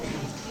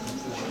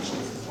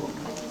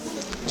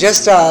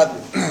Just a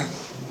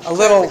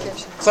little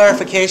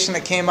clarification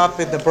that came up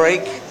in the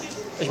break.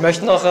 Ich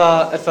möchte noch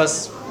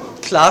etwas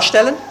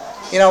klarstellen.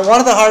 You know, one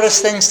of the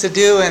hardest things to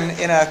do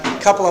in a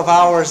couple of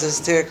hours is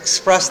to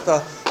express the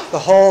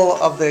whole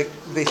of the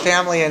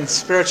family and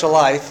spiritual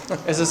life.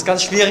 Es ist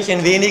ganz schwierig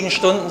in wenigen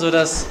Stunden so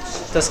das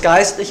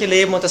geistliche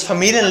Leben und das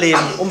Familienleben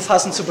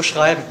umfassend zu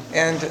beschreiben.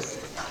 And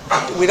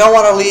we don't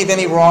want to leave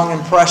any wrong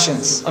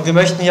impressions. Und wir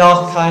möchten ja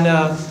auch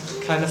keine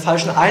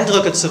falschen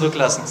Eindrücke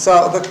zurücklassen. So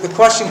the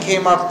question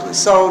came up,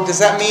 so does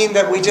that mean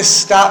that we just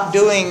stop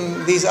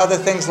doing these other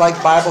things like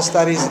Bible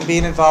studies and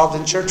being involved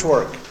in church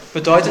work?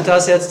 Bedeutet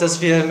das jetzt,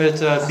 dass wir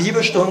mit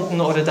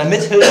Bibelstunden oder der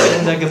Mithilfe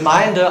in der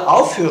Gemeinde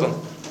aufhören?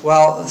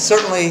 Well,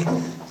 certainly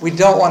we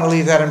don't want to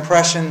leave that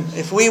impression.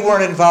 If we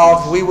weren't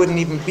involved, we wouldn't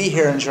even be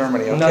here in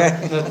Germany, okay?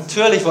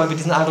 Natürlich wollen wir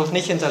diesen Eindruck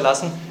nicht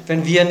hinterlassen.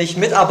 Wenn wir nicht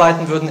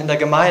mitarbeiten würden in der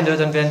Gemeinde,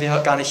 dann wären wir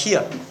gar nicht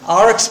hier.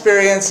 Our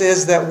experience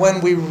is that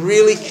when we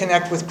really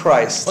connect with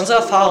Christ, Unsere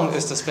Erfahrung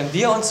ist es, wenn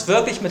wir uns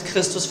wirklich mit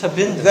Christus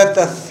verbinden, that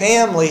the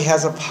family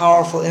has a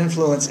powerful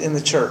influence in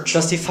the church.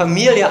 dass die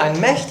Familie einen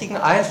mächtigen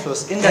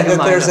Einfluss in der And that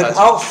Gemeinde there's an hat.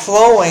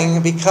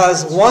 outflowing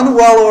because one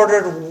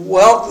well-ordered,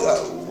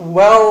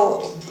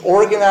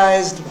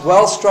 well-organized,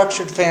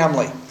 well-structured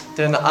family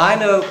Denn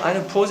eine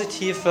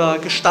positiv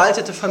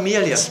gestaltete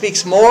Familie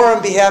speaks more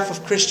on behalf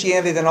of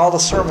Christianity than all the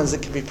sermons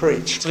that can be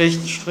preached.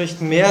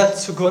 spricht mehr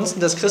zugunsten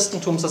des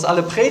Christentums als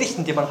alle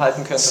Predigten, die man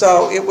halten könnte.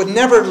 So it would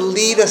never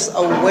lead us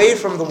away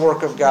from the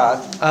work of God,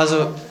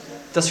 Also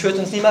das führt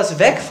uns niemals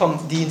weg vom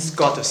Dienst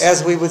Gottes.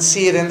 as we would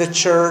see it in the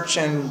church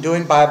and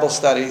doing Bible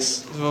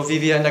studies. So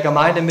wie wir in der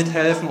Gemeinde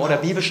mithelfen oder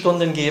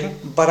Bibelstunden geben.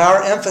 But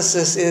our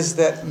emphasis is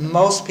that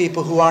most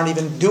people who aren't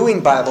even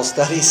doing Bible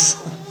studies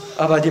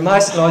Aber die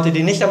meisten Leute,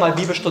 die nicht einmal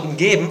Bibelstunden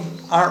geben,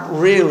 aren't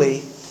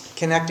really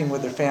connecting with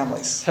their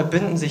families.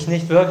 verbinden sich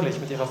nicht wirklich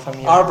mit ihrer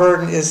Familie. Our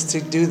burden is to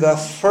do the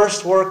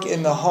first work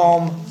in the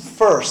home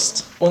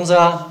first.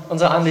 Unser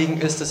Anliegen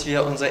ist, dass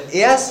wir unsere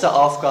erste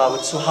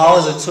Aufgabe zu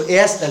Hause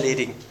zuerst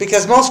erledigen.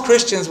 Because most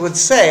Christians would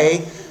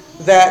say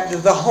that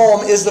the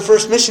home is the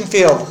first mission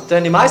field.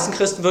 Denn die meisten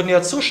Christen würden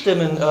ja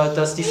zustimmen,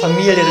 dass die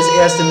Familie das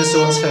erste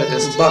Missionsfeld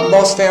ist. But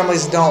most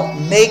families don't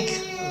make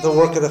the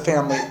work of the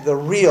family the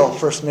real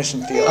first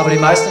mission field. Aber die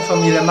meisten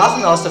Familien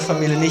machen aus der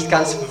Familie nicht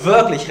ganz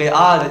wirklich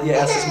real ihr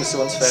erstes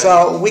Missionsfeld.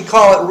 So we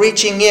call it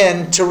reaching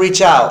in to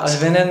reach out. Also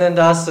wir nennen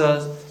das,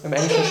 im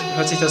Englischen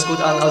hört sich das gut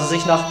an, also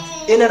sich nach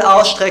innen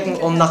ausstrecken,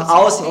 um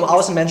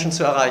Außenmenschen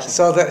zu erreichen.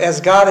 So that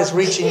as God is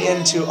reaching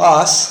into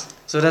us,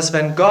 So dass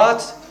wenn Gott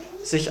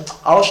sich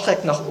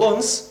ausstreckt nach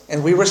uns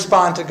and we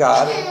respond to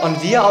God,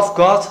 und wir auf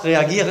Gott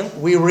reagieren,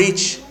 we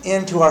reach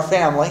into our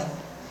family,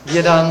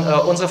 wir dann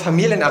unsere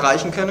Familien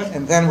erreichen können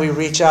and then we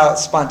reach out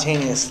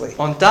spontaneously.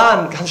 und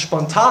dann ganz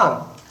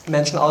spontan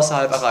Menschen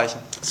außerhalb erreichen.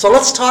 So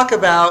let's talk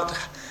about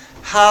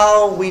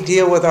how we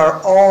deal with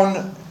our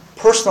own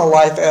personal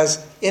life as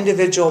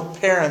individual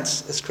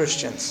parents as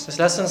Christians. Jetzt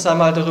lasst uns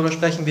einmal darüber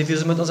sprechen, wie wir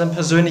so mit unserem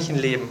persönlichen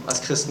Leben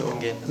als Christen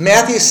umgehen.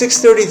 Matthew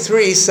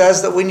 6:33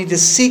 says that we need to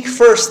seek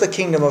first the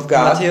kingdom of In God.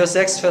 Matthäus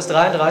 6, Vers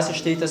 33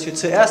 steht, dass wir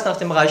zuerst nach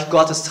dem Reich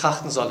Gottes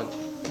trachten sollen.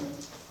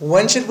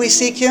 When should we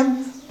seek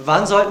him?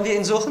 Wann sollten wir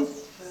ihn suchen?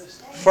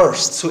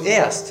 First.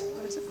 Zuerst.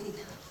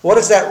 What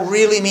does that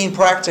really mean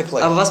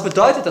practically? Aber was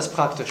bedeutet das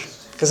praktisch?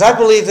 Because I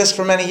believed this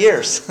for many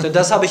years. Denn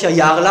das habe ich ja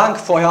jahrelang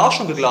vorher auch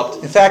schon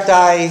geglaubt. In fact,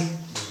 I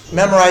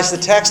memorized the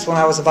text when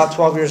I was about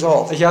 12 years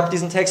old. Ich habe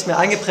diesen Text mir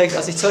eingeprägt,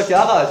 als ich 12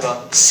 Jahre alt war.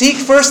 Seek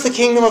first the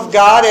kingdom of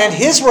God and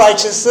his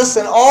righteousness,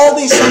 and all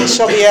these things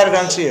shall be added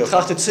unto you.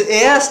 Trachtet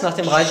zuerst nach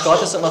dem Reich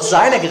Gottes und nach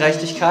seiner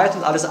Gerechtigkeit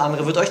und alles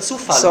andere wird euch So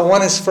zufallen.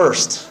 when is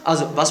first?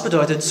 Also, was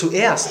bedeutet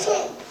zuerst?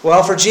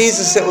 Well, for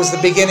Jesus, it was the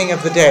beginning of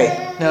the day.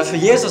 Na, für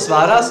Jesus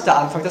war das der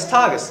Anfang des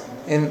Tages.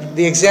 And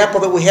the example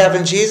that we have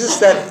in Jesus,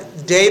 that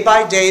day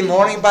by day,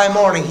 morning by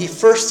morning, he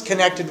first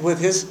connected with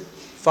his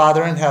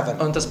Father in heaven.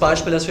 Und das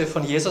Beispiel, das wir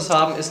von Jesus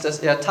haben, ist, dass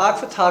er Tag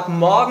für Tag,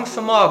 Morgen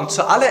für Morgen,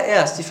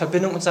 zuallererst die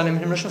Verbindung mit seinem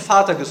himmlischen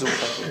Vater gesucht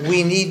hat.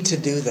 We need to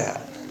do that.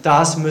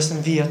 Das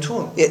müssen wir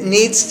tun. It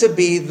needs to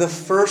be the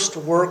first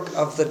work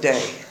of the day.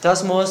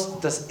 Das muss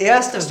das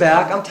erste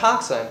Werk am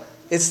Tag sein.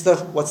 It's the,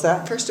 what's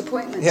that? First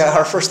appointment. Yeah,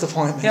 our first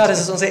appointment. Ja, das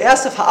ist unsere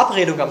erste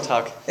Verabredung am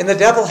Tag. And the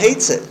devil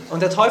hates it.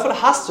 Und der Teufel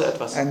hasst so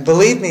etwas. And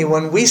believe me,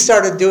 when we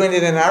started doing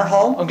it in our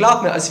home, Und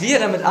glaub mir, als wir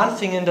damit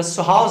anfingen, das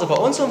zu Hause bei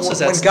uns when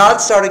umzusetzen, God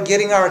started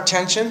getting our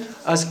attention,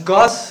 als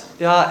Gott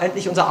ja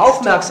endlich unsere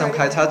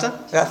Aufmerksamkeit hatte,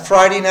 that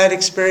Friday night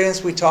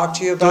experience we talked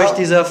to you durch about,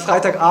 diese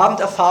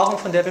Freitagabend-Erfahrung,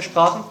 von der wir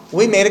sprachen,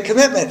 we made a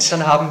commitment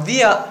dann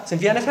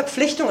sind wir eine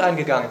Verpflichtung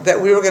eingegangen. that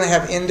we were going to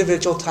have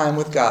individual time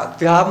with God,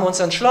 Wir haben uns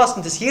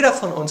entschlossen, dass jeder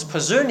von uns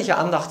persönliche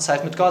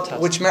Andachtszeit mit Gott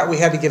hat. which meant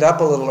we had to get up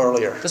a little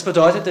earlier. Das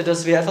bedeutete,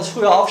 dass wir etwas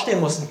früher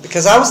aufstehen mussten.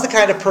 Because I was the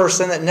kind of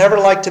person that never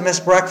liked to miss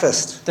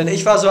breakfast Denn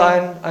ich war so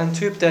ein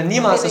Typ, der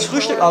niemals das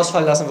Frühstück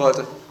ausfallen lassen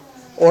wollte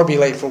or be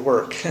late for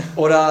work.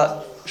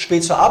 oder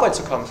spät zur Arbeit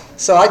zu kommen.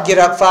 So I'd get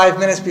up 5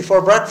 minutes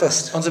before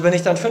breakfast, Und so bin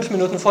ich dann 5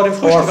 Minuten vor dem or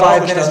Frühstück 5 minutes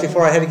aufgestanden.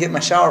 before I had to get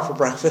my shower for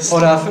breakfast.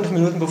 Oder 5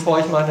 Minuten bevor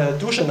ich meine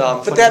Dusche nahm.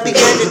 vor But dem that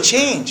began Frühstück. to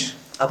change.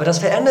 Aber das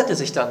veränderte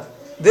sich dann.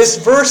 This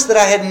verse that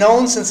I had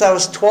known since I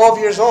was 12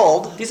 years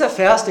old Dieser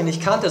Vers, den ich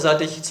kannte,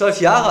 seit ich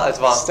 12 Jahre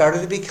alt war,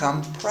 started to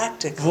become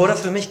practical. wurde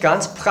für mich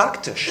ganz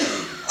praktisch.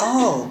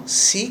 Oh,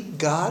 seek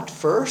God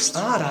first?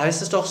 Da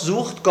heißt es doch,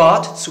 sucht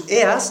Gott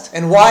zuerst.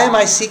 And why am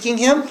I seeking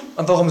Him?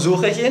 Und warum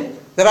suche ich ihn?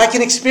 That I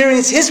can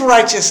experience His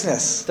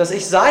righteousness. Dass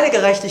ich seine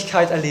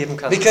Gerechtigkeit erleben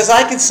kann. Because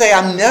I can say,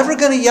 I'm never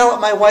going to yell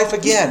at my wife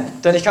again.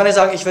 Denn ich kann dir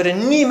sagen, ich werde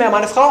nie mehr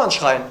meine Frau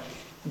anschreien.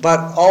 But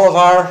all of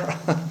our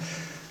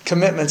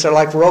commitments are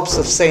like ropes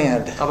of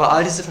sand. Aber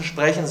all diese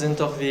Versprechen sind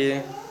doch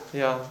wie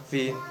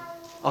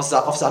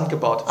auf Sand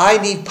gebaut. I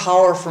need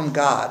power from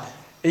God.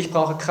 Ich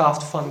brauche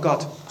Kraft von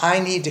Gott. I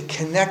need to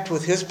connect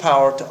with His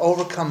power to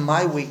overcome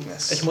my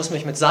weakness. Ich muss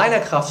mich mit seiner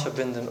Kraft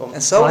verbinden, um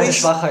And so meine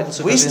Schwachheiten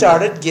zu we überwinden.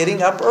 started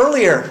getting up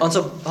earlier. Und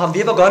so haben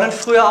wir begonnen,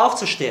 früher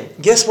aufzustehen.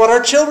 Guess what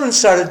our children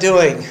started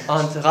doing?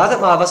 Und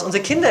ratet mal, was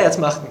unsere Kinder jetzt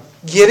machten.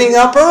 Getting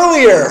up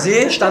earlier.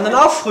 Sie standen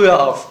auch früher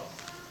auf.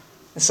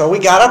 And so we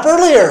got up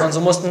earlier. Und so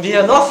mussten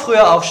wir noch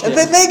früher And aufstehen.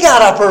 then they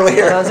got up Und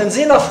earlier. dann sind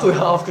sie noch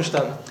früher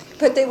aufgestanden.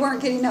 But they weren't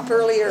getting up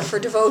earlier for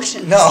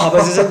devotions. No.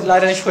 Aber sie sind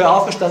leider nicht früher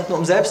aufgestanden,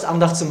 um selbst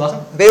Andacht zu machen.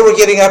 They were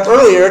getting up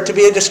earlier to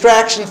be a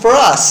distraction for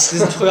us. Sie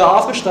sind früher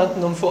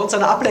aufgestanden, um für uns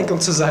eine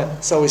Ablenkung zu sein.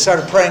 So we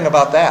started praying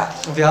about that.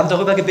 Und wir haben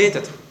darüber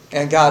gebetet.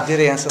 And God did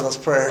answer those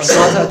Und prayers.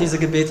 Gott hat diese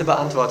Gebete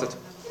beantwortet.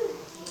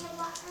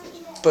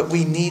 But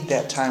we need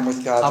that time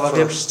with God Aber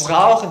wir first.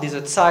 brauchen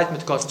diese Zeit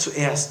mit Gott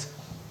zuerst.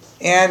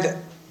 And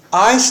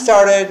I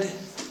started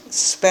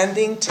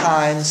spending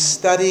time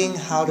studying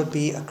how to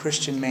be a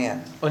Christian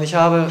man. Und ich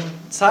habe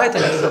Zeit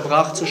damit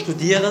verbracht, zu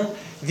studieren,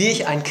 wie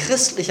ich ein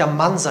christlicher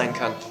Mann sein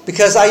kann.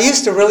 Because I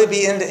used to really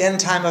be into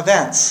end-time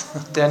events.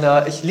 Denn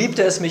ich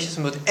liebte es, mich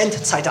mit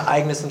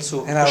Endzeitereignissen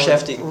zu And I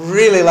beschäftigen. would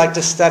really like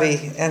to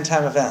study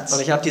end-time events.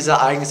 Und ich habe diese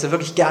Ereignisse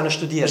wirklich gerne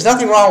studiert. There's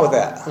nothing wrong with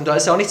that. Und da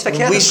ist ja auch nichts We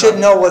Verkehrtes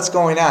should dran. know what's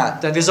going on.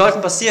 Denn wir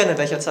sollten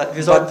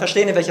wir sollten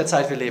verstehen, in welcher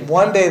Zeit wir leben.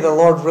 One day the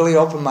Lord really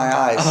opened my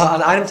eyes. Aber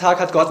an einem Tag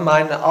hat Gott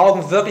meine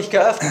Augen wirklich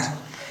geöffnet.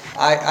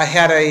 I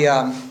had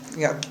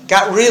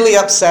got really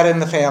upset in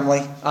the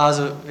family.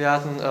 Also wir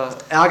hatten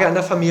Ärger in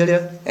der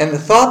Familie. And the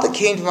thought that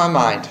came to my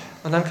mind,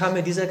 Und dann kam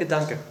mir dieser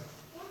Gedanke.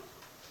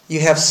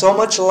 you have so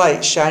much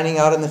light shining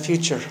out in the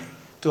future,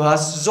 Du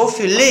hast so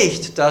viel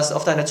Licht, das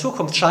auf deine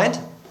Zukunft scheint,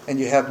 and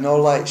you have no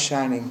light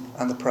shining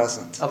on the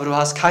present. aber du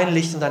hast kein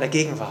Licht in deiner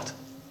Gegenwart.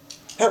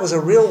 That was a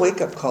real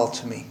wake-up call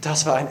to me.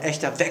 Das war ein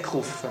echter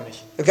Weckruf für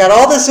mich. I've got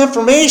all this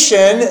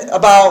information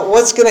about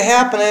what's going to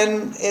happen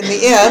in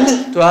the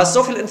end, Du hast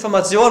so viel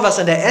Information, was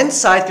in der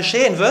Endzeit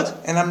geschehen wird,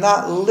 and I'm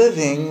not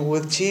living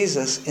with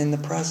Jesus in the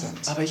present.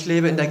 aber ich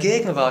lebe in der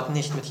Gegenwart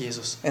nicht mit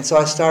Jesus. And so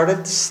I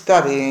started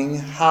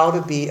studying how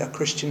to be a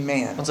Christian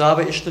man, Und so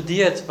habe ich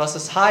studiert, was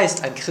es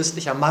heißt, ein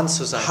christlicher Mann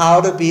zu sein.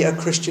 how to be a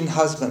Christian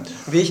husband,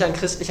 Wie ich ein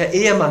christlicher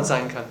Ehemann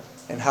sein kann.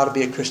 and how to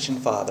be a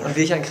Christian father. Und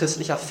wie ich ein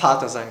christlicher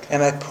Vater sein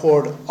kann. And I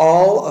poured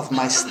all of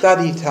my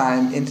study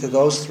time into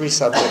those three Und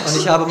subjects.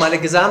 ich habe meine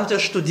gesamte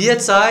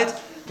Studierzeit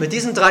mit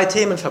diesen 3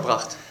 Themen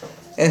verbracht.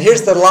 And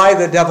here's the lie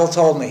the devil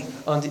told me.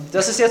 Und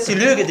das ist jetzt die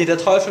Lüge, die der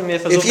Teufel mir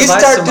versucht If you weiß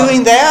zu start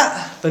doing machen. that,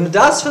 Wenn du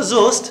das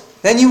versuchst,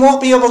 then you won't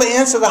be able to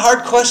answer the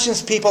hard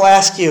questions people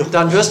ask you.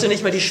 dann wirst du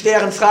nicht mehr die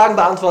schweren Fragen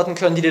beantworten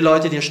können, die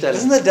Leute dir stellen.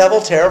 Isn't the devil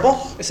terrible?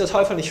 Ist der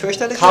Teufel nicht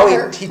fürchterlich? How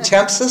he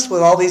tempts us with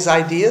all these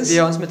ideas? Wie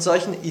er uns mit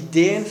solchen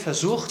Ideen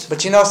versucht.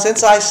 But you know,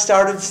 since I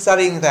started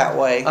studying that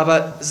way,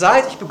 Aber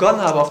seit ich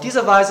begonnen habe, auf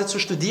diese Weise zu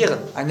studieren,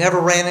 I never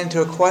ran into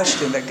a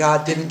question that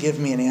God didn't give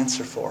me an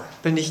answer for.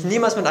 bin ich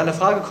niemals mit einer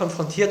Frage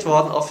konfrontiert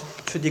worden,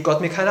 für die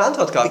Gott mir keine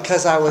Antwort gab.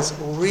 Because I was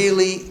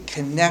really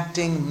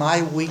connecting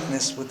my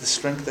weakness with the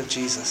strength of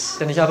Jesus.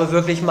 Denn ich habe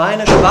wirklich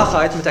meine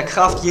Schwachheit mit der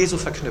Kraft Jesu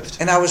verknüpft.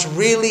 And I was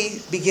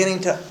really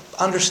beginning to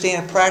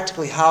understand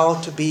practically how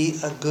to be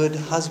a good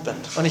husband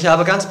Und ich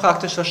habe ganz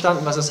praktisch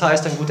verstanden, was es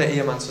heißt, ein guter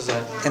Ehemann zu sein.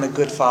 and a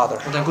good father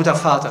Und ein guter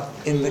Vater.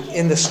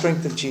 in the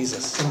strength of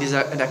Jesus.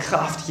 In der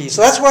Kraft Jesu.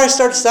 So that's where I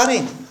started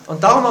studying.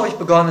 Und darum habe ich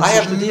begonnen I zu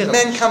have studieren.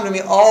 men come to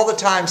me all the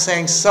time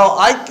saying, so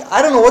I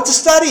don't know what to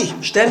study.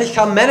 Ständig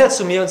kamen Männer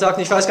zu mir und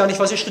sagten, ich weiß gar nicht,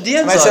 was ich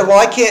studieren And I said, soll.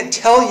 well, I can't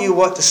tell you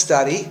what to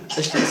study,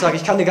 Ich sage,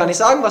 ich kann dir gar nicht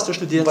sagen, was du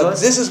studieren but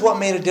sollst. this is what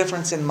made a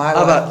difference in my life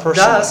Aber personally.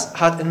 das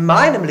hat in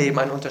meinem Leben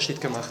einen Unterschied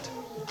gemacht.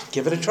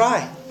 Give it a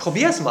try.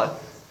 Probier es mal.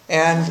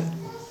 And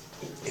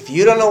if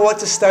you don't know what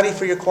to study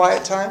for your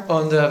quiet time,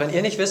 Und wenn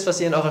ihr nicht wisst, was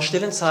ihr in eurer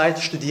stillen Zeit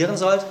studieren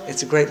sollt,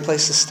 it's a great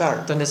place to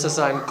start. dann ist das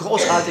ein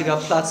großartiger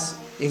Platz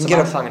You can zum get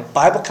Anfangen.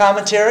 a Bible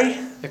commentary.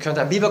 Ihr könnt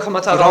einen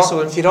Bibelkommentar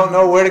rausholen, If you don't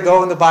know where to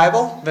go in the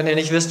Bible, wenn ihr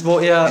nicht wisst, wo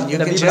ihr and in you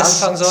der can Bibel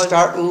just anfangen sollt.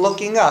 start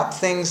looking up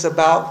things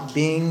about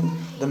being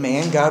the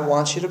man God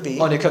wants you to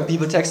be. Und ihr könnt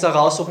Bibeltexte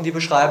raussuchen, die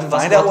beschreiben,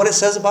 was Find out what Gott it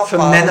says about für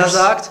Männer fathers.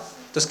 sagt.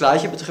 Das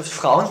Gleiche betrifft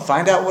Frauen.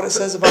 Find out what it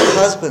says about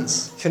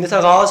husbands. Findet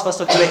heraus, was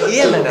dort über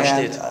Ehemänner And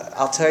steht.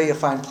 I'll tell you, you'll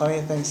find plenty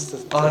of things to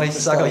Und ich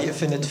sage euch, study. ihr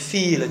findet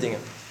viele Dinge.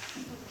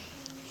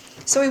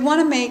 So we want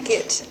to make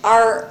it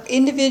our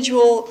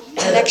individual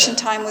connection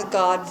time with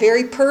God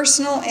very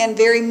personal and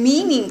very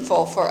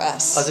meaningful for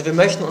us. Also wir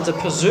möchten unsere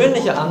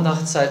persönliche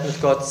Andachtzeit mit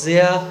Gott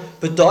sehr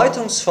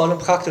bedeutungsvoll und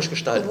praktisch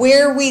gestalten.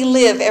 where we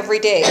live every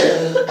day.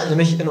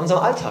 Nämlich in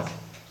unserem Alltag.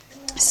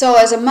 So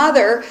as a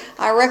mother,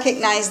 I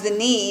recognize the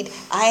need.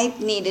 I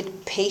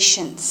needed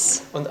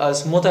patience. Und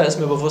als Mutter ist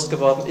mir bewusst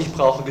geworden, ich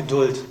brauche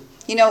Geduld.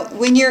 You know,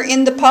 when you're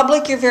in the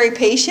public, you're very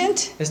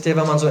patient. Wisst ihr,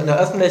 wenn man so in der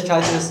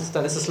Öffentlichkeit ist,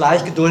 dann ist es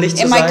leicht, geduldig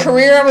zu In my sein.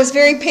 career, I was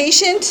very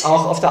patient.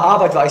 Auch auf der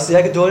Arbeit war ich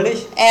sehr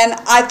geduldig. And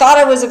I thought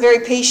I was a very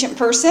patient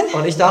person.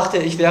 Und ich dachte,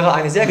 ich wäre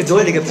eine sehr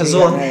geduldige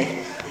Person.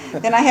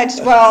 Then I had,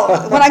 well,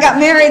 when I got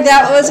married,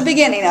 that was the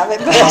beginning of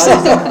it. Als ich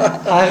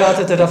dann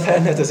heiratete, da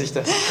veränderte sich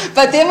das.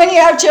 But then when you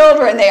have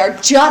children, they are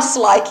just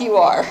like you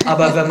are.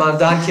 Aber wenn man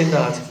dann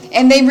Kinder hat,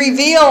 And they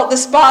reveal the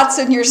spots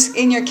in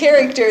your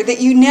character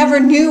that you never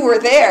knew were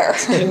there.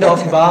 Kinder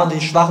offenbaren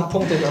die schwachen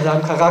Punkte in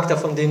deinem Charakter,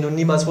 von denen du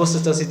niemals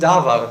wusstest, dass sie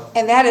da waren.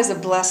 And that is a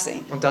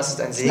blessing. Und das ist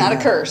ein It's not a Segen.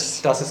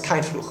 curse. Das ist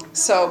kein Fluch.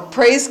 So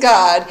praise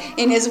God.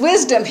 In His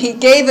wisdom, He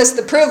gave us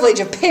the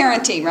privilege of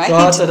parenting, right?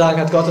 Gott sei Dank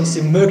hat Gott uns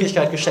die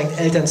Möglichkeit geschenkt,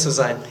 Eltern zu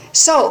sein.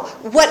 So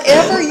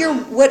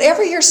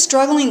whatever you're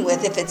struggling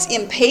with, if it's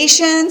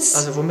impatience,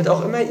 Also womit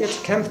auch immer ihr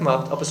zu kämpfen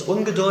habt, ob es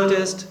Ungeduld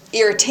ist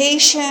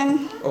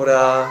irritation,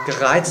 oder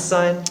gereizt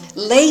sein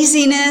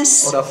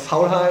laziness, oder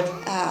Faulheit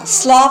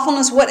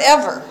slothfulness,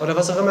 whatever, oder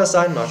was auch immer es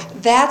sein mag.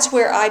 that's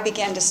where I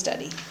began to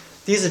study.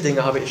 Diese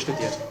Dinge habe ich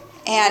studiert.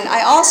 And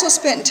I also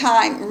spent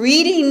time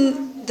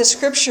reading the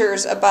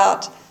scriptures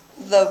about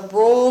the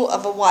role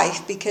of a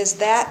wife, because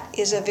that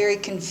is a very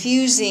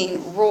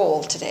confusing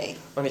role today.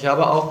 Und ich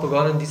habe auch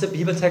begonnen, diese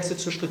Bibeltexte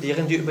zu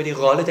studieren, die über die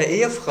Rolle der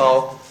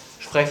Ehefrau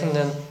sprechen,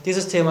 denn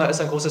dieses Thema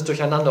ist ein großes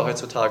Durcheinander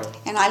heutzutage.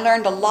 And I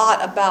learned a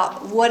lot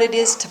about what it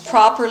is to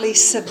properly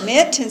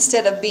submit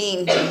instead of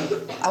being,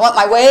 I want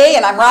my way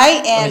and I'm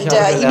right and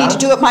you need to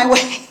do it my way.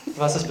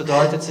 Was es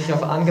bedeutet, sich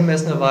auf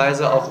angemessene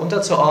Weise auch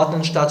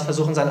unterzuordnen, statt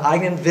versuchen, seinen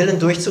eigenen Willen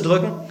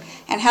durchzudrücken.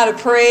 And how to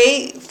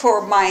pray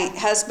for my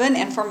husband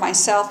and for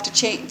myself to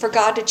change, for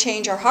God to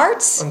change our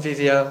hearts. Und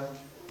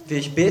wie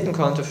ich beten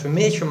konnte für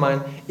mich, für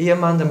meinen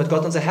Ehemann, damit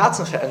Gott unser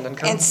Herzen verändern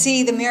kann. And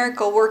see the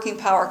miracle working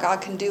power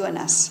God can do in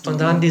us. Und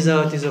dann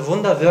diese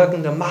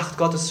wunderwirkende Macht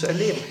Gottes zu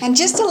erleben. And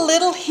just a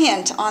little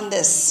hint on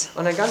this.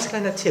 Und ein ganz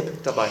kleiner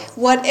Tipp dabei.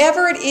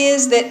 Whatever it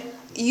is that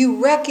you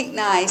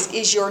recognize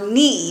is your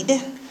need,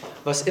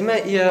 Was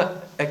immer ihr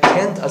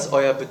erkennt als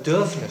euer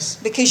Bedürfnis,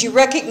 because you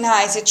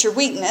recognize it's your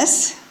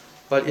weakness,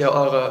 weil ihr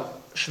eure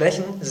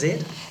Schwächen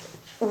seht,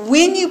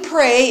 when you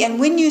pray and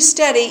when you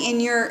study in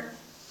your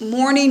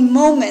morning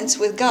moments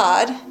with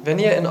God, wenn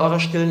ihr in eurer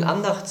stillen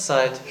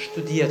Andachtszeit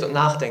studiert und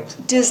nachdenkt,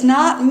 does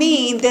not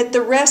mean that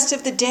the rest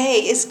of the day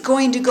is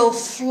going to go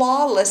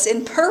flawless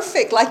and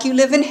perfect like you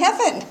live in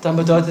heaven. dann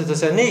bedeutet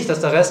das ja nicht,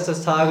 dass der Rest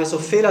des Tages so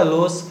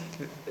fehlerlos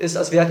ist,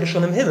 als wärt ihr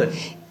schon im Himmel.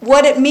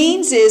 What it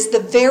means is the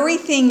very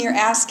thing you're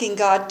asking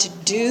God to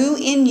do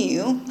in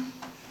you,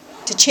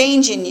 to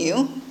change in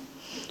you,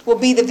 will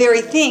be the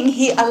very thing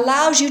He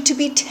allows you to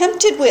be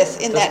tempted with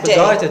in Das that day.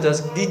 bedeutet,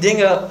 dass die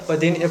Dinge, bei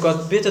denen ihr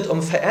Gott bittet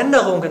um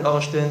Veränderung in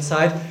eurer stillen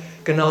Zeit,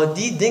 genau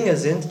die Dinge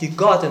sind, die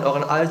Gott in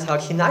euren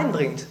Alltag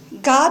hineinbringt.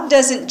 God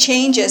doesn't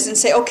change us and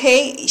say,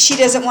 okay, she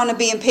doesn't want to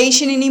be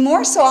impatient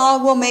anymore, so I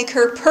will make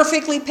her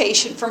perfectly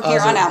patient from here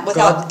on out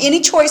without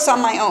any choice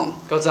on my own.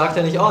 Gott sagt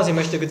ja nicht, oh, sie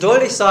möchte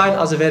geduldig sein,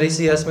 also werde ich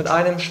sie erst mit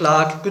einem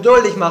Schlag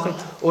geduldig machen,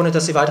 ohne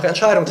dass sie weitere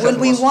Entscheidungen treffen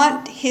When we muss.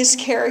 want His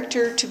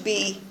character to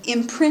be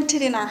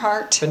imprinted in our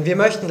heart, Wenn wir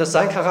möchten, dass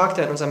sein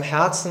Charakter in unserem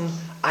Herzen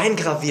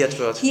eingraviert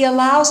wird, He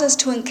allows us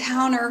to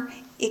encounter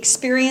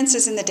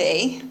experiences in the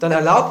day, dann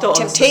erlaubt er uns,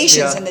 dass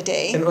temptations in wir the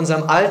day, in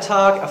unserem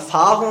Alltag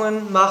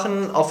Erfahrungen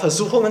machen, auf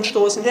Versuchungen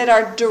stoßen, that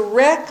are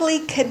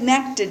directly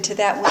connected to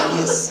that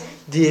weakness,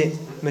 die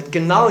mit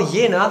genau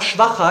jener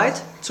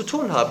Schwachheit zu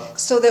tun haben.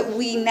 so that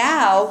we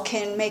now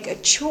can make a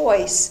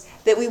choice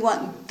that we want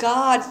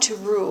God to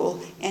rule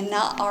and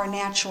not our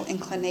natural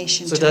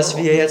inclination to Sodass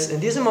wir rule. jetzt in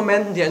diesen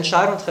Momenten die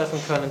Entscheidung treffen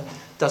können,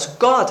 dass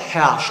Gott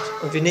herrscht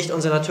und wir nicht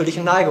unserer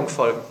natürlichen Neigung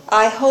folgen.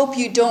 I hope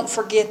you don't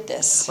forget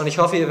this, Und ich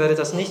hoffe, ihr werdet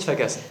das nicht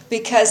vergessen,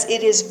 because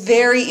it is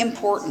very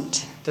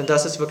important. denn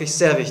das ist wirklich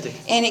sehr wichtig.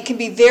 And it can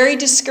be very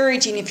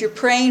discouraging if you're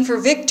praying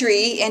for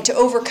victory and to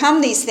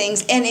overcome these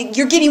things, and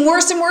you're getting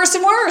worse and worse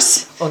and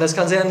worse. Und es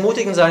kann sehr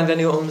entmutigend sein, wenn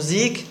ihr um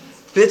Sieg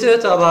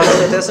bittet, aber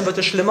stattdessen wird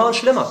es schlimmer und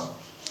schlimmer.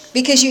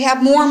 Because you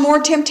have more and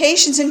more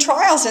temptations and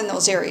trials in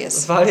those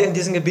areas. Weil ihr in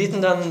diesen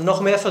Gebieten dann noch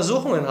mehr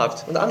Versuchungen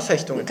habt und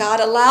Anfechtungen. God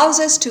allows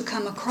us to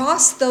come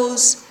across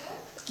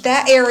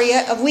that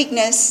area of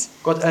weakness,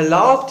 Gott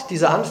erlaubt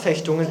diese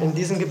Anfechtungen in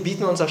diesen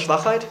Gebieten unserer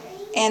Schwachheit,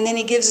 and then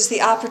He gives us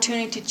the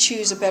opportunity to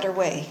choose a better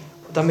way.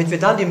 damit wir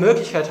dann die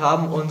Möglichkeit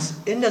haben, uns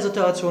in der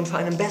Situation für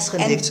einen besseren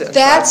And Weg zu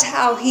that's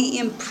entscheiden. how He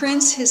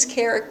imprints His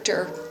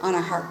character on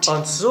our heart.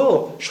 Und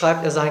so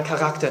schreibt er seinen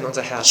Charakter in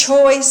unser Herz.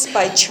 Choice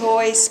by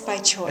choice by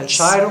choice.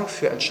 Entscheidung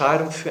für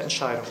Entscheidung für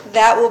Entscheidung.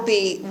 That will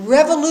be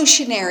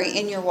revolutionary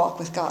in your walk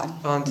with God.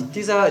 Und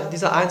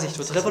diese Einsicht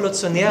wird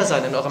revolutionär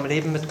sein in eurem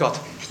Leben mit Gott.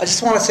 I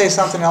just want to say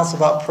something else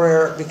about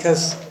prayer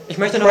because Ich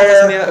möchte noch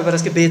etwas mehr über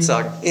das Gebet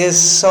sagen.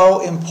 is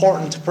so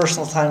important to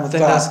personal time with Denn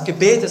das God.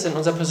 Gebet ist in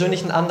unserer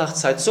persönlichen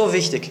Andachtszeit so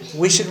wichtig.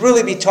 We should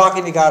really be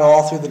talking to God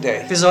all through the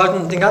day, Wir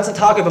sollten den ganzen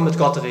Tag über mit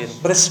Gott reden.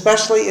 but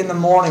especially in the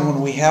morning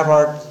when we have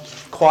our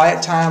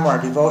quiet time, our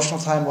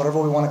devotional time,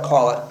 whatever we want to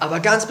call it. Aber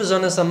ganz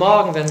besonders am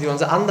Morgen, wenn wir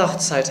unsere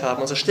Andachtszeit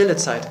haben, unsere stille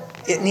Zeit.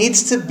 It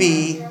needs to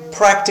be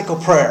practical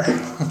prayer.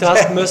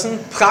 Das müssen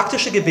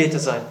praktische Gebete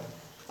sein.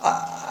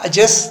 I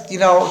just,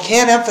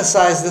 can't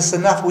emphasize this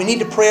enough. We need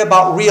to pray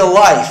about real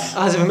life.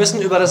 Also wir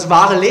müssen über das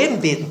wahre Leben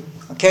beten.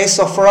 Okay,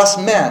 so for us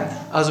men,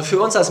 Also für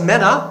uns als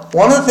Männer,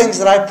 one of the things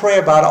that I pray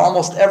about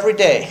almost every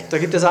day da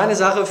gibt es eine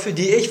Sache, für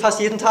die ich fast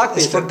jeden Tag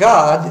is for bete.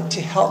 God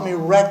to help me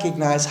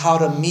recognize how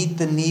to meet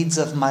the needs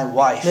of my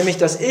wife. Nämlich,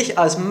 dass ich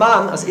als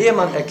Mann, als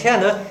Ehemann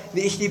erkenne,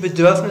 wie ich die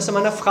Bedürfnisse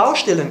meiner Frau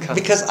stillen kann.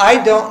 Because I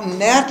don't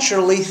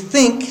naturally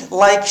think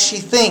like she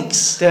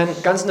thinks. Denn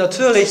ganz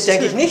natürlich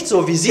denke ich nicht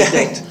so, wie sie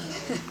denkt.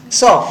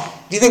 So,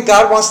 do you think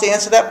God wants to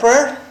answer that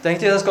prayer?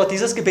 Denkt ihr, dass Gott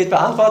dieses Gebet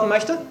beantworten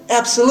möchte?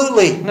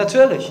 Absolutely.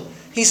 Natürlich.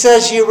 He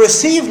says you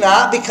receive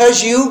not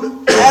because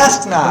you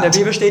ask In der not.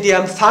 Bibel steht, ihr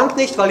empfangt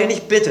nicht, weil ihr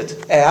nicht bittet.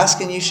 Ask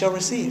and you shall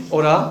receive.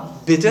 Oder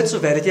bittet,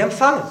 so werdet ihr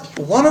empfangen.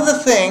 One of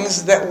the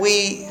things that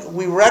we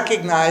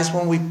recognize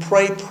when we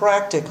pray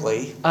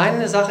practically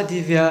Eine Sache,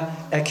 die wir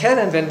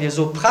erkennen, wenn wir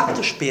so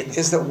praktisch beten,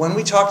 is that when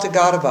we talk to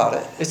God about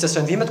it, ist, dass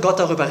wenn wir mit Gott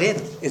darüber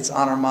reden, it's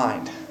on our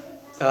mind.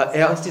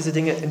 er uns diese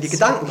Dinge in die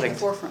Gedanken bringt.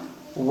 Forefront.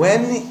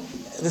 When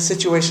the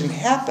situation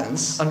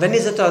happens, Und wenn die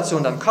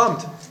Situation dann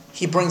kommt,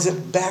 He brings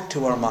it back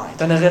to our mind.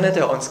 dann erinnert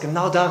er uns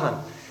genau daran.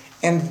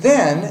 And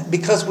then,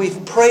 because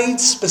we've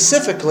prayed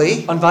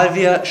specifically, Und weil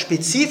wir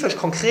spezifisch,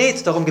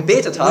 konkret darum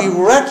gebetet we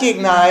haben,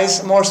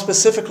 recognize more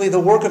specifically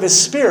the work of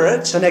His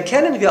Spirit, dann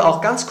erkennen wir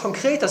auch ganz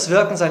konkret das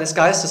Wirken seines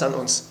Geistes an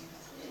uns.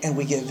 and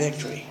we get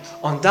victory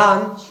Und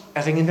dann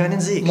erringen wir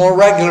einen Sieg. more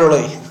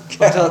regularly.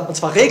 Und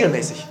zwar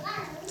regelmäßig.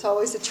 It's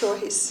always a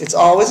choice. It's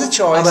always a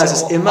choice. Aber es It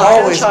ist will immer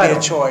eine always be a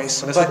Entscheidung.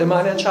 choice. Und es wird But immer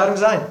eine Entscheidung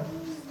sein.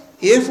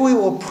 if we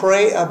will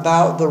pray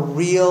about the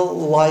real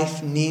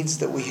life needs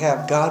that we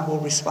have, God will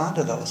respond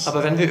to those.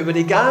 Aber wenn wir über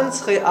die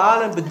ganz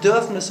realen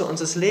Bedürfnisse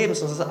unseres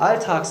Lebens, unseres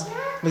Alltags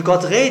mit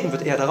Gott reden,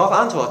 wird er darauf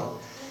antworten.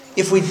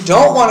 If we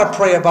don't want to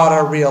pray about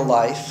our real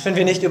life, Wenn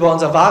wir nicht über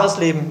unser wahres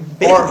Leben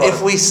beten or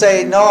if wollen, we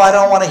say, no, I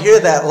don't want to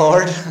hear that,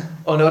 Lord,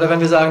 oder wenn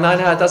wir sagen, nein,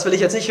 Herr, das will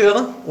ich jetzt nicht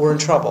hören, we're in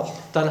trouble.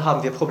 dann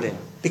haben wir Probleme.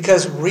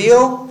 Because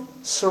real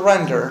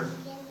surrender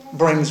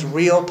brings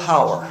real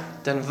power.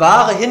 Denn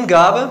wahre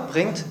Hingabe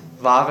bringt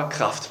wahre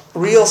Kraft.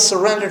 Real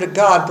surrender to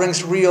God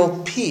brings real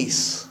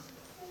peace.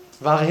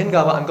 Wahre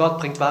Hingabe an Gott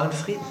bringt wahren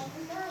Frieden.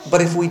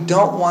 But if we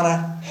don't want to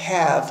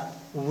have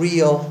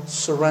real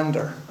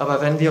surrender, Aber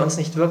wenn wir uns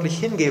nicht wirklich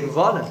hingeben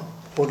wollen,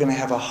 we're going to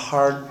have a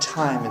hard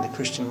time in the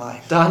Christian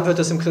life. dann wird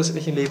es im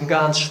christlichen Leben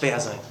ganz schwer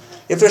sein.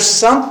 If there's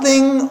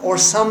something or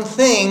some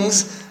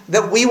things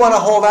that we want to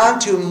hold on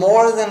to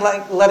more than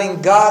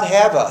letting God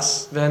have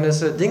us, Wenn es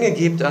Dinge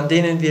gibt, an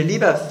denen wir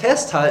lieber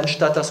festhalten,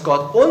 statt dass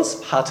Gott uns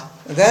hat,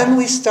 then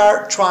we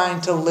start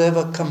trying to live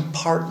a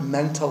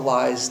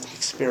compartmentalized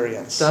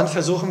experience. dann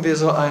versuchen wir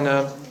so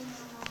eine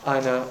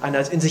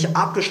in sich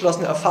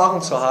abgeschlossene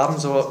Erfahrung zu haben,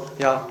 so,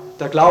 ja,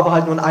 der Glaube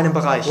halt nur in einem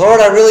Bereich.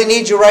 Lord, I really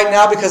need you right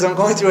now because I'm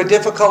going through a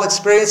difficult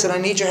experience and I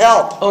need your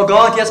help. Oh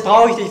Gott, jetzt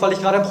brauche ich dich, weil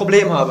ich gerade ein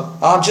Problem habe.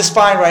 I'm just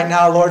fine right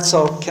now, Lord,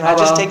 so can I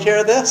just take care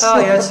of this? Ja,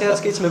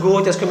 jetzt geht's mir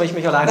gut, jetzt kümmere ich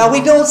mich alleine. Now, we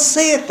don't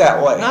say it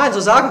that way. Nein, so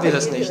sagen wir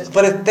das nicht.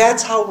 But if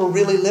that's how we're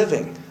really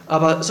living,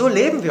 Aber so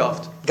leben wir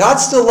oft. God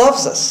still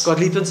loves us. Gott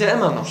liebt uns ja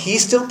immer noch. He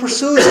still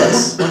pursues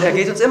us. Und er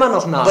geht uns immer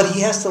noch nach. But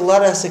He has to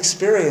let us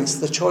experience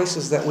the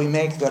choices that we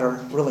make that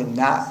are really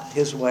not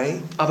His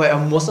way. Aber er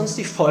muss uns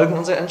die Folgen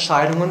unserer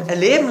Entscheidungen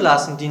erleben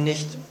lassen, die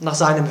nicht nach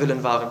seinem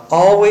Willen waren.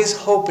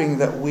 Always hoping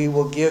that we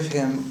will give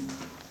Him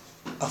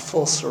a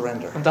full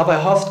surrender. Und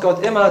dabei hofft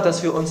Gott immer,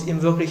 dass wir uns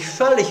ihm wirklich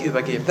völlig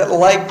übergeben. That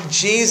like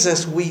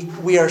Jesus,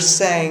 we are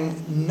saying,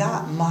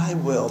 not my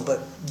will, but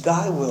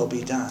thy will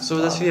be done. So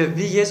dass wir,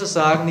 wie Jesus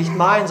sagen, nicht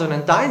mein,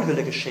 sondern dein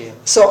Wille geschehe.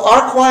 So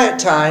our quiet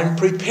time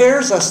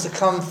prepares us to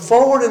come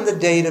forward in the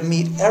day to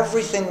meet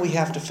everything we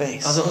have to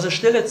face. Also unsere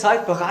stille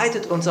Zeit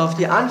bereitet uns auf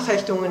die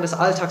Anfechtungen des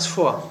Alltags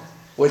vor.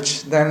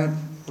 Which then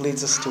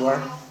leads us to our...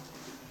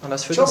 Und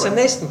das führt uns zum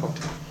nächsten Punkt.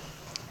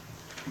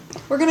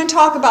 We're going to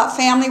talk about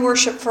family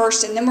worship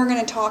first, and then we're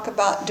going to talk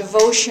about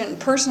devotion,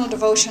 personal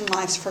devotion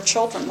lives for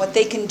children, what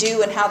they can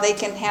do and how they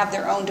can have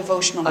their own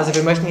devotional Also life.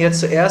 wir möchten jetzt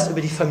zuerst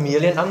über die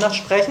Familienandacht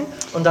sprechen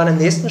und dann im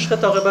nächsten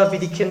Schritt darüber, wie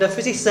die Kinder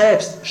für sich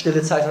selbst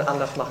stille Zeit und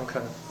Andacht machen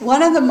können.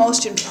 One of the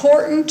most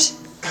important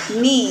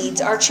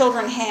needs our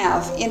children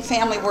have in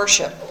family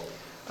worship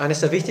Eines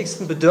der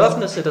wichtigsten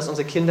Bedürfnisse, das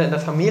unsere Kinder in der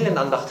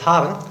Familienandacht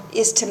haben,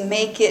 is to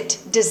make it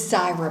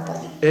desirable.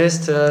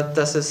 ist,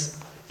 dass es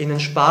ihnen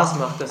Spaß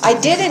macht, dass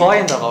sie sich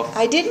freuen darauf.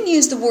 I didn't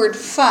use the word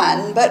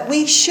fun, but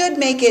we should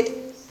make it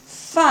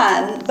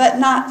fun, but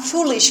not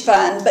foolish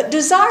fun, but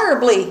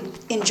desirably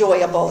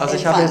enjoyable Also and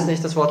ich habe jetzt fun.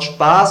 nicht das Wort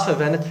Spaß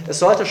verwendet. Es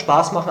sollte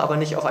Spaß machen, aber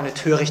nicht auf eine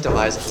törichte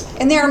Weise.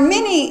 And there are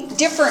many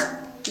different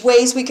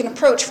ways we can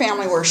approach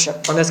family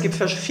worship. Und es gibt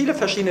viele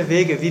verschiedene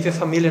Wege, wie wir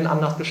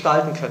Familienandacht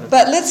gestalten können.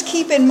 But let's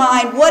keep in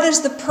mind, what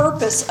is the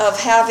purpose of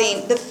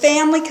having the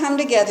family come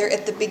together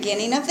at the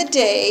beginning of the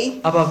day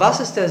Aber was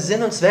ist der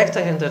Sinn und Zweck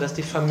dahinter, dass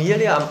die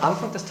Familie am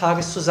Anfang des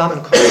Tages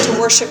zusammenkommt, to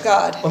worship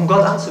God? um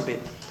Gott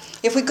anzubeten?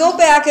 If we go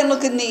back and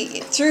look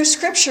through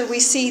Scripture, we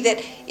see that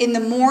in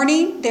the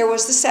morning there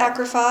was the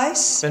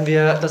sacrifice, Wenn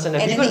wir das in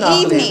der and in Bibel the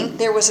nachlesen, evening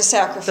there was a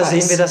da sehen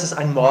wir, sacrifice. dass es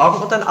ein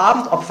Morgen- und ein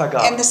Abendopfer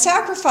gab. And the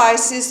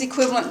sacrifice is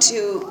equivalent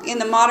to, in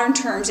the modern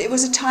terms, it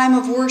was a time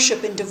of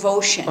worship and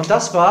devotion. Und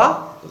das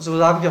war, so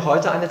sagen wir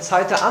heute, eine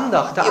Zeit der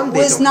Andacht, der It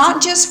was Anbetung.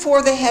 not just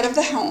for the head of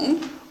the home,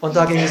 Und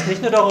da ging es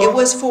nicht nur it darum,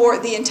 was for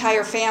the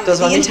entire family,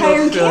 das war the nicht nur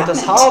entire für das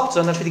encampment. Haupt,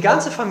 sondern für die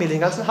ganze Familie,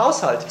 den ganzen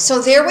Haushalt. So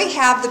there we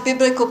have the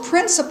biblical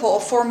principle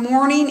for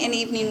morning and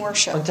evening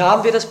worship. Und da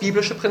haben wir das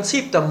biblische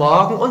Prinzip der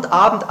Morgen- und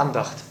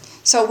Abendandacht.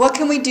 So what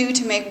can we do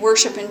to make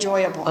worship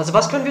enjoyable? Also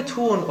was können wir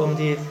tun, um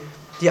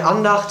die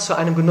Andacht zu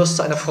einem Genuss,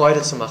 zu einer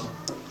Freude zu machen?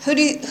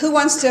 Who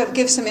wants to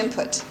give some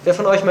input? Wer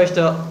von euch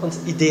möchte uns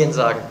Ideen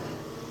sagen?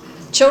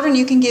 Children,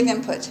 you can give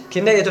input.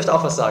 Kinder, ihr dürft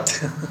auch was sagen.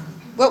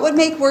 What would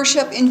make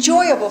worship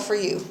enjoyable for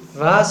you?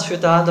 Was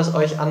führt daran, dass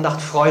euch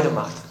Andacht Freude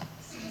macht?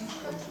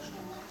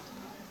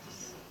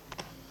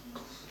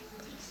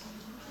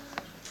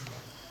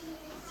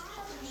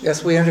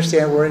 Yes, we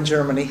understand we're in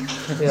Germany.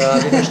 Ja,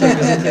 wir verstehen,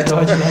 wir sind hier in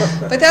Deutschland.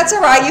 But that's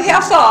all right. You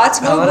have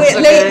thoughts. We'll Aber das ist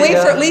wait, okay, wait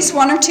ja. for at least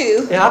one or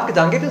two. Ihr habt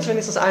Gedanken, gebt uns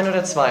wenigstens ein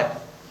oder zwei.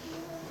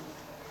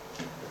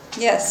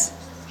 Yes.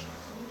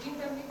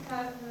 Kinder mit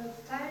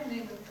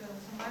teilnehmen können,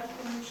 zum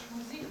Beispiel mit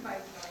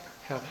Musikbeitrag.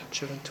 Help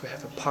children to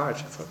have a part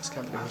for this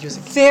kind of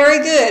music. Very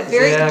good.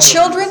 Very Sehr gut.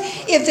 children,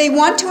 if they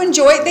want to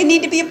enjoy it, they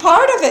need to be a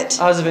part of it.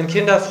 Also wenn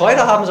Kinder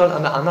Freude haben sollen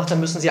an der Andacht, dann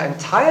müssen sie ein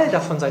Teil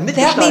davon sein, That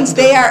mitgestalten means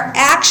they dürfen. are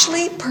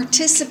actually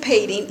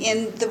participating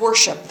in the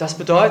worship. Das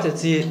bedeutet,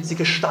 sie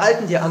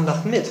gestalten die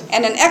Andacht mit.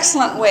 And an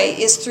excellent way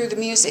is through the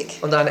music.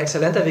 Und ein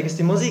exzellenter Weg ist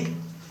die Musik.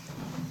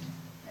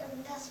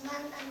 Dass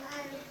man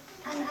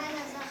an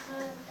einer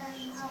Sache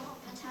auch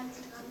ein paar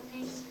Tage dran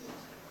denkt.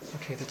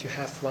 Okay, that you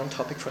have one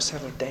topic for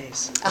several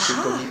days. That you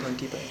go Aha. deeper and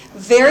deeper.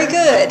 Very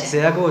good.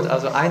 Sehr gut,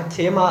 also ein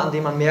Thema, an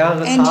dem man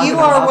mehrere And Tage you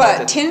lang are what,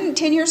 arbeitet.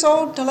 10 years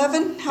old,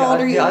 11? How old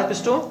are Wie you? alt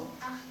bist du?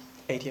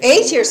 8 years.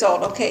 8 years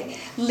old, okay.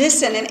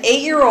 Listen, an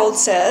 8-year-old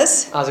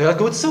says, Also hört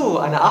gut zu,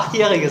 eine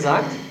 8-Jährige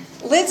sagt,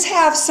 let's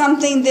have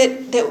something that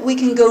we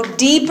can go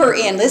deeper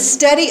in. Let's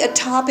study a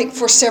topic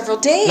for several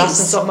lasst uns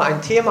days. doch mal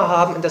ein Thema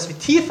haben, in das wir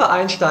tiefer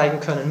einsteigen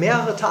können,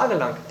 mehrere Tage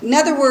lang. In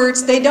other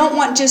words, they don't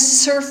want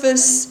just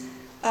surface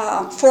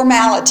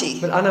formality.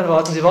 Mit anderen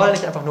Worten, sie wollen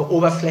nicht einfach nur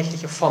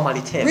oberflächliche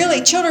Formalität.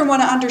 Really, children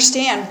want to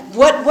understand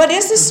what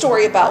is this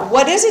story about?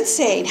 What is it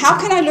saying? How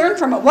can I learn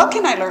from it? What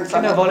can I learn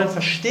from Kinder it? wollen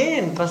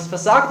verstehen, was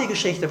sagt die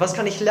Geschichte, was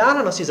kann ich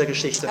lernen aus dieser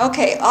Geschichte.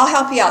 Okay, I'll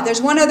help you out.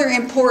 There's one other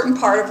important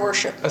part of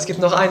worship. Es gibt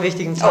noch einen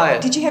wichtigen Oh, Teil.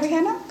 did you have your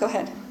hand up? Go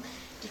ahead.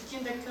 Die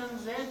Kinder können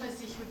selber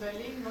sich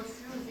überlegen,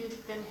 wofür wir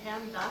den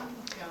Herrn danken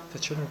können. The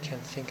children can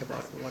think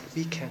about what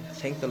we can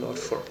thank the Lord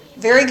for.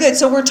 Very good.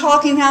 So we're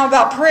talking now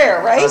about prayer,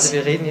 Also right?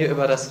 wir reden hier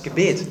über das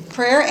Gebet.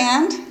 Prayer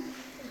and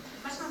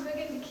Manchmal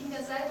mögen die Kinder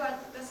selber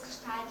das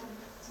gestalten.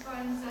 Sie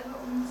wollen selber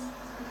mit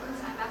uns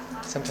einfach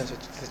machen. Sometimes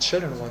the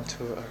children want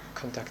to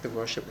conduct the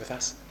worship with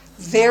us.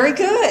 very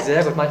good.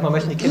 Sehr gut, manchmal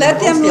möchten die Kinder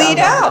Let mit uns them die lead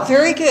Andacht out.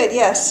 Very good.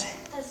 Yes.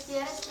 Dass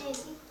wir es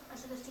lesen,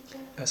 also dass die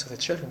Kinder. So the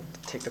children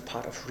take the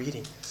part of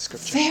reading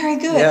scripture. Very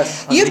good.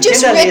 Yes. Also You've die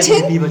just Kinder lesen die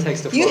written.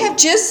 Bibeltexte You vor. have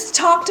just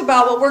talked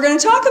about what we're going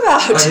to talk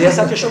about. Also jetzt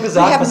habt ihr schon We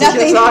gesagt, have was ich jetzt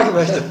nothing- sagen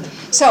möchte.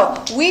 So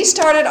we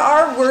started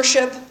our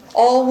worship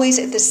always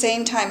at the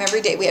same time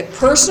every day. We had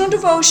personal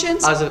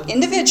devotions Also-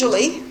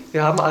 individually.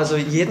 Wir haben also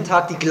jeden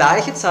Tag die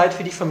gleiche Zeit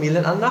für die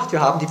Familienandacht.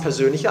 Wir haben die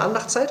persönliche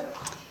Andachtzeit.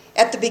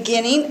 At the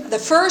beginning, the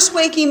first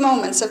waking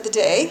moments of the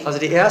day, Also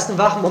die ersten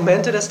wachen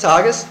Momente des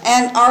Tages.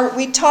 and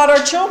we taught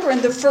our children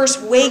the first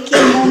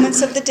waking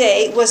moments of the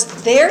day was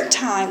their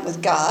time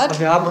with God. Und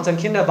wir haben unseren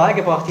Kindern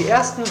beigebracht, die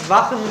ersten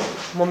wachen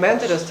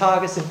Momente des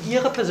Tages sind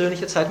ihre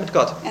persönliche Zeit mit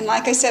Gott. And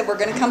like I said, we're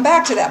going to come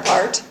back to that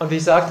part. Und wie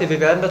ich sagte, wir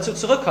werden dazu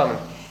zurückkommen.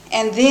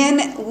 And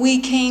then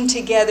we came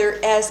together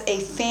as a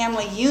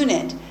family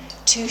unit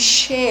to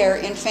share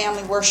in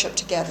family worship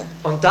together.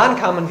 Und dann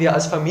kamen wir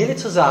als Familie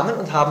zusammen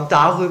und haben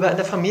darüber in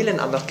der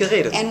Familienandacht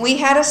geredet. And we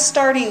had a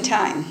starting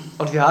time,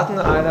 Und wir hatten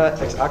eine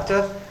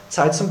exakte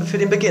Zeit für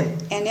den Beginn.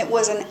 and it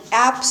was an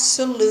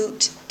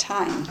absolute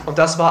time. Und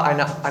das war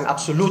ein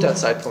absoluter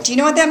Zeitpunkt. Do you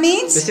know what that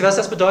means? Wisst ihr, was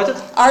das bedeutet?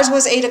 Ours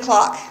was 8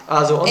 o'clock.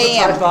 Also unsere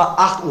AM. Zeit war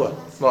 8 Uhr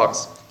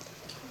morgens.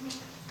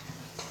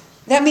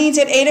 That means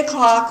at 8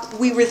 o'clock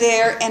we were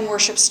there and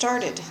worship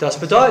started. Das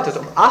bedeutet,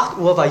 um 8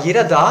 Uhr war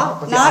jeder da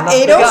und die Not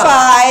Andacht begann.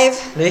 8:05,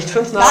 Nicht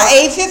 5 not nach,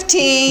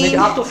 8:15, nicht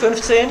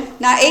 8:15 Uhr,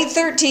 not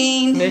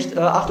 8:13, nicht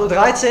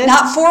 8:13 Uhr,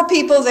 not 4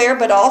 people there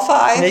but all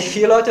 5. nicht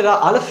 4 Leute da,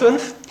 alle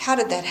 5. How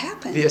did that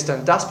happen? Wie ist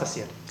denn das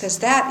passiert? Because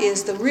that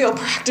is the real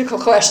practical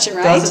question,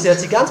 Das ist right?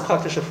 jetzt die ganz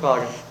praktische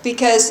Frage.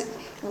 Because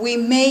we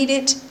made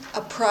it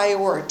a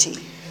priority.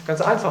 Ganz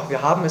einfach, wir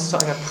haben es zu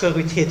einer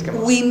Priorität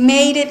gemacht. We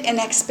made it an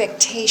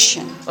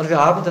expectation. Und wir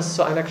haben das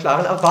zu einer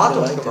klaren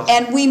Erwartung gemacht.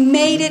 And we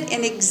made it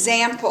an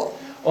example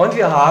Und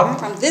wir haben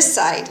from this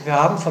side.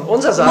 von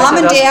unserer Seite Mom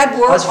and das Dad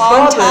were als on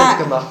Vorbild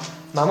time. gemacht.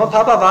 Mama und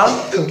Papa waren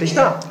pünktlich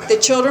da. The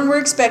children were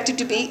expected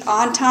to be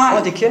on Und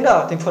time. die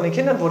Kinder, von den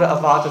Kindern wurde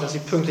erwartet, dass sie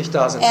pünktlich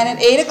da sind. And at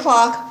 8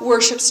 o'clock,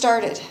 worship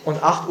started.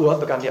 Und 8 Uhr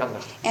begann die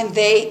Andacht. And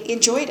they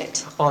enjoyed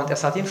it. Und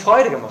es hat ihnen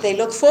Freude gemacht. They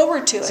looked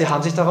forward to Sie it.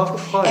 haben sich darauf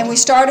gefreut. And we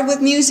started with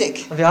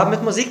music. Und wir haben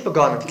mit Musik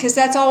begonnen. Because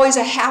that's always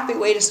a happy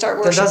way to start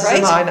Denn worship, das ist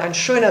immer right? ein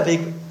schöner Weg,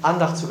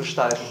 Andacht zu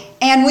gestalten.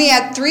 And we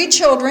had 3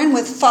 children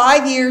with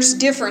 5 years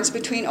difference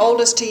between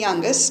oldest to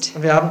youngest.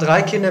 Und wir haben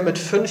 3 Kinder mit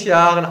 5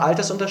 Jahren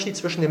Altersunterschied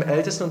zwischen dem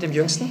Ältesten und dem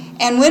Jüngsten.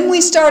 And when we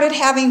started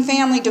having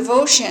family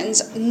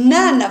devotions,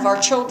 none of our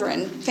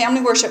children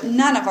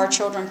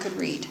could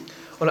read.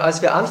 Und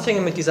als wir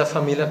anfingen mit dieser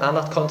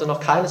Familienandacht, konnte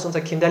noch keines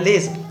unserer Kinder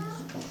lesen.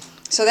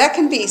 So that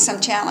can be some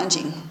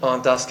challenging.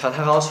 Und das kann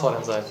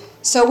herausfordernd sein.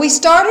 So we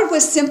started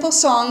with simple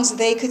songs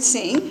they could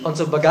sing. Und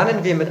so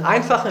begannen wir mit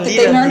einfachen That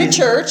they learned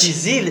Liedern, at church. die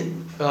sie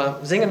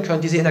singen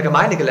können, die sie in der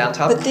Gemeinde gelernt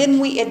haben. But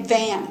then we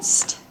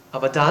advanced.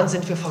 Aber dann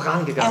sind wir And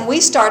vorangegangen.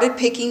 we started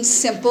picking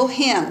simple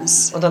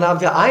hymns. Und dann haben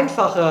wir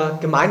einfache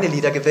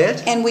Gemeindelieder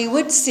gewählt. And we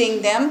would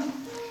sing them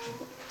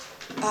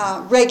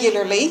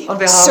regularly, Und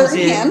certain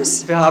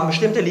hymns. wir haben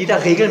bestimmte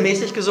Lieder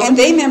regelmäßig And gesungen.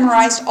 they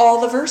memorized all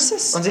the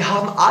verses. Und sie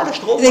haben alle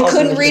Strophen They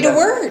couldn't auswendig read a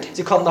gelernt. word,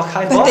 Sie konnten noch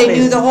kein but Wort they knew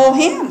the lesen. whole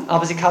hymn.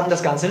 Aber sie kannten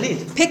das ganze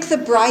Lied. Pick the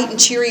bright and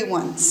cheery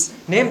ones.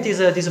 Nehmt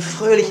diese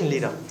fröhlichen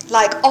Lieder.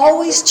 Like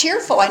always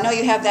cheerful. I know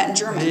you have that in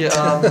German.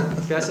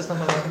 Wie heißt das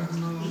nochmal?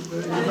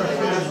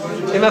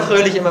 Immer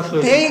fröhlich, immer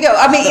fröhlich. There you go.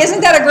 I mean,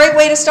 isn't that a great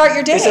way to start your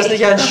Ist das day?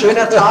 nicht ein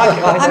schöner Tag,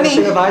 I eine mean,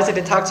 schöne Weise,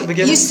 den Tag zu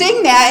beginnen? You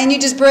sing that and you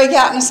just break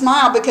out in a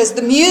smile because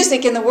the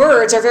music and the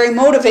words are very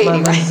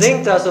motivating, Man right?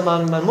 singt das und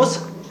man muss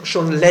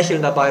schon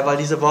lächeln dabei, weil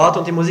diese Worte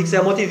und die Musik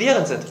sehr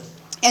motivierend sind.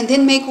 And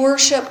then make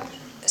worship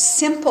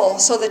simple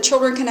so that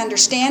children can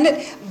understand it,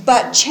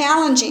 but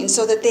challenging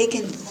so that they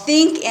can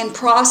think and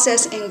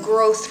process and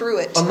grow through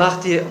it. Und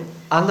macht die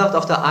Andacht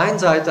auf der einen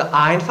Seite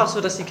einfach,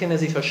 so dass die Kinder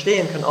sie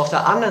verstehen können, auf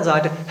der anderen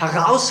Seite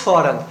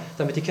herausfordernd,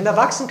 damit die Kinder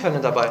wachsen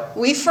können dabei.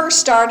 We first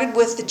started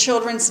with the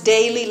children's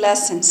daily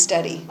lesson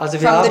study Also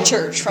from the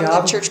church, from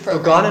the church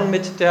program. begonnen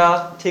mit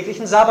der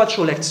täglichen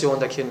Sabbatschullektion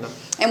der Kinder.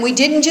 And we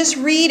didn't just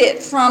read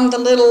it from the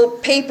little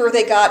paper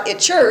they got at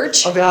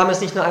church, Und wir haben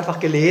es nicht nur einfach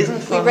gelesen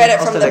We read it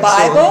aus from der the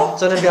Lektion, Bible.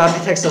 sondern wir haben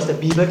die Texte aus der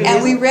Bibel and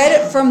we gelesen. read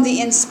it from the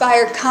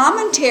inspired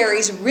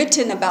commentaries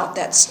written about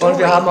that story. Und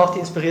wir haben auch die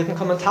inspirierten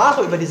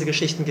Kommentare über diese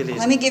Geschichten gelesen.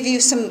 Let me give you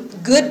some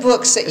good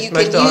books that Ich you can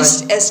möchte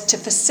use as to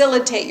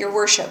facilitate your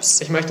worships.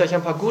 Ich möchte euch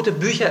ein paar gute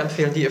Bücher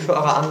empfehlen, die ihr für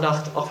eure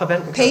Andacht auch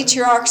verwenden könnt.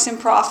 Patriarchs and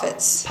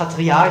Prophets.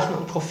 Patriarchen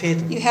und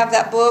Propheten. You have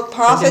that book,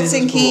 Kennt ihr Prophets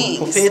and dieses Buch? Kings.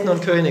 Propheten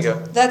und Könige.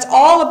 That's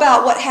all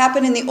about what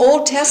happened in the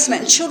Old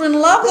Testament, and children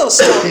love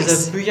those Diese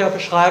stories. Bücher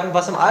beschreiben,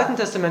 was im Alten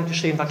Testament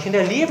geschehen war.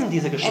 Kinder lieben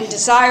diese And Geschichten.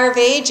 Desire of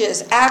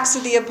Ages, Acts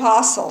of the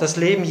Apostles. Das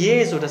Leben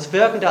Jesu, das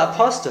Wirken der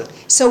Apostel.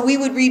 So we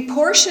would read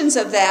portions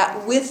of that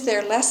with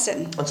their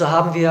lesson. Und so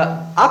haben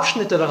wir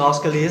Abschnitte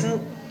daraus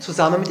gelesen,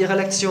 zusammen mit ihrer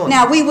Lektion.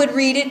 Now we would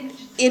read it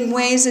in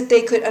ways that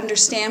they could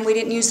understand. We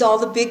didn't use all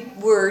the big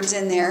words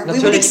in there. We would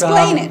Natürlich,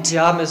 explain it.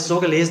 wir haben es so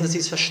gelesen, dass sie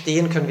es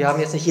verstehen können. Wir haben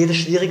jetzt nicht jedes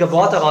schwierige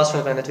Wort daraus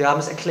verwendet. Wir haben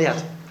es erklärt.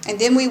 And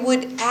then we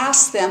would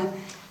ask them,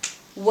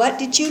 what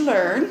did you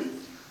learn?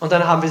 Und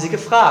dann haben wir sie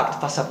gefragt,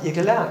 was habt ihr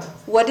gelernt?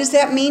 What does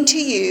that mean to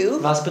you?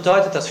 Was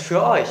bedeutet das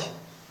für euch?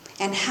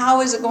 And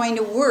how is it going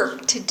to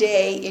work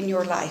today in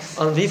your life?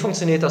 Und wie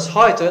funktioniert das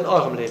heute in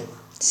eurem Leben?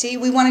 See,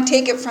 we want to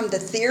take it from the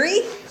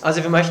theory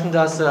Also wir möchten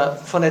das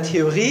von der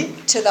Theorie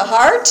to the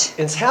heart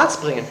ins Herz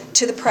bringen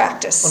to the und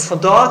practice. von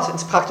dort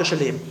ins praktische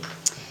Leben.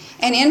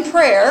 And in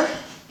prayer,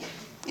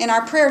 in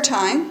our prayer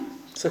time,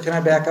 So can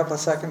I back up a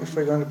second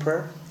before you go into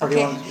prayer? Or do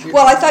you okay. want-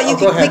 Well, I thought Oh,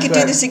 go we ahead, could go do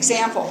ahead. this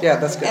example. Yeah,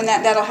 that's good. And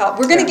that'll help.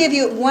 We're going to Yeah. give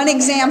you one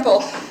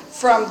example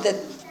from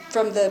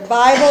the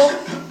Bible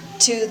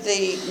to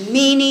the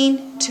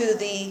meaning to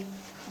the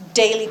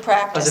daily Also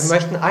practice. wir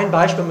möchten ein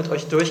Beispiel mit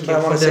euch durchgehen,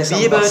 But I wanna von der say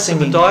something Bibel about zur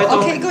singing. Bedeutung,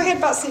 Okay, go ahead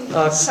about singing.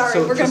 Sorry,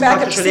 we're going fürs to back up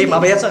to praktische Leben.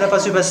 Aber singing. jetzt noch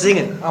etwas über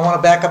Singen. I want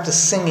to back up to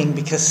singing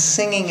because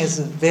singing is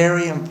a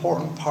very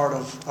important part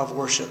of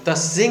worship.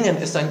 Das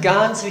Singen ist ein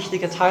ganz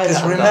wichtiger Teil der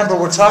Because remember,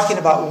 Andacht. we're talking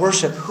about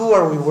worship. Who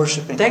are we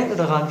worshiping? Denkt nur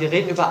daran, wir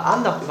reden über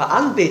Andacht, über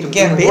Anbetung.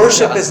 Again, Wir beten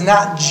worship daran. is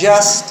not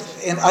just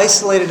an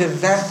isolated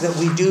event that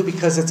we do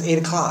because it's 8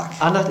 o'clock.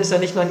 Andacht ist ja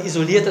nicht nur ein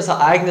isoliertes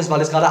Ereignis, weil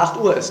es gerade 8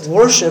 Uhr ist.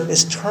 Worship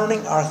is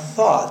turning our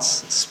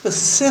thoughts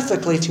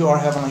specifically to our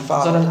Heavenly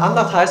Father. Sondern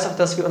Andacht heißt auch,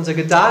 dass wir unsere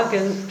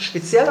Gedanken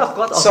speziell auf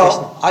Gott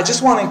ausrichten. So, I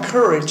just want to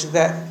encourage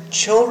that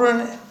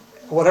children,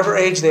 whatever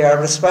age they are,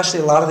 but especially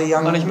a lot of the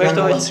young Und ich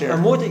möchte ones euch here,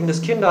 ermutigen, dass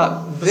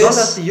Kinder,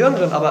 besonders die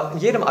Jüngeren, aber in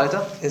jedem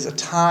Alter, is a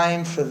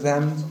time for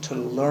them to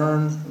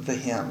learn the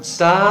hymns.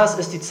 das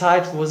ist die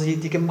Zeit, wo sie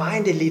die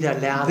Gemeindelieder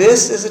lernen.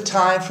 This is a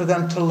time for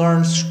them to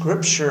learn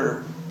Scripture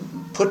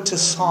put to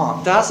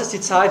song. Das ist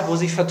die Zeit, wo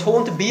sie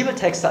vertonte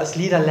Bibeltexte als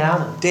Lieder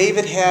lernen.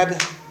 David had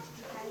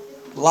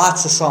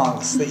Lots of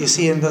songs that you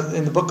see in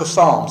the book of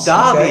Psalms.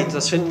 David,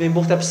 das finden wir im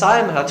Buch der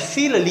Psalmen, hat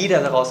viele Lieder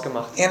daraus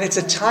gemacht. And it's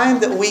a time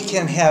that we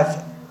can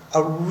have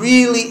a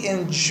really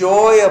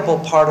enjoyable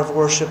part of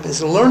worship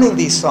is learning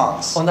these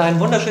songs. Und ein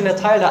wunderschöner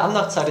Teil der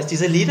Andachtzeit ist,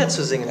 diese Lieder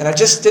zu singen. And I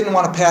just didn't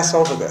want to pass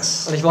over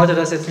this. Und ich wollte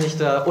das jetzt nicht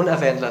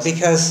unerwähnt lassen.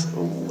 Because,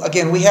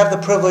 again, we have the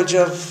privilege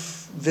of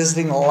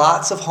visiting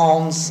lots of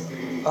homes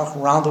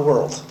around the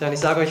world. Denn ich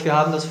sage euch, wir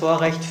haben das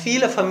Vorrecht,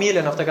 viele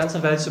Familien auf der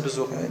ganzen Welt zu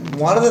besuchen.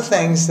 And one of the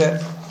things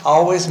that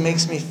always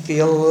makes me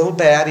feel a little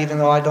bad, even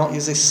though I don't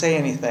usually say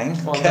anything,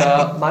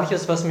 Und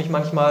manches, was mich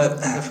manchmal,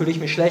 da fühle ich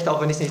mich schlecht,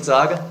 auch wenn ich es nicht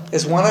sage,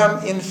 is when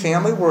I'm in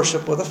family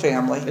worship with a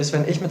family ist,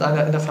 wenn ich mit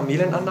einer in der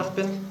Familienandacht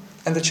bin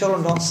and the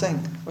children don't sing.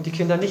 und die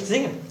Kinder nicht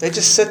singen. They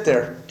just sit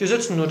there. Die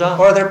sitzen nur da.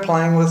 Or they're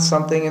playing with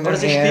something in their Oder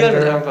sie hand spielen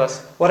mit or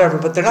irgendwas. whatever,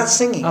 but they're not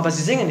singing. Aber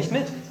sie singen nicht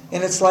mit.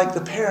 And it's like the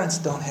parents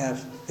don't have,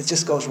 it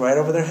just goes right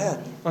over their head.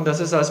 Und das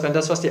ist, als wenn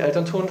das, was die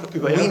Eltern tun,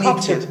 über We ihren need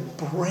Kopf to geht.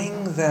 bring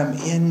them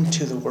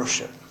into the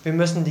worship. Wir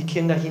müssen die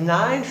Kinder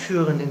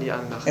hineinführen in die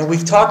Andacht. And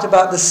we've talked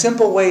about the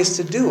simple ways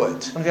to do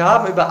it. Und wir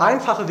haben über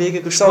einfache Wege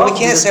So we gesprochen.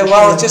 wie can't das say, geschehen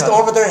well, it's just kann.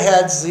 over their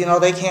heads, they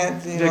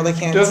can't, they Wir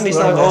can't dürfen nicht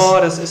learn sagen, this. oh,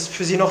 das ist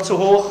für sie noch zu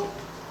hoch.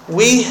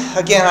 We,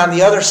 again, on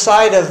the other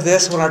side of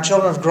this, when our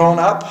children have grown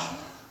up,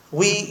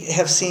 we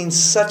have seen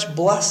such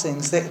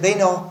blessings. They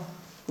know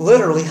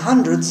literally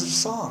hundreds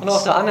of Und auf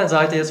songs. der anderen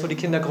Seite, jetzt wo die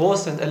Kinder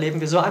groß sind, erleben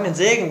wir so einen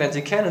Segen, denn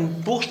sie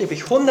kennen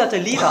buchstäblich hunderte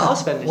Lieder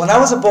auswendig. When I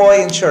was a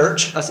boy in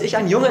church, Als ich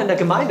ein Junge in der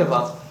Gemeinde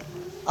war,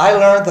 I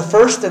learned the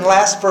first and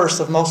last verse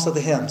of most of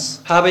the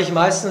hymns. habe ich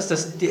meistens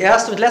die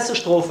erste und letzte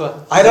Strophe.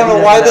 I don't know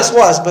why this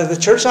was, but the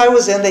church I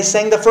was in, they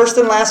sang the first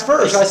and last Ich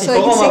verse. weiß nicht So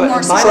you warum, can sing aber more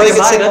in songs. meiner So you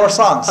can sing Gemeinde more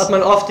songs. hat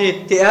man oft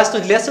die erste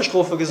und die letzte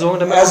Strophe gesungen,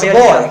 damit man As a mehr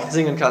boy. Lieder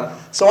singen kann.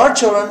 So our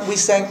children, we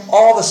sang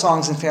all the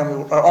songs in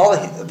family, or all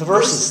the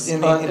verses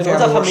in Und in unserer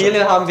family worship.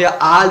 Familie haben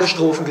wir alle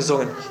Strophen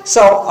gesungen. So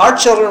our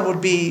children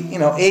would be,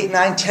 8,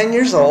 9, 10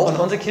 years old, Und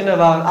unsere Kinder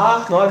waren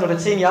 8, 9 oder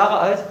 10 Jahre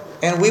alt.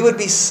 and we would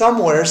be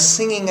somewhere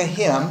singing a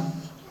hymn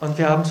Und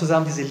wir haben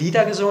zusammen diese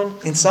Lieder gesungen.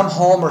 in some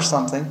home or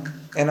something,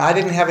 and I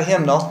didn't have a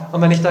hymnal.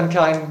 Und wenn ich dann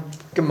kein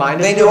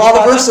Gemeinde They knew all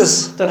the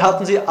verses. dann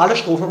hatten sie alle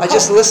Strophen im I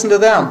just Kopf. listened to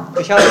them.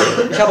 Ich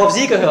hab auf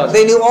sie gehört.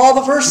 They knew all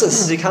the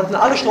verses, Sie kannten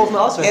alle Strophen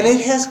and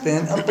auswendig. it has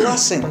been a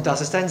blessing. Und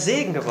das ist ein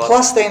Segen geworden.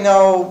 Plus, they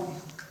know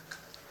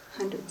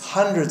Hundreds.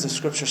 hundreds of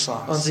scripture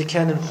Und songs. sie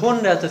kennen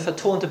hunderte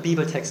vertonte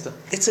Bibeltexte.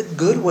 It's a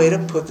good way to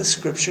put the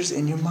scriptures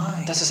in your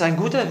mind. Das ist ein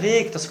guter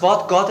Weg, das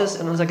Wort Gottes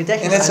in unser And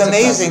Gedächtnis it's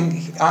einzupflanzen.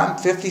 amazing. I'm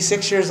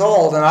 56 years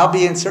old, and I'll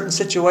be in certain Und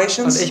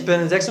situations, ich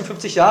bin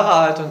 56 Jahre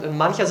alt und in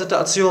mancher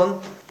Situation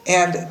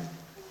and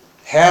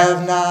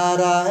have not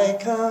I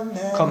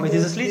kommt mir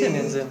dieses Lied in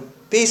den commanded thee? Sinn.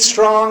 Be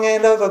strong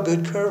and of a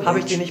good Habe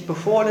ich dir courage. nicht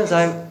befohlen,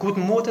 sei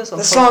guten Mutes?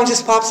 Und The song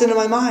just pops into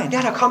my mind.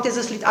 ja, da kommt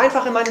dieses Lied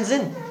einfach in meinen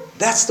Sinn.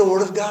 That's the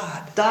word of God.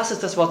 Das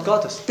ist das Wort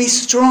Gottes. Be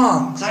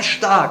strong. Sei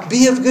stark,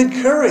 Be of good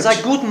courage. sei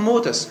guten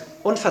Mutes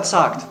und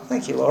verzagt.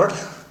 Thank you, Lord.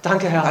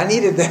 Danke, I Herr.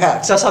 needed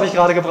that. Das habe ich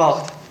gerade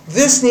gebraucht.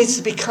 This needs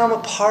to become a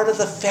part of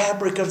the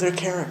fabric of their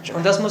character.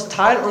 Und das muss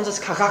Teil unseres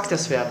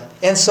Charakters werden.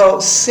 And so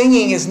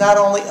singing is not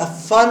only a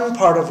fun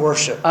part of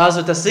worship.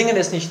 Also das Singen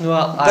ist nicht nur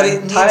it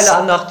ein Teil needs- der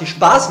Andacht, die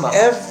Spaß macht,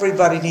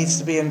 Everybody needs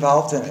to be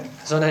involved in it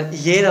sondern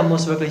jeder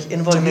muss wirklich to make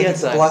involviert it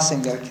the sein,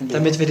 blessing God can be.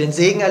 damit wir den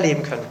Segen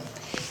erleben können.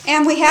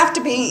 And we have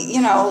to be,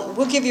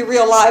 we'll give you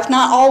real life.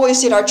 Not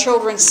always did our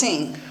children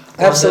sing.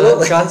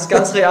 Absolutely. Und,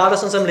 ganz real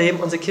ist unserem Leben.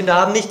 Unsere Kinder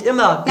haben nicht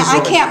immer Now, I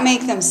gesungen. can't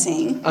make them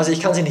sing, Also ich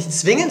kann sie nicht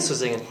zwingen zu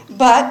singen.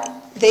 but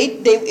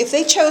if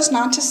they chose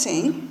not to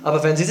sing,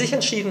 Aber wenn sie sich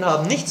entschieden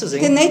haben, nicht zu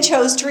then singen, they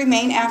chose to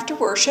remain after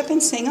worship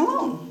and sing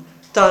alone.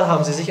 dann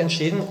haben sie sich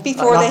entschieden,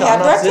 Before nach they der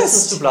had Andacht sitzen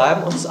breakfast. zu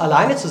bleiben und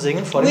alleine zu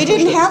singen vor We dem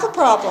didn't Frühstück. have a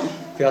problem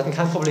Wir hatten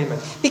kein Problem mit.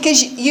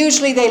 because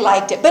usually they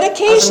liked it, but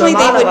occasionally they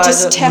would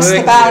normalerweise just test the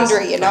mögen sie es.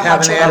 boundary, how Have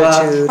an children.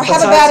 attitude. Or von have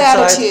a Zeit bad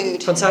zu Zeit-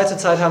 attitude. Von Zeit zu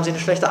Zeit haben sie eine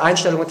schlechte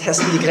Einstellung und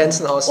testen die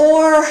Grenzen aus.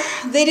 Or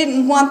they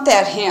didn't want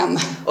that hymn,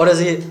 Oder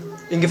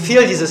ihnen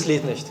gefiel dieses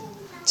Lied nicht.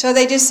 so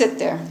they just sit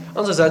there.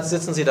 Und so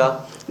sitzen sie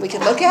da. We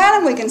can look at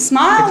them, we can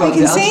smile, Wir we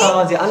konnten can sie sing,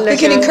 anschauen, sie we can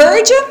anlächeln,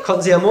 encourage them,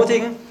 konnten sie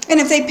ermutigen.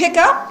 and if they pick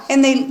up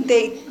and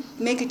they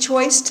make a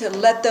choice to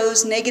let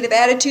those negative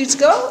attitudes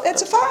go,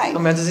 that's fine.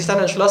 Und wenn sie sich dann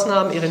entschlossen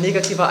haben, ihre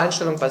negative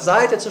Einstellung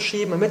beiseite zu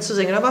schieben und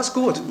mitzusingen, dann war es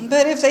gut.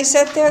 But if they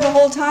sat there the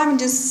whole time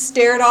and just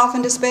stared off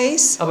into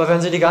space, Aber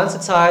wenn sie die ganze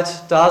Zeit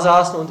da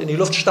saßen und in die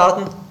Luft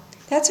starrten,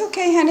 that's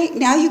okay, honey.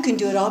 Now you can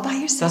do it all by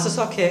das yourself. ist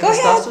okay, Go das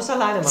ahead. darfst du es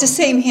alleine It's the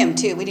machen. same hymn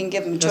too. We didn't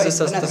give them a Das choice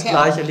ist of das another hymn.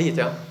 gleiche Lied,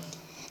 ja.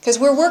 Because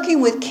we're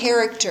working with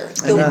character,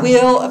 the Amen.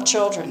 will of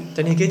children.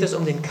 Denn hier geht es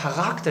um den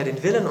Charakter,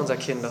 den Willen unserer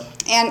Kinder.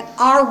 And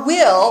our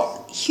will,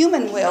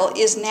 human will,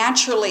 is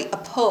naturally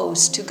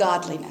opposed to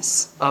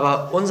godliness.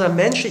 Aber unser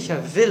menschlicher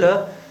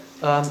Wille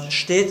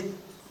steht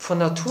von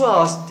Natur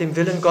aus dem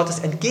Willen Gottes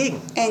entgegen.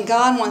 And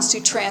God wants to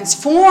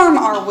transform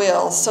our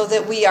will so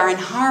that we are in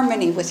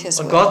harmony with His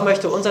Und will. Gott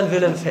möchte unseren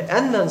Willen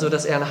verändern,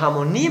 sodass er in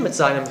Harmonie mit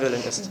seinem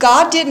Willen ist.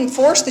 God didn't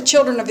force the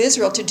children of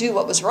Israel to do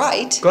what was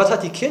right. Gott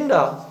hat die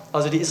Kinder,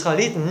 also die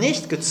Israeliten,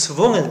 nicht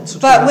gezwungen zu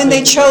tun, But was when they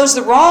richtig ist. chose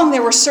the wrong,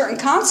 there were certain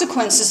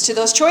consequences to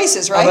those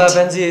choices, Aber right?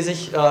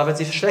 wenn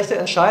sie schlechte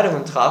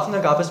Entscheidungen trafen,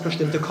 dann gab es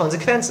bestimmte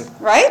Konsequenzen.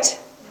 Right?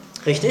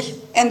 Richtig?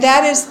 And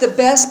that is the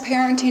best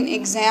parenting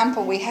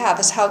example we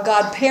have, is how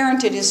God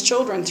parented His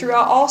children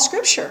throughout all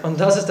Scripture. Und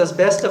das ist das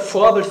beste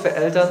Vorbild für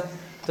Eltern,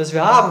 das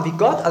wir haben, wie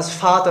Gott als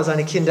Vater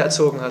seine Kinder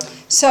erzogen hat.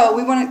 So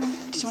we want to.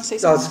 Did you want to say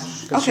So I was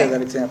something? going to share Okay.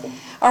 that example.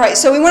 All right.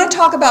 So we want to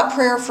talk about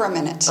prayer for a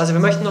minute. Also wir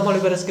möchten nochmal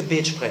über das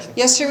Gebet sprechen.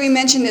 Yesterday we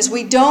mentioned this.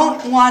 We don't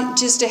want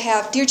just to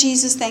have, dear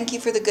Jesus, thank you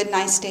for the good,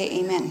 nice day.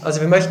 Amen. Also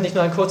wir möchten nicht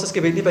nur ein kurzes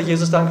Gebet, lieber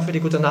Jesus, danke für die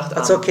gute Nacht.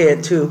 That's Amen. okay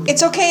at 2.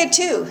 It's okay at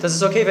 2, Das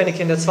ist okay, wenn die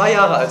Kinder 2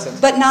 Jahre alt sind.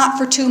 but not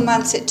for 2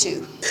 months at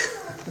 2.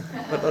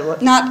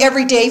 Not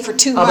every day for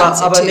 2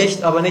 months at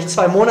Aber nicht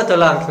 2 Monate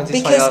lang, wenn sie 2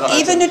 Because Jahre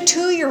alt even sind. a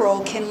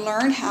 2-year-old can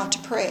learn how to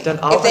pray. Denn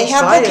If auch they ein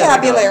have Zweijähriger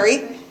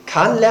vocabulary,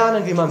 kann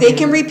lernen, wie man they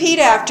can betet. repeat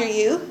after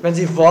you. Wenn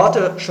sie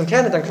Worte schon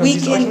kennen, dann können We sie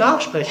es euch can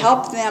nachsprechen.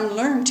 help them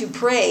learn to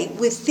pray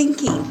with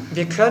thinking.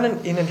 Wir können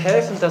ihnen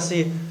helfen, dass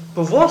sie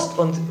bewusst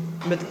und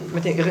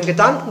mit ihren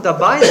Gedanken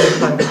dabei sind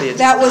beim Gebet.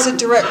 That was a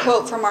direct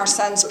quote from our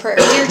son's prayer.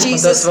 Dear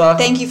Jesus, war-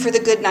 thank you for the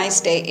good,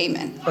 nice day.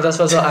 Amen. Und das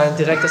war so ein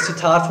direktes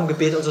Zitat vom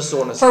Gebet unseres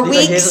Sohnes. For Lieber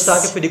weeks Jesus,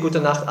 danke für die gute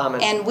Nacht.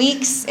 Amen. And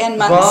weeks and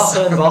months.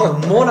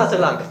 Wochen, Monate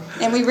lang.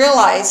 And we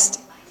realized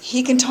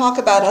he can talk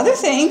about other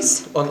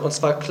things. Und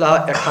uns war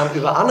klar, er kann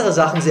über andere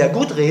Sachen sehr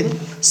gut reden.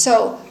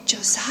 So,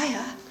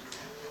 Josiah,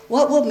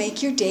 what will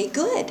make your day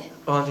good?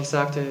 Und ich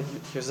sagte,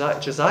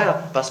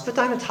 Josiah, was wird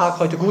deinen Tag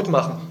heute gut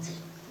machen?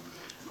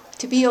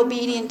 To be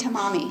obedient to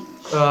mommy.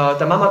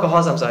 Der Mama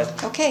gehorsam sein.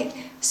 Okay,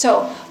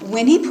 so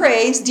when he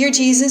prays, dear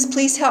Jesus,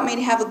 please help me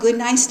to have a good,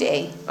 nice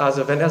day.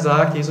 Also wenn er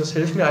sagt, Jesus,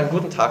 hilf mir, einen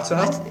guten Tag zu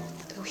haben.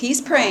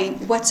 He's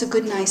praying, what's a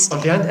good, nice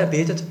Und day? während er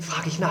betet,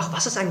 frage ich nach,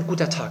 was ist ein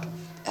guter Tag?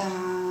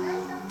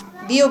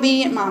 Be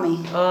obedient, mommy.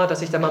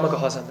 Dass ich der Mama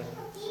gehorsam bin.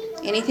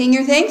 Anything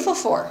you're thankful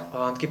for?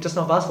 Und gibt es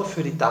noch was,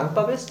 wofür du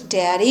dankbar bist?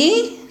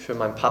 Daddy, Für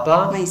meinen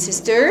Papa, my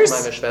sisters,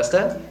 meine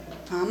Schwestern,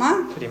 mama.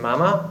 für die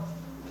Mama.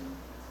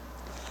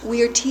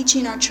 We are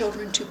teaching our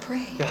children to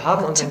pray, Wir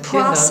haben to unseren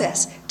Kindern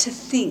process, to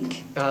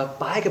think.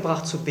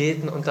 beigebracht zu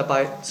beten und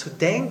dabei zu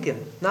denken,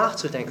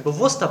 nachzudenken,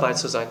 bewusst dabei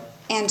zu sein.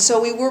 And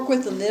so we work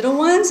with the little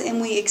ones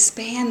and we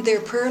expand their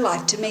prayer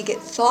life to make it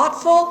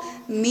thoughtful,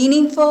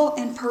 meaningful,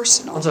 and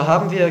personal. Und so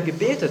haben wir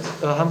gebetet,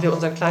 haben wir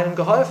unseren Kleinen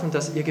geholfen,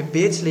 dass ihr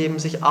Gebetsleben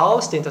sich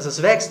ausdehnt, dass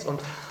es wächst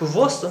und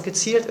bewusst und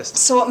gezielt ist.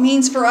 So it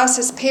means for us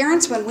as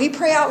parents, when we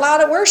pray out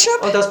loud at worship,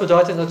 Und das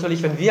bedeutet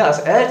natürlich, wenn wir als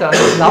Eltern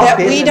laut that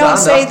beten we in der don't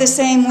say Andacht, the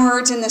same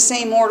words in the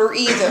same order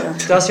either.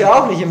 dass wir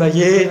auch nicht immer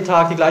jeden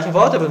Tag die gleichen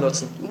Worte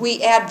benutzen. We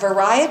add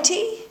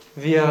variety,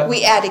 Wir we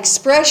add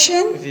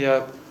expression,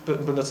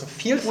 benutzen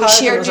We Vielfalt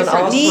share in unseren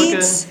different Ausdrücken.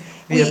 needs.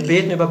 Wir We-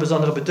 beten über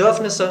besondere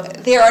Bedürfnisse.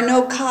 there are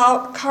no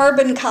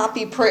carbon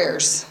copy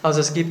prayers. Also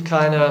es gibt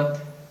keine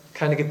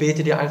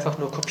Gebete, die einfach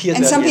nur kopiert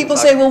And werden. some jeden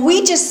people Tag. say, well,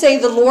 we just say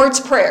the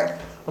Lord's Prayer.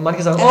 Und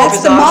manche sagen, And oh,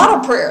 that's the model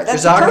prayer. wir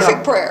That's the sagen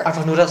perfect ja prayer.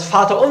 einfach nur das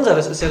Vaterunser,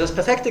 das ist ja das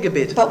perfekte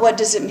Gebet. But what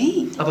does it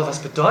mean? Aber was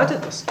bedeutet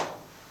das?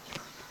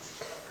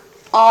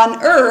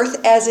 On earth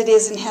as it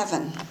is in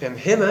heaven. Im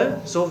Himmel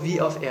so wie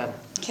auf Erden.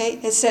 Okay,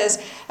 it says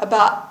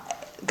about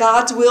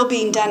God's will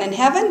being done in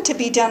heaven to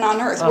be done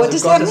on earth. What Also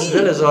does that Gottes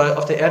Wille mean? soll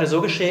auf der Erde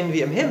so geschehen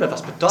wie im Himmel.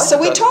 Was bedeutet So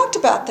we das? talked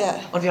about that.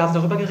 Und wir haben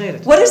darüber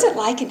geredet. What is it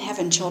like in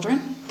heaven,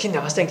 children?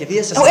 Kinder, was denkt ihr, wie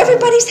ist das? Oh,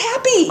 everybody's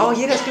happy. Oh,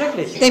 jeder ist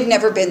glücklich. They've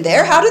never been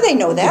there. How do they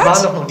know Die waren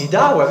that? doch noch nie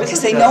da, woher wissen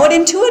Because sie they know das? it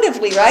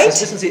intuitively, Das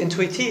right? wissen sie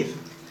intuitiv.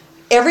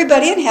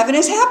 Everybody in heaven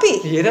is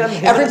happy. Jeder im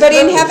Himmel Everybody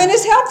ist in glücklich. heaven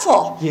is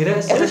helpful. Jeder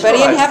ist Everybody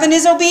in hilfsbereit. heaven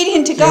is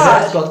obedient to Jeder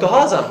ist God. Gott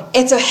gehorsam.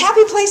 It's a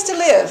happy place to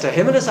live. Der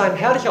Himmel ist ein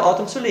herrlicher Ort,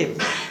 um zu leben.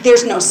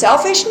 There's no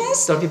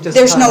selfishness. Da gibt es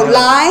There's no keine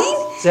lying.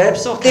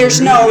 Selbstsucht, keine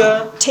There's no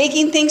Lüge.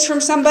 taking things from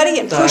somebody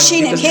and Da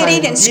pushing gibt and es keinen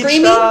hitting and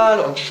screaming. Diebstahl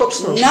und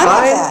Schubsen und None of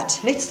Schreien. that.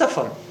 Nichts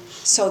davon.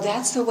 So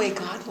that's the way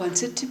God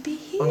wants it to be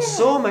Und here.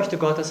 so möchte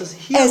Gott, dass es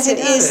hier auf As der it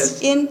Erde is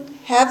ist. in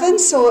heaven,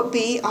 so it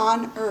be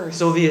on earth.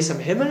 So wie es im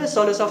Himmel ist,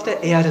 soll es auf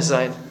der Erde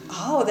sein.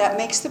 Oh, that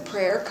makes the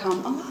prayer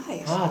come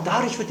alive.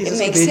 Dadurch wird It dieses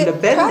makes Gebet it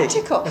lebendig.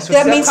 practical. Es wird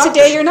That sehr means today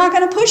praktisch. you're not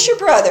going to push your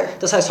brother.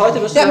 Das heißt,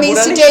 heute wirst du That deinen means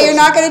Bruder nicht today you're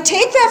schubsen. not going to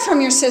take that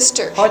from your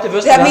sister. Heute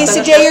wirst du That das means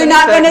deiner today you're Schwester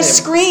not going to nicht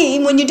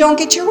scream when you don't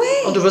get your Und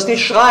way. du wirst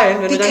nicht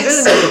schreien, wenn du deinen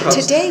Willen nicht Because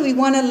bekommst. today we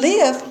want to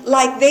live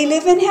like they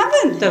live in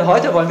heaven. Denn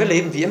heute wollen wir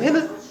leben wie im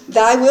Himmel.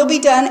 Thy will be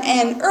done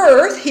on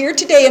earth, here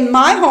today in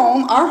my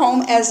home, our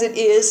home, as it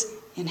is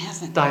in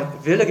heaven. Dein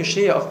Wille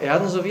geschehe auf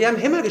Erden, so wie er im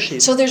Himmel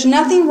geschieht. So there's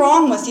nothing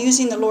wrong with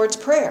using the Lord's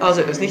Prayer. Also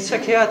ist nicht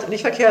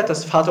verkehrt,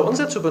 das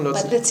Vaterunser zu But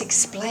benutzen. let's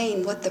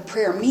explain what the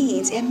prayer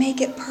means and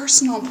make it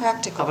personal and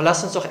practical. Aber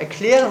lasst uns doch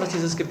erklären, was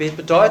dieses Gebet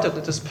bedeutet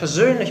und es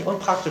persönlich und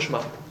praktisch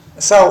machen.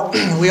 So,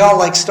 we all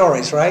like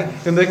stories, right?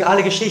 Wir mögen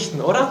alle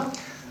Geschichten, oder?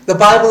 The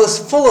Bible is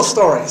full of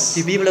stories.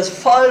 Die Bibel ist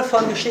voll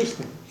von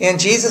Geschichten. And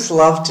Jesus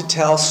loved to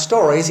tell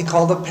stories. He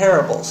called them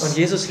parables. Und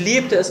Jesus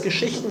liebte es,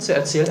 Geschichten zu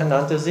erzählen. Er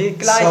nannte sie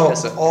So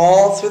Gleichnisse.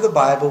 all through the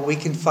Bible we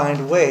can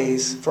find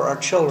ways for our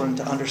children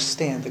to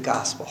understand the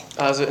gospel.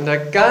 Also in der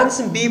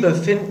ganzen Bibel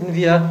finden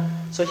wir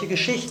solche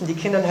Geschichten, die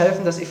Kindern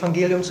helfen, das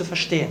Evangelium zu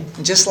verstehen.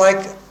 And just like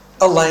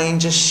Elaine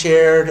just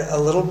shared a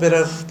little bit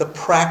of the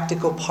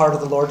practical part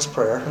of the Lord's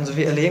Prayer, Und so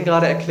wie Elaine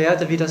gerade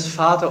erklärte, wie das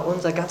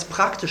Vaterunser ganz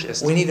praktisch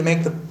ist. we need to make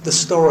the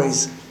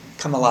stories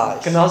come alive.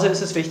 Genauso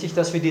ist es wichtig,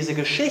 dass wir diese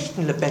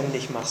Geschichten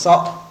lebendig machen. So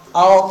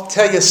I'll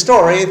tell you a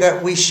story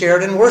that we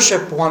shared in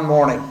worship one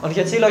morning. Und ich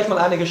erzähle euch mal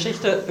eine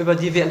Geschichte, über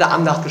die wir in der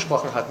Andacht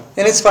gesprochen hatten.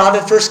 And it's found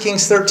in 1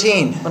 Kings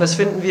 13. Und das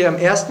finden wir im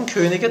 1.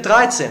 Könige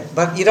 13.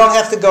 But you don't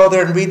have to go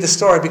there and read the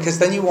story because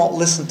then you won't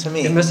listen to me.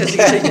 Ihr müsst jetzt die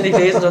Geschichte nicht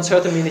lesen, sonst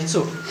hört ihr mir nicht zu.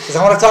 Because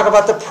I want to talk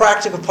about the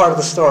practical part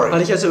of the story.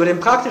 Weil ich also über den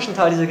praktischen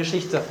Teil dieser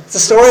Geschichte. It's the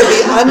story of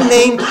the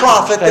unnamed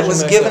prophet that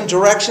was given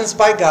directions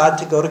by God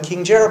to go to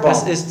King Das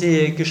Jeroboam. ist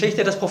die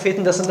Geschichte des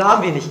Propheten, dessen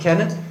Namen wir nicht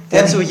kennen,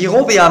 der zu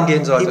Jerobeam gehen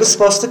He sollte. was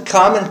supposed to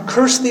come and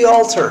curse the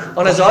altar.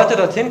 Und er sollte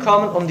dorthin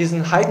kommen, um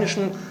diesen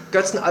heidnischen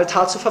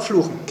Götzenaltar zu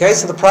verfluchen. Okay,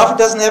 so the prophet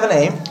doesn't have a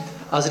name.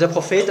 Also der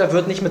Prophet, er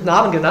wird nicht mit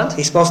Namen genannt.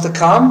 He's supposed to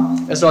come,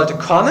 Er sollte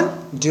kommen,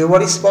 do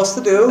what he's supposed to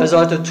do, er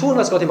sollte tun,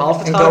 was Gott ihm and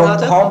aufgetragen go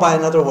hatte, home by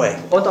another way.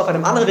 und auf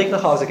einem anderen Weg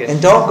nach Hause gehen.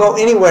 And don't go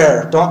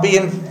anywhere. Don't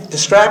be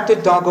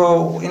distracted. Don't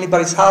go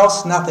anybody's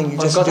house. Nothing. You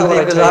Und just Gott do hat what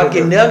I ihm tell gesagt, you geh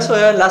to do. nirgendwo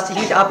hin, lass dich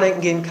nicht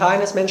ablenken, geh in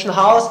keines Menschen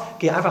Haus,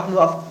 geh einfach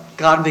nur auf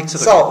geraden Weg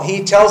zurück. So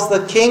he tells the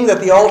king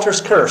that the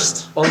altar's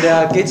cursed. Und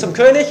er geht zum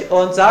König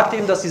und sagt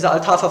ihm, dass dieser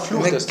Altar And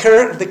verflucht ist.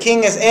 the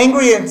king is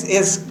angry and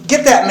is,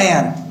 get that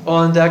man.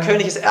 Und der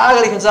König ist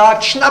ärgerlich und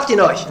sagt, schnappt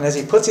ihn euch. And as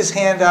he puts his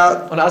hand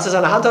out, Und als er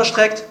seine Hand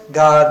ausstreckt,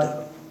 God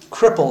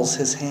cripples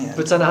his hand.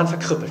 wird seine Hand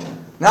verkrüppelt.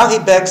 Now he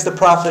begs the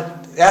prophet,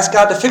 ask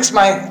God to fix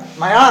my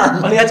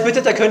arm. Und jetzt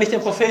bittet der König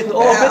den Propheten, oh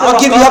bitte I'll doch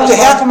give you up Gott, to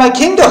half of my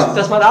kingdom.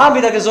 dass mein Arm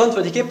wieder gesund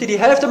wird. Ich gebe dir die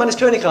Hälfte meines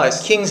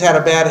Königreichs. Kings had a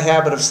bad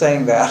habit of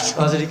saying that.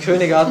 Also die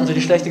Könige hatten so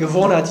die schlechte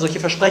Gewohnheit, solche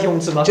Versprechungen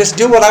zu machen. Just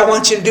do what I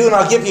want you to do and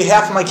I'll give you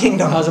half of my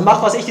kingdom. Also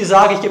mach, was ich dir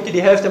sage, ich gebe dir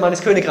die Hälfte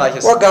meines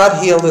Königreiches. Well,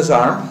 God healed his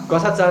arm.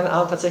 Gott hat seinen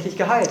Arm tatsächlich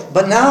geheilt.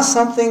 But now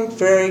something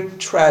very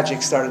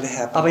tragic started to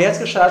happen. Aber jetzt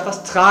geschah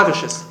etwas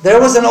Tragisches.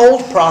 There was an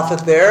old prophet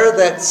there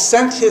that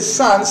sent his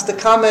sons to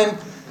come and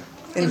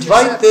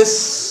invite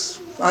this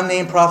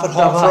unnamed prophet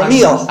Da home for war a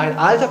meal. ein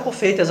alter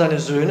Prophet, der seine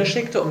Söhne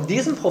schickte, um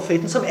diesen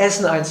Propheten zum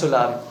Essen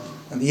einzuladen.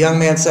 And the young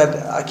man said,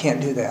 I can't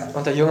do that.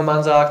 Und der junge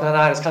Mann sagt, nein,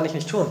 das kann ich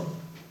nicht tun.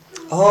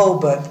 Oh,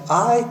 but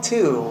I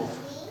too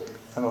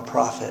am a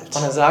prophet.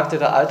 Und dann sagte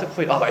der alte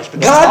Prophet, aber ich bin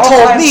God auch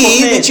told ein me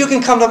that Prophet. you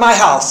can come to my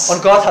house.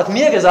 Und Gott hat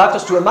mir gesagt,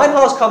 dass du in mein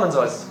Haus kommen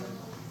sollst.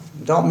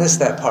 Don't miss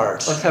that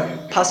part. Und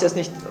verpass jetzt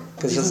nicht,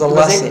 Because there's a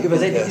lesson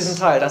überseht in nicht this. diesen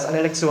Teil, da ist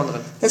eine Lektion drin.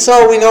 And so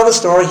we know the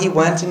story. He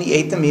went and he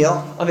ate the meal.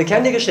 Und wir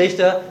kennen die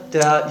Geschichte,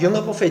 der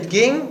junge Prophet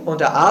ging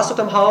und er aß dort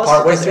im Haus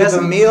Partway das through the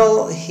Essen.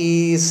 meal,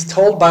 he's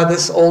told by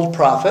this old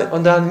prophet,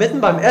 Und dann mitten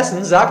beim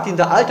Essen sagt ihm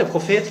der alte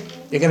Prophet,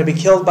 you're going to be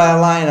killed by a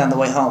lion on the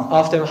way home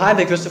auf dem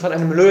Heimweg wirst du von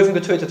einem Löwen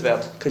getötet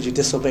werden, because you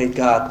disobeyed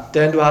God.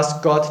 denn du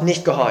hast Gott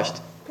nicht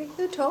gehorcht. But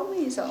you told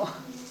me so.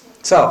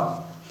 So,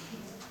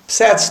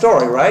 sad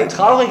story, right?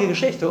 Traurige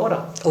Geschichte,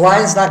 oder? The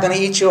lion's not going to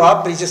eat you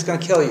up, but he's just going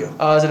to kill you.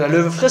 Also der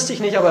Löwe frisst dich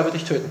nicht, aber er wird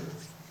dich töten.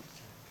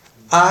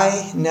 I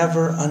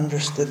never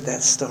understood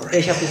that story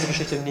Ich habe diese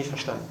Geschichte nie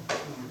verstanden.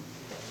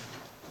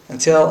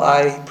 until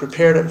I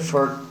prepared it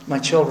for my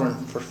children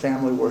for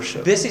family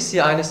worship. Bis ich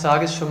sie eines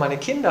Tages für meine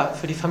Kinder,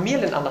 für die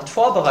Familienandacht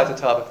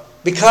vorbereitet habe.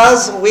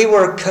 Because we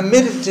were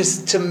committed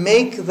to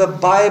make the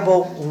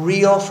Bible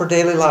real for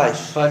daily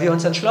life. Weil wir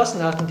uns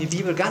entschlossen hatten, die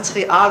Bibel ganz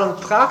real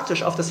und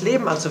praktisch auf das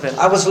Leben anzuwenden.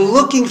 I was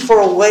looking for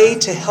a way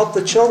to help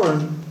the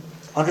children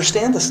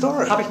understand the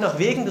story. Habe ich nach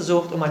Wegen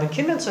gesucht, um meinen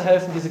Kindern zu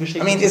helfen, diese Geschichte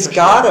I mean, zu is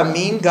verstehen. God a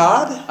mean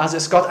God? Also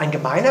ist Gott ein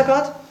gemeiner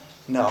Gott?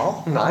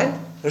 No. Nein.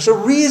 There's a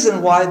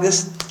reason why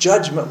this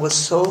judgment was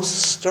so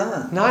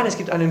stern. Nein, es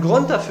gibt einen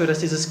Grund dafür, dass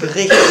dieses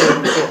Gericht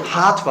so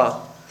hart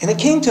war. And it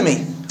came to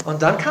me.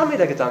 Und dann kam mir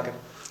der Gedanke.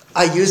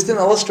 I used an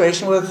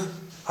illustration with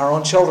our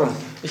own children.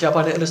 Ich habe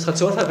eine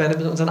Illustration verwendet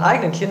mit unseren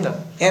eigenen Kindern.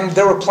 And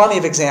there were plenty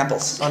of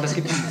examples. Und es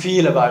gibt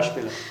viele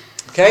Beispiele.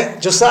 Okay?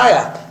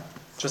 Josiah.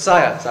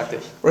 Josiah, sagte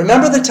ich.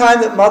 Remember the time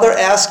that mother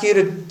asked you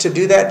to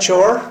do that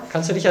chore?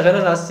 Kannst du dich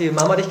erinnern, als die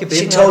Mama dich She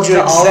gebeten hat, told you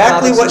diese Aufgabe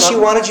exactly zu what she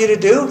machen? wanted you to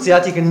do. Sie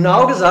hat dir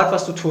genau gesagt,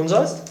 was du tun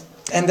sollst.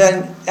 And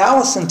then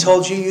Allison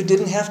told you you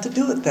didn't have to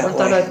do it that Und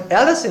dann way. hat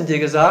Alison dir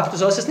gesagt, du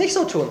sollst es nicht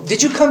so tun.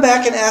 Did you come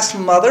back and ask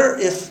mother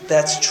if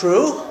that's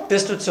true?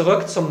 Bist du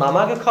zurück zur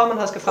Mama gekommen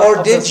und hast gefragt, Or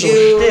ob did das so you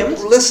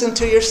stimmt? listen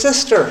to your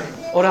sister?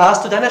 Oder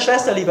hast du deiner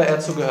Schwester lieber eher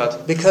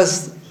zugehört?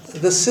 Because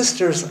the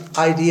sister's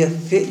idea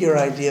fit your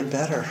idea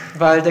better.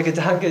 Weil der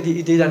Gedanke, die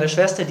Idee deiner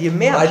Schwester dir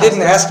mehr I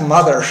didn't passt. ask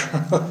mother.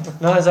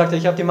 Nein, er sagte,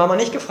 ich habe die Mama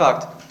nicht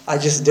gefragt. I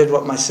just did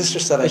what my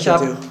sister said I Ich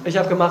could do. habe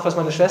hab gemacht, was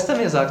meine Schwester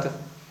mir sagte.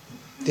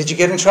 Did you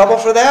get in trouble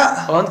for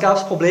that? Und gab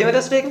es Probleme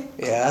deswegen?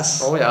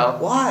 Yes. Oh ja.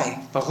 Why?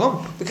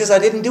 Warum? Because I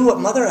didn't do what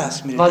mother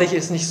asked me to Weil do. ich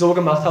es nicht so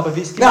gemacht habe,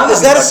 wie es die Now, Mama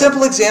is that a gesagt hat.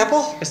 simple example?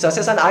 Ist das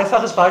jetzt ein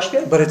einfaches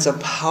Beispiel? But it's a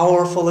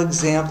powerful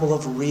example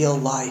of real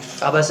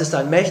life. Aber es ist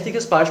ein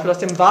mächtiges Beispiel aus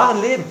dem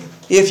wahren Leben.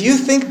 If you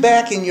think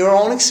back in your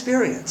own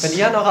experience, Wenn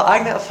ihr an eure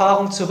eigene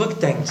Erfahrung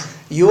zurückdenkt,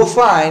 you will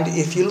find,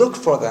 if you look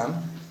for them,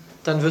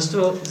 dann wirst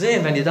du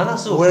sehen, wenn ihr danach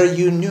sucht, where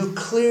you knew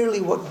clearly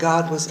what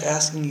God was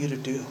asking you to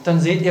do. dann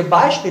seht ihr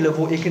Beispiele,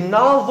 wo ihr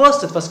genau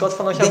wusstet, was Gott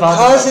von euch erwartet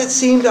Because hat. it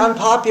seemed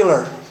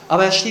unpopular.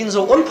 Aber es schien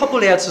so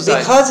unpopulär zu sein.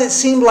 Because it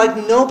seemed like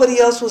nobody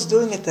else was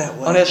doing it that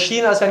Und way. es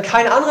schien, als wenn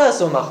kein anderer es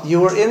so macht.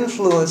 You were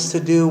influenced to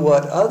do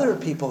what other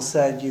people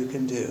said you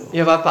can do.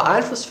 Ihr wart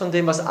beeinflusst von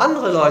dem, was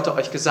andere Leute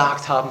euch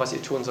gesagt haben, was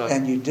ihr tun sollt.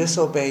 And you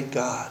disobeyed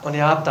God. Und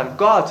ihr habt dann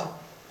Gott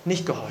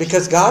nicht gehorcht.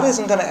 Because God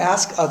isn't going to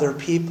ask other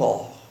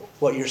people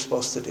what you're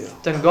supposed to do.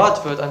 Denn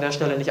Gott wird an der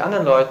Stelle nicht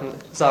anderen Leuten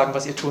sagen,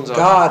 was ihr tun sollt.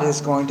 God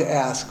is going to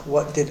ask,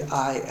 what did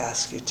I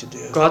ask you to do?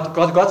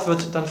 Gott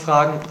wird dann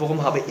fragen,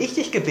 worum habe ich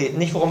dich gebeten,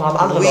 nicht worum haben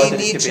andere We Leute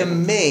dich need to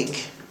gebeten. make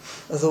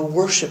the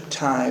worship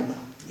time,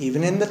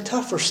 even in the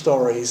tougher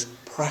stories,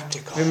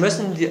 practical. Wir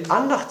müssen die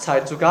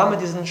Andachtzeit sogar mit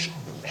diesen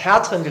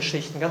härteren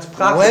Geschichten ganz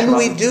praktisch When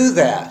we machen. do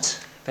that,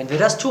 Wenn wir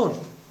das tun,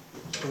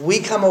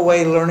 we come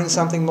away learning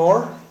something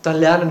more. dann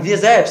lernen wir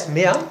selbst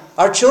mehr,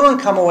 Our children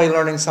come away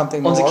learning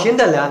something unsere more.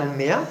 Kinder lernen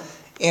mehr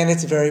And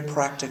it's very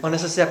practical. und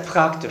es ist sehr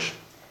praktisch.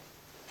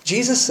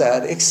 Jesus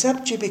said,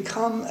 except you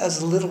become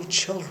as little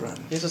children,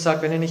 Jesus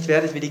sagt, wenn ihr nicht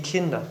werdet wie die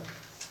Kinder,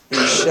 you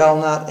shall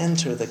not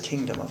enter the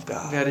kingdom of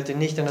God. werdet ihr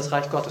nicht in das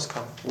Reich Gottes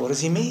kommen. What does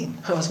he mean?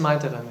 Was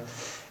meint er damit?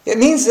 It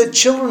means that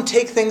children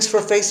take things for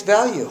face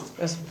value.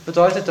 Es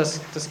bedeutet, dass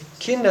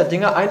Kinder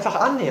Dinge einfach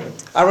annehmen.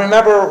 I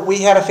remember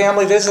we had a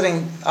family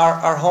visiting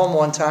our home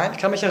one time. Ich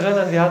kann mich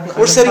erinnern, wir hatten We're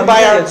eine sitting by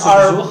Familie zu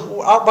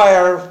Besuch. out by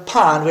our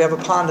pond. We have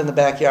a pond in the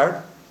backyard.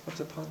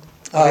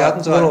 Wir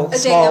hatten so little ein, A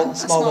dam, a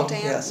small dam,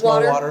 yeah, small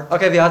water. water.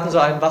 okay, wir hatten so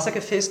ein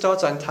Wassergefäß dort,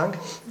 so einen Tank.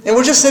 And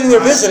we're just sitting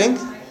there visiting.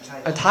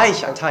 Ein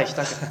Teich,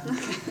 danke.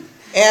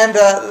 And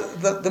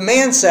the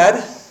man said,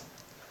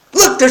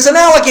 "Look, there's an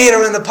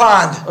alligator in the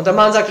pond." Und der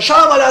Mann sagte,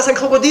 schau mal, da ist ein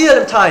Krokodil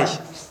im Teich.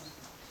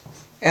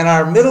 And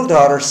our middle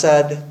daughter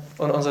said,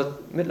 Und unsere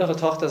mittlere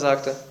Tochter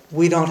sagte,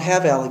 "We don't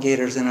have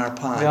alligators in our wir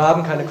pond."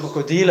 haben keine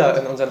Krokodile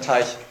in unserem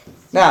Teich.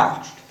 Now,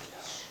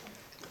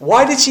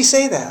 why did she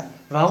say that?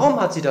 Warum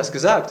hat sie das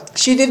gesagt?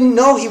 She didn't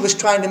know he was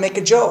trying to make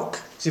a joke.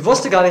 Sie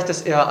wusste gar nicht,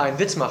 dass er einen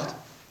Witz macht.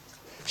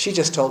 She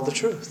just told the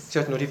truth. Sie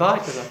hat nur die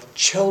Wahrheit gesagt.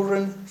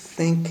 Children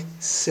think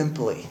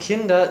simply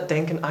Kinder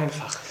denken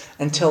einfach,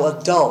 until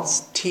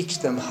adults teach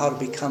them how to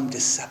become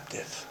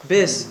deceptive.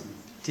 bis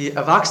die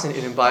Erwachsenen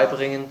ihnen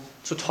beibringen,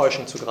 zu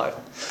Täuschung zu greifen.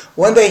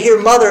 When they hear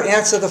mother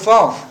answer the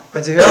phone,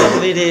 Wenn sie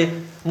hören, wie die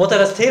Mutter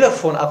das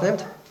Telefon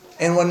abnimmt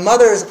and when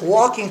mother is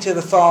walking to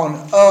the phone,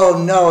 oh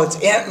no, it's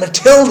Aunt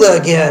Matilda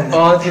again.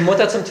 und die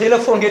Mutter zum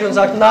Telefon geht und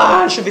sagt,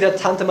 nein, schon wieder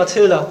Tante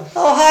Mathilda.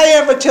 Oh, hi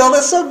Aunt Matilda,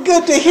 it's so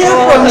good to hear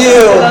Oh, from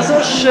Mathilda, you.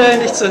 so schön,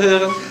 dich zu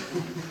hören.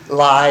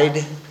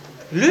 Lied.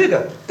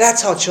 Lüge.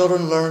 That's how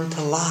children learn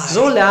to lie.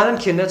 So lernen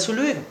Kinder zu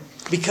lügen,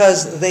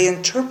 Because they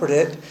interpret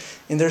it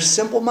in their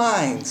simple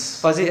minds.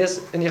 weil sie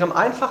es in ihrem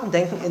einfachen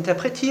Denken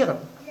interpretieren.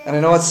 And I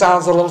know it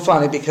sounds a little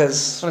funny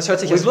because Und es hört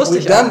sich jetzt we've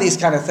lustig done an. these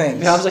kind of things.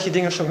 Wir haben solche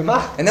Dinge schon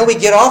gemacht. And then we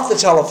get off the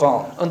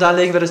telephone Und dann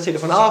legen wir das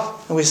Telefon auf.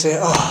 and we say,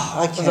 oh,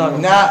 I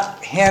sagen- cannot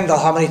handle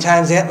how many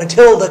times Aunt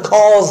Matilda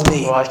calls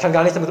me. Boah, ich kann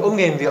gar nicht damit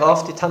umgehen, wie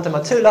oft die Tante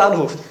Mathilda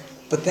anruft.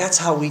 But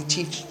that's how we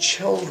teach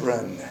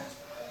children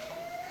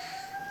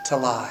to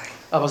lie.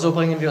 Aber so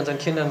bringen wir unseren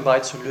Kindern bei,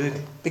 zu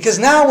lügen. Because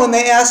now when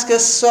they ask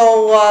us,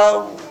 so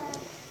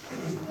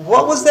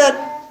what was that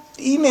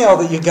email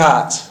that you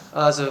got?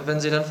 Also, wenn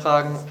sie dann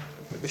fragen,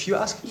 if you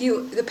ask,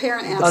 The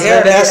parent also answers.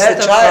 parent wenn die asks the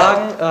Eltern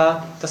child.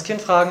 fragen, das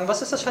Kind fragen,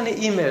 was ist das für eine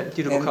E-Mail,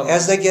 die du And bekommen as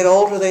hast? they get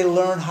older, they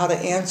learn how to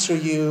answer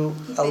you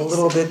a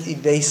little bit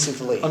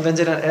evasively. Und wenn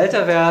sie dann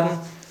älter werden,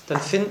 dann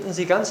finden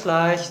sie ganz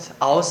leicht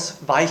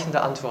ausweichende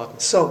Antworten.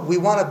 So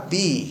we want to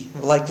be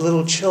like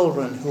little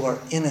children who are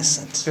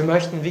innocent. Wir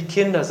möchten wie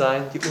Kinder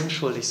sein, die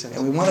unschuldig sind.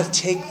 And we want to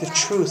take the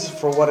truth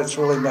for what it's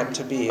really meant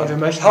to be Und wir and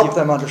möchten help die-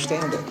 them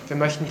understand it. Wir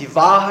möchten die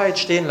Wahrheit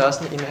stehen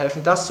lassen, ihnen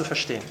helfen, das zu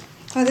verstehen.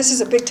 Oh, this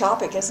is a big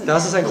topic, isn't it?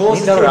 Das ist ein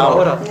großes Another Thema,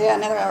 hour. oder? Yeah,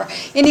 another hour.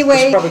 Let's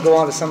Anyway, probably go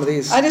on to some of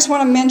these. I just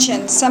want to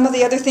mention some of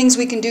the other things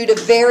we can do to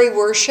vary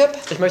worship.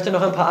 Ich möchte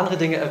noch ein paar andere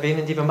Dinge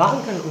erwähnen, die wir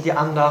machen können, um die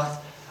Andacht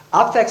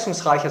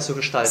abwechslungsreicher zu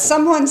gestalten.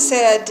 Someone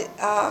said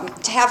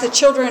to have the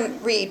children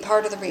read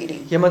part of the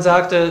reading. Jemand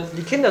sagte,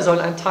 die Kinder sollen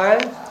einen Teil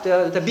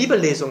der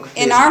Bibellesung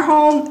In lesen. our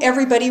home,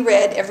 everybody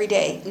read every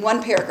day, one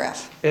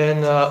paragraph.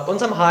 In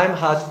unserem Heim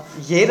hat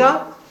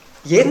jeder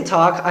jeden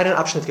Tag einen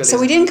Abschnitt So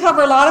we gelesen. didn't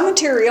cover a lot of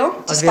material,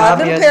 just Also wir 5 haben,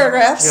 little jetzt,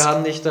 paragraphs, wir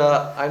haben nicht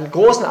einen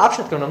großen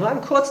Abschnitt genommen, nur einen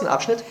kurzen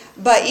Abschnitt.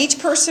 but each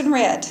person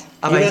read,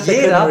 Aber Even if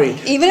they couldn't read.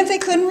 even if they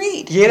couldn't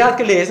read. jeder hat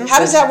gelesen, How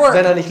does that work?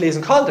 wenn er nicht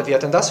lesen konnte. Wie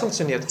hat denn das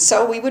funktioniert?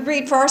 So we would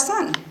read for our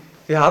son.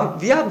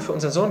 Wir haben für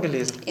unseren Sohn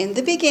gelesen. In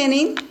the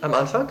beginning, Am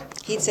Anfang.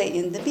 he'd say,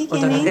 in the Und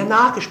dann hat er beginning,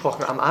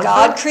 nachgesprochen. Am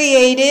Anfang God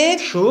created.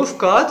 schuf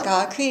Gott.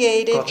 God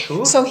created. Gott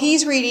schuf. So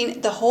he's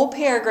reading the whole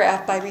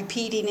paragraph by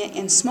repeating it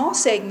in small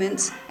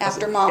segments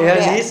after mom and Er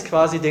dad. liest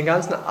quasi den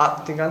ganzen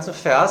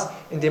Vers,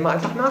 indem er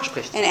einfach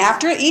nachspricht. And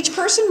after each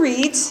person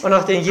reads, Und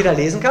nachdem jeder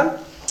lesen kann,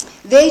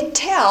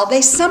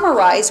 they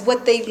summarize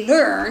what they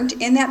learned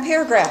in that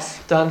paragraph.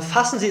 dann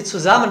fassen sie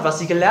zusammen, was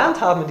sie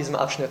gelernt haben in diesem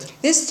Abschnitt.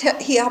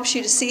 He helps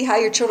you to see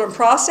how your children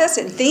process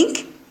and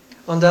think,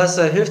 Und das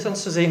hilft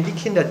uns zu sehen, wie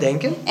Kinder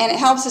denken. and it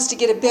helps us to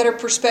get a better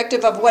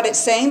perspective of what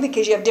it's saying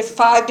because you have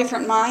 5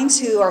 different minds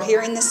who are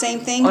hearing the same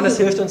thing, Und es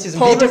who hilft uns, diesen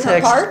pull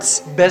different Bibeltext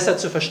parts, besser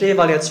zu verstehen,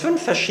 weil jetzt 5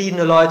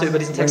 verschiedene Leute über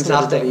diesen Text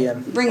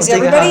nachdenken. brings Und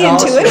Dinge everybody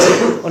into it.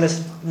 herausfinden. Und es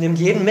nimmt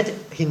jeden mit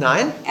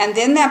hinein. And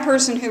then that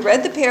person who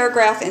read the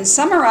paragraph and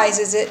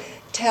summarizes it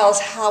tells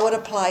how it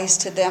applies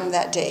to them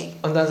that day.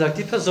 Und dann sagt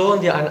die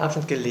Person, die einen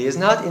Abschnitt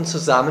gelesen hat, ihn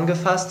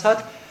zusammengefasst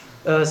hat,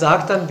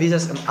 sagt dann, wie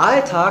das im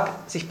Alltag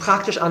sich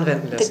praktisch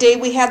anwenden The lässt. day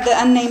we had the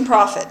unnamed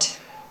prophet.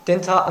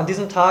 An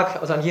diesem Tag,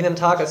 also an jenem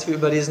Tag, als wir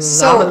über diesen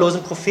So,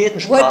 namenlosen Propheten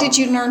What did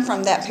sprachen, you learn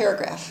from that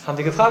paragraph? haben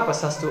wir gefragt,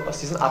 was hast du aus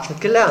diesem Abschnitt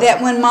gelernt? That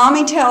when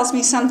mommy tells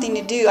me something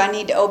to do, I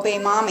need to obey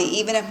mommy,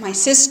 even if my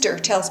sister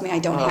tells me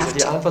I don't Also have die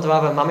to. Antwort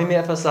war, wenn Mami mir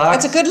etwas sagt,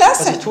 That's a good was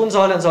lesson. ich tun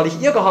soll, dann soll ich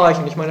ihr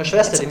gehorchen, nicht meiner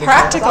Schwester, It's a die mir etwas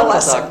practical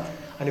anderes lesson. sagt.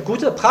 Eine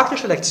gute,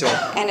 praktische Lektion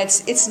And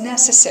it's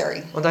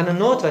necessary. und eine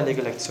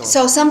notwendige Lektion.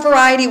 So some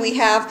variety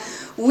we have.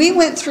 We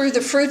went through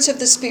the fruits of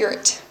the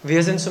Spirit.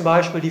 Wir sind zum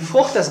Beispiel die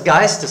Frucht des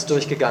Geistes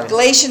durchgegangen.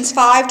 Galatians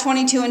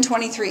 5:22 and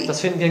 23. Das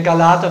finden wir in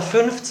Galater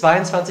 5,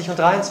 22 und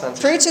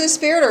 23. Fruits of the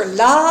Spirit are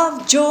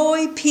love,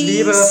 joy,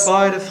 Liebe, peace,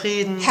 Freude,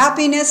 Frieden,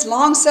 happiness,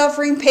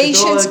 long-suffering,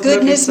 patience, Geduld,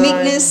 goodness, glücklich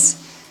sein. meekness.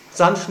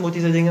 Sanftmut,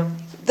 diese Dinge.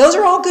 Those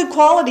are all good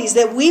qualities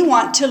that we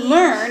want to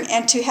learn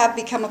and to have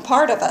become a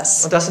part of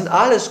us. Und das sind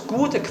alles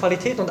gute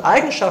Qualitäten und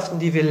Eigenschaften,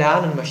 die wir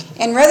lernen möchten.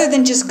 And rather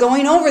than just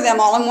going over them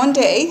all in one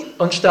day,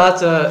 Und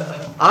statt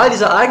all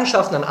diese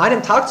Eigenschaften an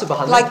einem Tag zu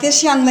behandeln, like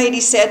this young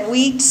lady said,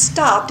 we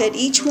stopped at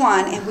each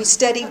one and we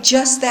studied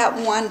just that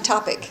one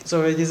topic.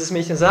 so wie dieses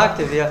Mädchen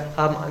sagte, wir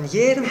haben an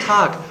jedem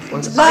Tag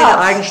uns Love. eine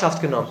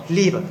Eigenschaft genommen.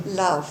 Liebe.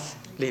 Love.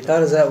 Liebe. How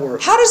does that work?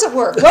 How does it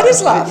work? What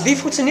is love? Wie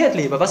funktioniert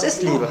Liebe? Was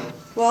ist Liebe?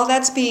 Well,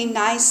 that's being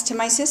nice to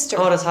my sister.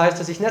 Oh, das heißt,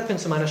 dass ich nett bin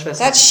zu meiner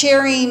Schwester. That's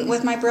sharing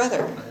with my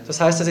brother. Das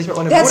heißt, dass ich mit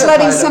meinem That's Bruder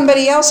letting teile.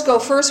 somebody else go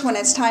first when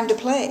it's time to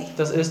play.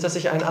 Das ist, dass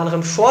ich einen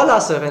anderen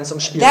vorlasse, wenn es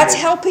ums Spiel That's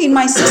geht. helping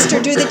my sister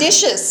do the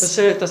dishes.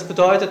 Das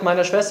bedeutet,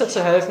 meiner Schwester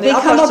zu helfen, They den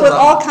come Abwasch up zu with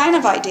all machen.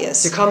 kind of Sie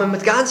ideas. kommen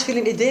mit ganz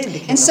vielen Ideen, die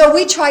And Kinder. so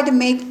we try to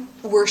make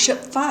worship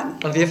fun.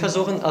 Und wir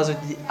versuchen also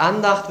die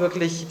Andacht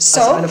wirklich als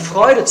So eine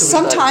Freude zu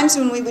gestalten. sometimes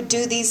when we would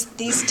do these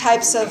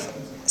types of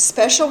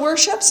special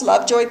worships,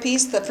 love, joy,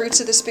 peace, the fruits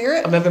of the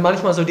Spirit, Und wenn wir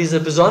manchmal so diese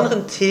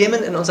besonderen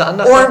Themen in unserer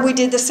Andacht or haben, we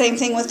did the same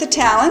thing with the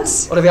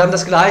talents, oder wir haben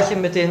das Gleiche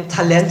mit den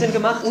Talenten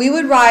gemacht, we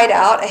would write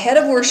out ahead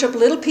of worship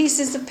little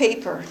pieces of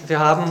paper. wir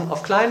haben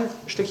auf kleinen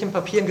Stückchen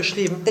Papier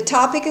geschrieben, The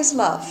topic is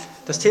love.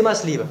 das Thema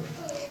ist Liebe.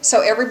 So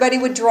everybody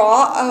would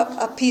draw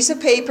a piece of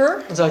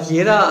paper Und so hat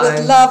jeder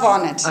with love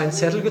on it einen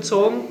Zettel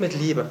gezogen mit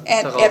Liebe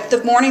darauf, at the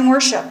morning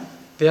worship.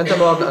 während der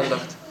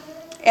Morgenandacht.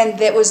 And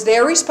that was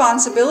their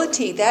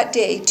responsibility that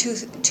day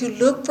to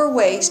look for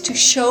ways to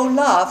show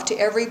love to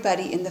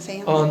everybody in the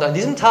family. Und an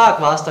diesem Tag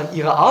war es dann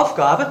ihre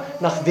Aufgabe,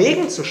 nach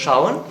Wegen zu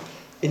schauen,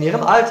 in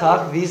ihrem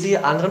Alltag, wie sie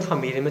anderen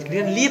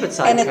Familienmitgliedern Liebe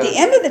zeigen And at the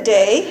können. end of the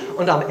day,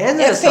 Und am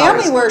Ende at des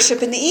family Tages,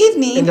 worship in the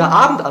in evening, der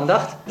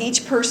Abendandacht,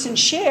 each person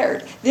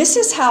shared, this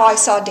is how I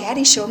saw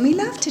Daddy show me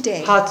love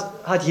today.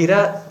 hat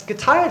jeder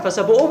geteilt, was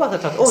er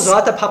beobachtet hat. Oh, so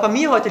hat der Papa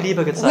mir heute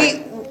Liebe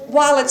gezeigt.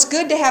 While it's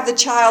good to have the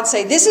child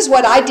say, this is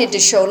what I did to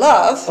show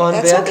love, Und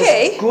that's während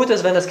okay. es gut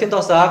ist, wenn das Kind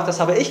auch sagt, das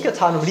habe ich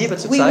getan, um Liebe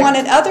zu We zeigen,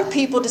 wanted other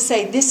people to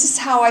say, this is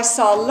how I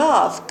saw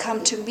love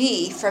come to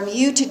me from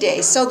you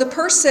today. So the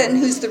person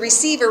who's the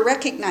receiver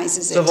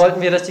recognizes it. so wollten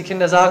wir, dass die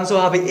Kinder sagen,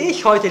 so habe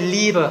ich heute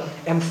Liebe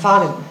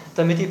empfangen,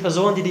 damit die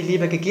Person, die die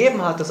Liebe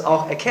gegeben hat, das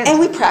auch erkennt. And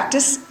we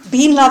practice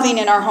being loving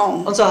in our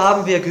home. Und so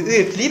haben wir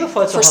geübt,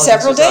 liebevoll zu For Hause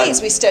several zu sein.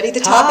 days we studied the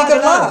topic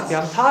of Tagelang. love. Wir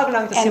haben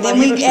tagelang das And Thema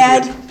then Liebe we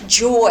add studiert.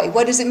 joy.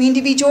 What does it mean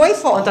to be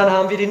joyful? Und dann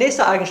haben wir die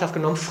nächste Eigenschaft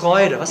genommen,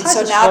 Freude. Was heißt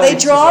So es, now they freudig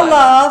zu draw sein?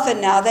 love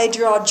and now they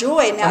draw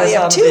joy. And now Und they jetzt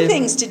have haben two sie-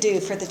 things to do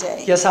for the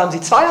day. Jetzt haben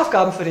sie 2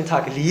 Aufgaben für den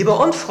Tag, Liebe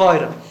und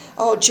Freude.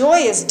 Oh,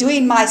 joy is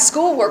doing my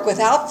schoolwork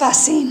without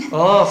fussing.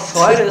 Oh,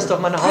 Freude ist doch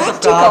meine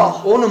Practical.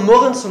 Hausaufgaben, ohne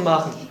Murren zu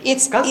machen.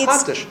 It's Ganz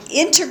praktisch.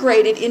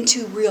 integrated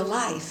into real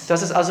life.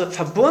 Das ist also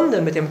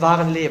verbunden mit dem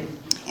wahren Leben.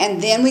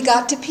 And then we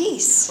got to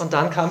peace. Und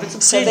dann kamen wir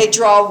zum So they Frieden.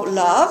 draw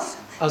love,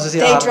 Also sie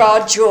they haben draw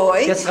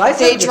joy, jetzt Reife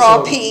they draw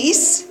gezogen.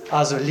 peace.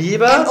 also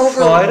Liebe, And over-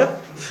 Freude,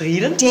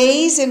 Frieden.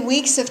 Days and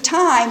weeks of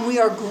time, we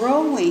are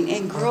growing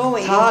and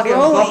growing and Tage und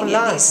growing Wochen in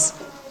lang these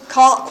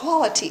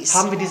qualities.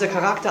 Haben wir diese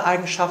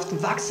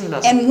Charaktereigenschaften wachsen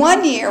lassen. And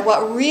one year, what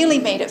really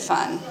made it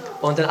fun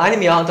Und in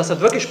einem Jahr, und das hat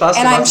wirklich Spaß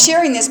And I'm gemacht.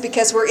 sharing this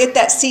because we're at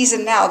that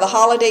season now, the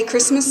holiday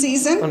Christmas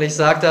season. Und ich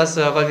sage das,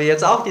 weil wir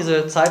jetzt auch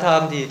diese Zeit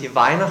haben, die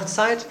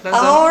Weihnachtszeit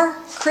langsam. Our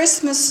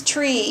Christmas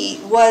tree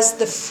was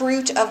the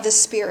fruit of the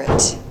Spirit.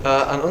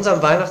 An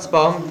unserem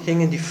Weihnachtsbaum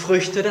hingen die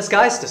Früchte des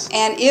Geistes.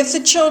 And if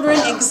the children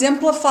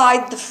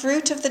exemplified the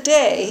fruit of the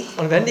day,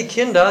 Und wenn die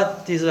Kinder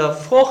diese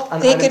Frucht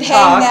an They einem could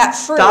hang that Tag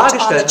fruit on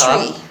dargestellt the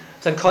haben, tree.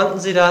 dann konnten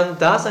sie dann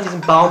das an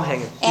diesem Baum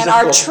hängen. and Diese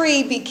our Frucht.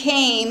 tree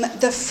became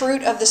the fruit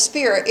of the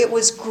Spirit, it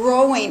was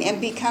growing and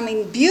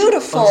becoming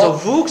beautiful Und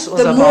so wuchs the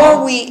unser more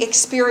Baum. we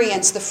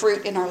experience the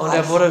fruit in our Und er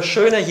life. wurde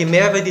schöner, je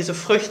mehr wir diese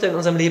Früchte in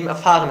unserem Leben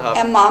erfahren haben.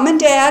 And Mom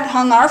and Dad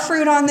hung our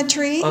fruit on the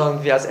tree.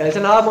 Und wir als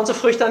Eltern haben unsere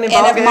Früchte an den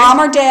And Baum if Mom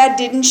gehängt. or Dad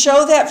didn't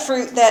show that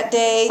fruit that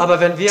day Aber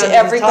wenn wir to an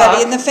diesem everybody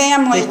Tag in the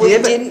family, nicht we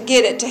jedem- didn't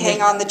get it to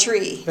hang on the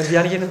tree. Wenn wir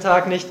an jenem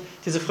Tag nicht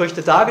diese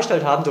Früchte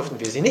dargestellt haben, durften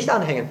wir sie nicht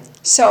anhängen.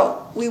 So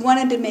we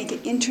wanted to make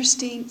it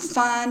interesting,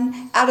 fun,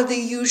 out of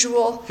the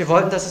usual, Wir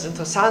wollten, dass es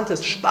interessant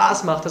ist,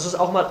 Spaß macht, dass es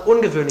auch mal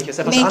ungewöhnlich ist,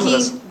 etwas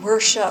anderes. making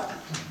worship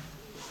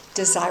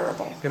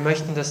desirable. Wir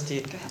möchten, dass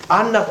die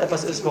Andacht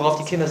etwas ist, worauf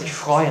die Kinder sich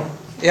freuen.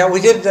 Yeah, we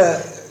did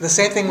the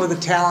same thing with the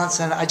talents,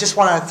 and I just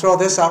want to throw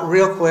this out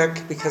real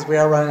quick because we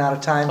are running out of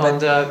time. But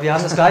Und wir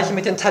haben das Gleiche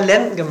mit den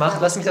Talenten gemacht.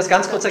 Lass mich das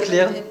ganz kurz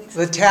erklären.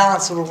 the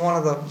talents were one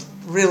of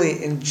the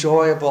really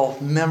enjoyable,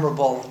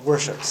 memorable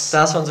worships.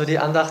 Das waren so die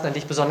Andachten, an die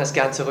ich besonders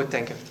gern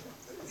zurückdenke.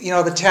 You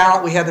know, the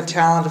talent, we had the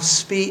talent of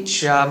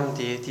speech, Wir haben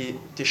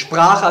die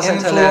Sprache als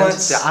ein Talent,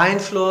 Influence. der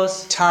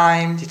Einfluss,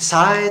 time, die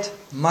Zeit,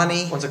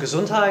 money, unsere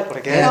Gesundheit oder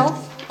Geld, Health,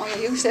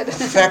 only you said it.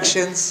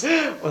 affections.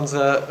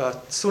 unsere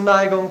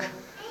Zuneigung.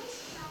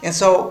 And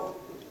so,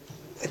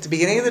 at the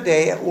beginning of the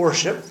day at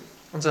worship,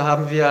 Und so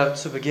haben wir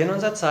zu Beginn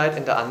unserer Zeit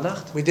in der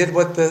Andacht, we did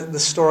what the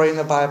story in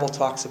the Bible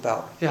talks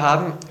about. wir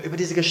haben über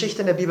diese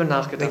Geschichte in der Bibel They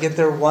nachgedacht. get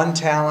their one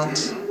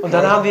talent. Und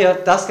dann haben wir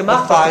das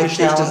gemacht, was die Five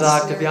Geschichte talents.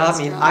 sagte. Wir haben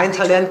ihnen ein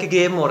Talent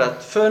gegeben oder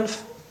 5.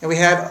 And we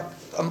had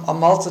a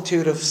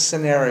multitude of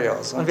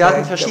scenarios. Und wir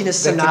hatten verschiedene They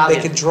Szenarien.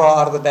 could draw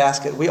out of the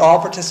basket. We all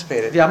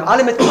participated. Wir haben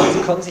alle mitgemacht,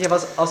 sie konnten sich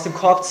etwas aus dem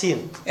Korb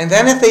ziehen. And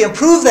then if they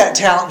improve that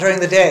talent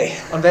during the day,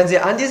 Und wenn sie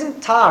an diesem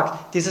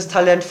Tag dieses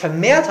Talent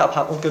vermehrt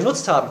haben und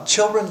genutzt haben,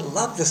 children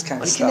love this kind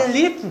und of die Kinder stuff.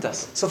 liebten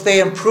das. So if they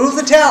improve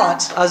the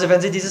talent, Also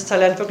wenn sie dieses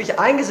Talent wirklich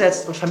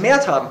eingesetzt und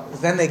vermehrt haben,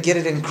 then they get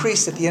it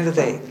increased at the end of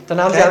the day.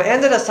 dann haben sie am Okay?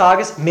 Ende des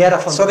Tages mehr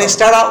davon So they bekommen.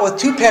 start out with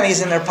 2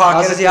 pennies in their pocket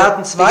Also at sie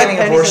hatten the 2 beginning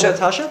of Pennies in der worship,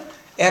 Tasche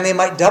and they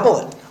might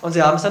double it. und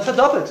sie haben es dann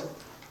verdoppelt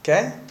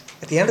Okay?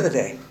 At the end of the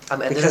day.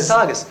 am Ende des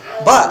Tages.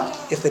 But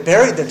if they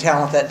buried their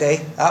talent that day,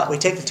 we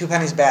take the 2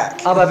 pennies back.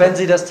 Aber wenn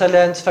sie das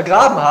Talent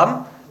vergraben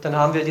haben, dann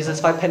haben wir diese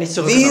 2 Pennies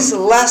These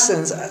zurückgenommen.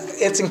 lessons,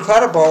 it's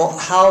incredible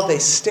how they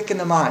stick in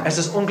the mind. Es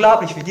ist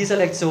unglaublich, wie diese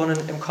Lektionen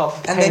im Kopf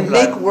And they hängen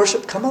make bleiben.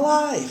 worship come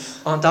alive.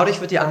 Und dadurch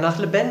wird die Andacht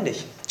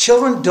lebendig.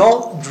 Children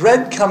don't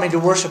dread coming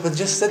to worship and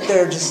just sit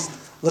there just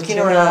looking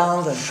Kinder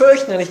around.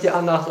 fürchten ja nicht die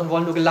Andacht und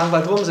wollen nur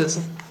gelangweilt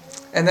rumsitzen.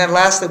 And then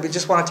lastly, we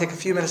just want to take a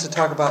few minutes to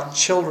talk about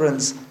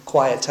children's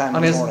quiet time Und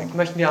in the jetzt morning.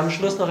 möchten wir am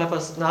Schluss noch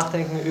etwas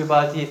nachdenken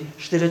über die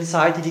stille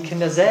Zeit, die die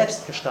Kinder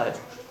selbst gestalten.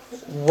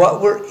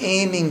 What we're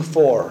aiming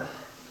for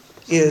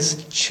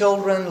is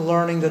children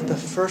learning that the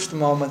first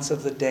moments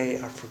of the day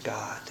are for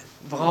God.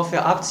 Worauf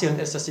wir abzielen,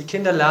 ist, dass die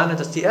Kinder lernen,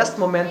 dass die ersten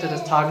Momente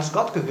des Tages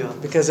Gott gehören.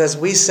 Because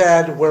as we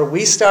said, where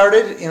we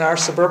started in our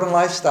suburban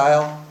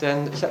lifestyle,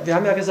 Denn wir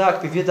haben ja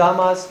gesagt, wie wir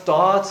damals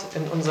dort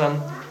in unserem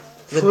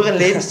früheren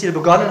Lebensstil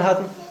begonnen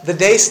hatten, the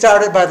day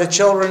started by the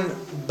children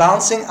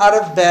bouncing out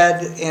of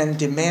bed and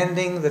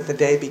demanding that the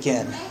day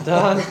begin.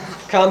 dann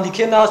kamen die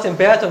Kinder aus dem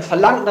Bett und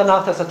verlangten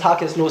danach, dass der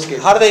Tag jetzt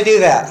losgeht. How do they do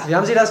that? Wie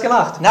haben sie das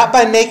gemacht? Not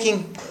by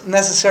making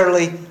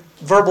necessarily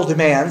verbal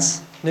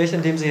demands, Nicht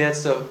indem sie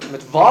jetzt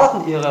mit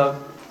Worten ihre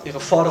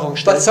Forderungen but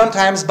stellen,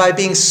 sometimes by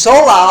being so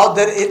loud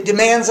that it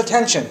demands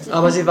attention.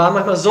 aber sie waren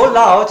manchmal so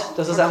laut,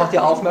 dass es einfach die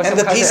And the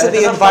Aufmerksamkeit peace der of the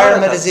Eltern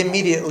environment erfordert is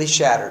immediately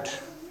shattered.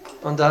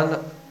 hat. Und dann,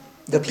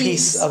 The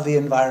peace of the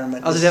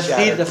environment also is der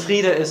shattered.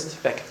 Friede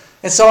ist weg.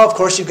 And so, of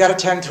course, you've got to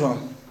tend to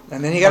them.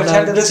 And then you got Und to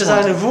dann tend to gibt this es one.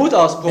 einen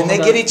Wutausbruch And und they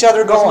dann get each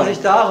other muss man going.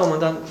 sich darum und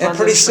dann fahren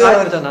pretty sie Streit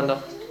soon- miteinander.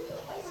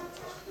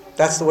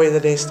 That's the way the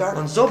day started.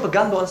 Und so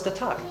begann bei uns der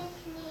Tag.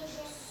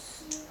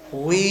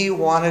 We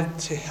wanted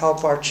to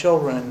help our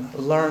children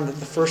learn that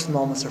the first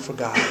moments are for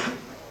God.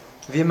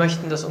 Wir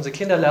möchten, dass unsere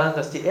Kinder lernen,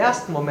 dass die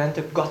ersten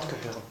Momente Gott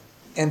gehören.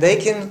 And they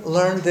can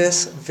learn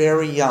this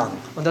very young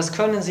Und das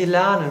können sie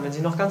lernen, wenn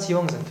sie noch ganz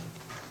jung sind,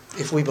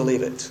 if we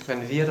believe it.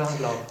 wenn wir daran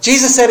glauben.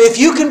 Jesus said, if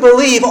you can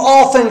believe,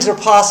 all things are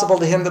possible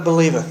to him that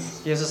believeth.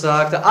 Jesus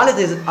sagte, alle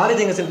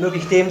Dinge sind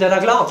möglich dem, der da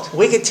glaubt.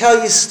 We could tell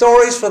you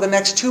stories for the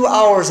next 2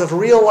 hours of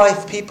real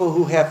life people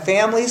who have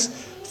families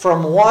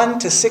from 1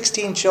 to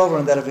 16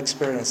 children that have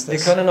experienced Wir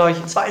this. können euch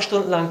 2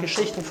 Stunden lang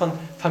Geschichten von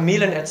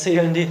Familien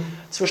erzählen, die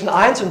zwischen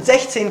 1 und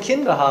 16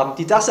 Kinder haben,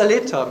 die das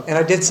erlebt haben. And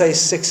I did say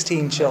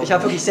 16 Ich habe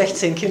children. wirklich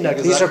 16 Kinder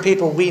These are gesagt.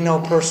 people we know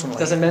Das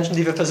personally. sind Menschen,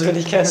 die wir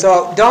persönlich kennen.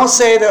 So don't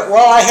say that,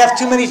 well, I have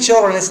too many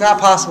children. It's not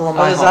possible in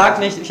my Also home. sag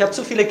nicht, ich habe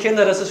zu viele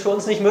Kinder, das ist für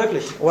uns nicht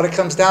möglich. What it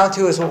comes down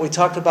to is what we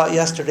talked about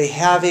yesterday,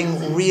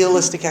 having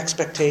realistic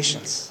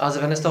expectations.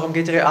 Also wenn es darum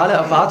geht, reale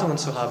Erwartungen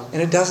zu haben,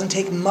 And it doesn't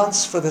take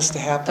months for this to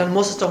happen. dann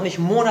muss es doch nicht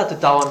Monate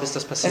dauern, bis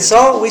das And passiert.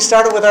 so we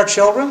started with our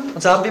children,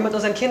 Und so haben wir mit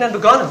unseren Kindern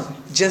begonnen.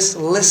 just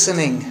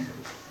listening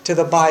to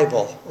the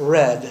Bible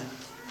read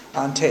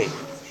on tape.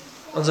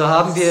 Und so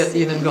haben wir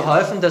ihnen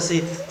geholfen, dass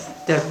sie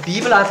der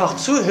Bibel einfach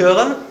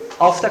zuhören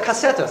auf der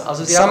Kassette.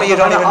 Also sie Some haben of you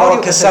einfach don't eine even know what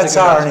Audiokassette cassettes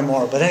are gehört.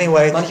 anymore, but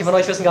anyway, Manche von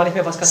euch wissen gar nicht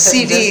mehr, was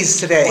Kassetten CDs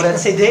sind. today. Oder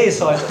CDs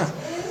heute.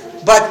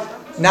 but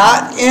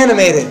not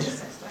animated,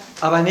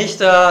 Aber nicht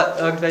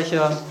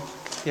irgendwelche,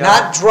 ja,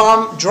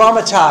 not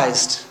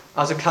dramatized.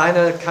 also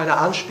keine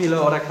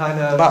Anspiele oder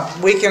keine... But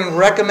we can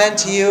recommend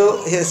to you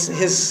his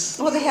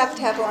Well, they have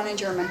to have one in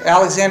German.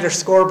 Alexander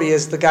Scorby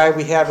is the guy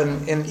we have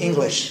in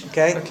English,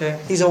 okay? Okay.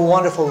 He's a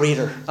wonderful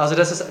reader. Also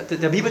das ist,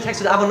 der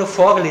Bibeltext wird einfach nur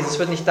vorgelesen, es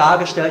wird nicht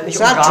dargestellt, nicht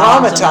It's not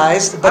umrahmt,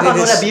 dramatized, sondern but einfach it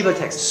nur der is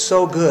Bibeltext.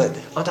 so good.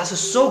 Und das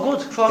ist so gut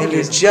And you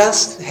vorgelesen.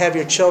 just have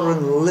your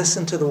children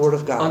listen to the Word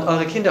of Und God.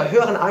 eure Kinder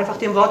hören einfach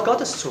dem Wort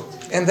Gottes zu.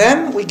 And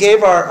then we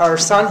gave our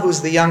son,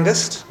 who's the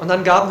youngest, Und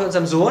dann gaben wir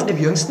unserem Sohn, dem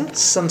Jüngsten,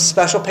 some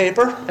special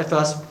paper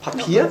etwas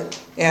Papier,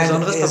 and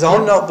besonderes his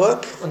own Papier notebook,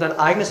 und ein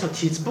eigenes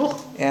Notizbuch.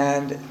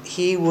 and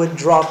he would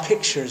draw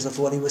pictures of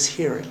what he was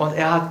hearing. Und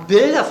er hat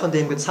Bilder von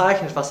dem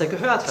gezeichnet, was er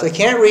gehört So he hat.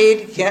 can't read,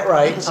 he can't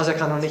write, Also er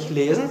kann noch nicht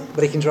lesen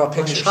but he can draw und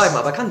nicht pictures. schreiben,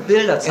 aber er kann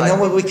Bilder And then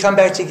zeichnen. when we come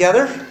back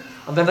together,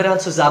 Und wenn wir dann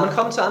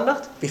zusammenkommen zur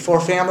Andacht, before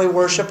family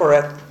worship or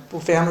at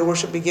family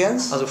worship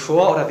begins, also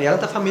vor oder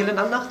während der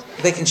Familienandacht,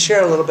 they can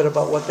share a little bit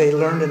about what they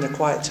learned in the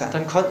quiet time.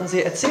 dann konnten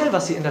sie erzählen,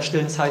 was sie in der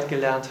stillen Zeit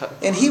gelernt hatten.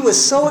 And he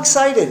was so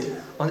excited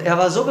Und er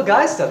war so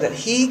begeistert, that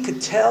he could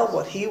tell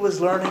what he was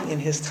learning in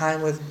his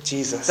time with dass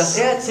Jesus.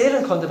 er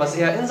erzählen konnte, was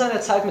er in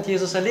seiner Zeit mit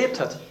Jesus erlebt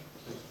hat.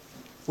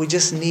 We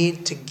just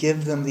need to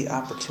give them the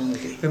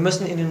opportunity. Wir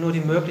müssen ihnen nur die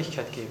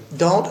Möglichkeit geben.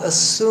 Don't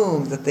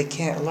assume that they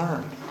can't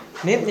learn.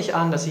 Nehmt nicht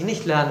an, dass sie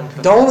nicht lernen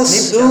können. Don't Nehmt nicht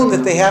assume an.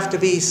 that they have to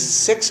be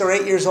 6 or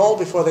 8 years old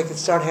before they can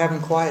start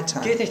having quiet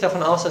time. Geht nicht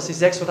davon aus, dass sie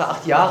 6 oder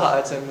 8 Jahre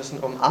alt sein müssen,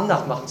 um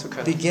Andacht machen zu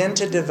können. Begin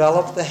to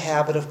develop the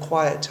habit of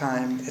quiet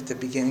time at the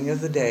beginning of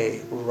the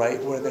day, right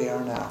where they are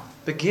now.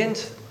 Beginnt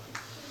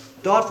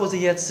dort, wo sie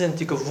jetzt sind,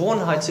 die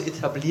Gewohnheit zu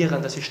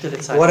etablieren, dass sie stille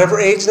Zeit haben. Whatever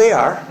age they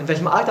are, In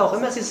welchem Alter auch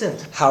immer sie sind,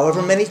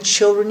 however many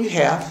children you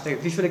have,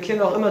 wie viele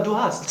Kinder auch immer du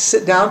hast,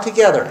 sit down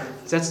together.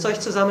 setzt euch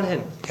zusammen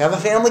hin. Have a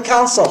family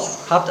council.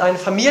 Habt einen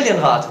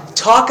Familienrat.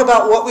 Talk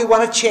about what we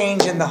want to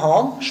change in the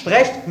home.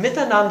 Sprecht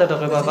miteinander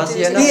darüber, was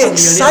ihr in der Be Familie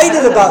excited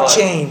verändern about wollt.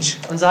 change.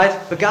 Und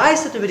seid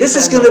begeistert über die This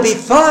is going to be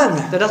Veränderung.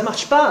 fun. Denn das macht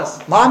Spaß.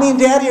 Mommy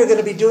and Daddy are going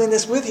to be doing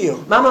this with you.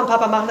 Mama und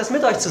Papa machen das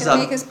mit euch It's going to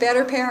make zusammen. us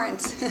better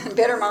parents,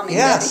 better mommy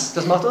and Yes.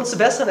 Das macht uns zu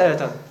besseren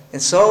Eltern.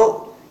 And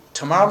so,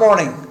 tomorrow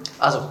morning,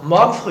 Also,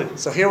 morgen früh.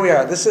 so here we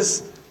are. This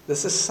is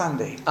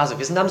Sunday. Also,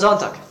 wir sind am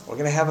Sonntag. We're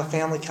going to have a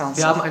family Wir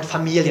council. haben einen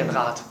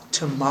Familienrat.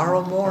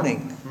 Tomorrow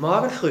morning,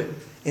 Morgen früh.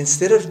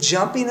 instead of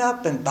jumping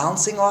up and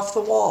bouncing off the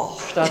wall,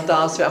 Statt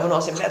dass wir einfach nur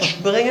aus dem Bett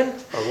springen,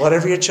 or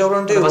whatever your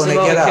children do oder was when they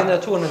immer get eure up,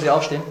 Kinder tun, wenn sie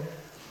aufstehen,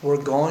 we're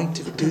going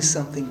to do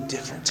something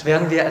different.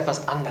 werden wir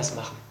etwas anders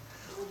machen.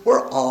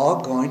 We're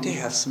all going to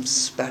have some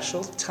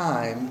special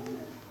time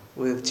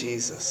with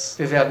Jesus.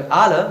 Wir werden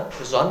alle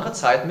besondere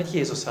Zeit mit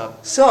Jesus haben.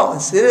 So,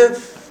 instead of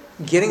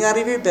getting out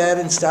of your bed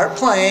and start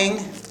playing,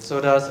 So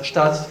dass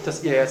statt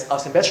dass ihr jetzt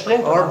aus dem Bett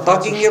springt or und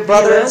anfangt zu bugging your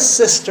brother and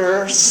spielen,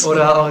 sisters,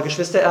 oder eure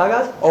Geschwister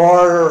ärgert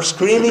or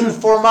screaming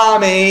for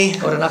mommy,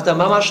 oder nach der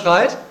Mama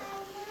schreit,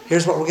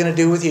 here's what we're going to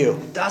do with you.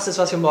 das ist,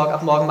 was wir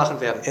ab morgen machen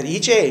werden. At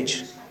each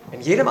age, In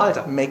jedem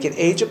Alter. make it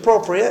age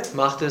appropriate.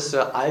 Macht es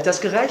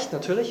altersgerecht,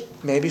 natürlich.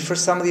 Maybe for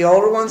some of the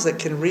older ones that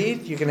can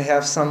read, you're going to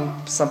have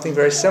something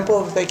very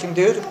simple that they can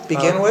do to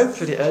begin with,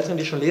 Für die Älteren,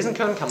 die schon lesen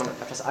können, kann man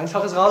etwas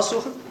Einfaches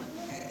raussuchen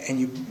and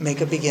you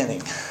make a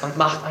beginning. und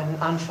macht einen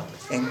Anfang.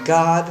 And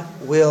God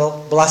will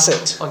bless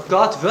it. Und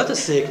Gott wird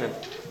es segnen.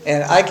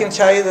 And I can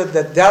tell you that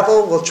the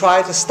devil will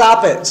try to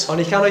stop it. Und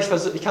ich kann euch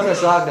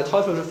sagen, der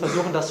Teufel wird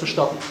versuchen, das zu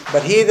stoppen.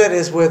 But he that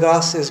is with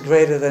us is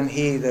greater than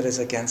he that is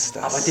against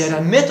Aber us. der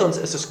dann mit uns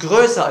ist, ist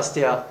größer als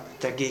der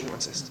gegen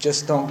uns ist.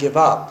 Just don't give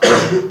up.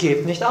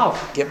 Gebt nicht auf.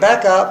 Get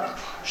back up,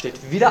 Steht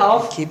wieder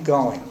auf keep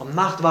going. und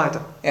macht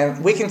weiter.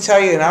 And we can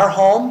tell you in our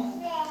home,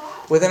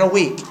 within a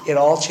week, it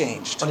all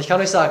changed. Und ich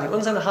kann euch sagen, in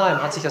unserem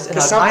Heim hat sich das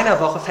innerhalb Some- einer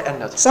Woche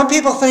verändert. Some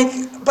people think,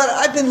 but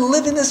I've been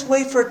living this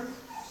way for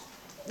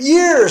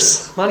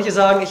years. Manche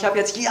sagen, ich habe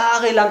jetzt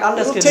jahrelang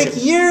anders It'll take gelebt.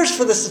 years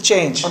for this to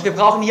change. Und wir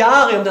brauchen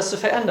Jahre, um das zu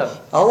verändern.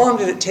 How long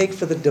did it take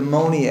for the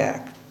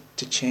demoniac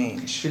to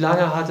change? Wie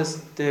lange hat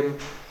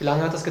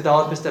es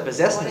gedauert, bis der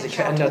Besessene sich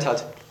verändert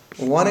hat?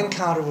 One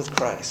encounter with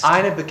Christ,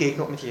 Eine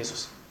Begegnung mit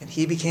Jesus. and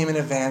he became an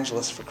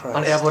evangelist for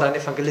Und er Christ. wurde ein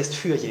Evangelist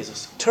für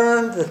Jesus.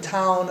 Turned the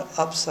town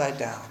upside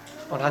down.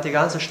 Und hat die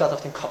ganze Stadt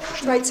auf den Kopf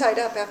gestellt. Right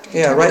side up after he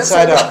Yeah, turned it right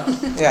side upside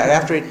up. Yeah,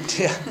 after he.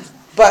 Yeah.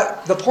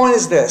 But the point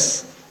is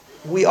this: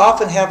 we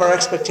often have our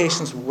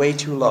expectations way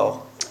too low.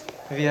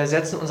 Wir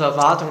setzen unsere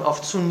Erwartungen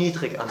oft zu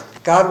niedrig an.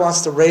 God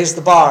wants to raise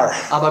the bar.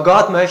 Aber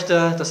Gott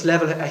möchte das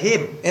Level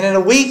erheben. And in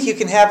a week you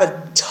can have a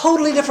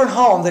totally different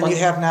home than you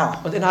have now.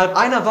 Und innerhalb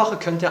einer Woche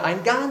könnt ihr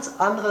ein ganz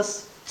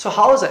anderes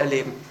Zuhause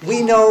erleben.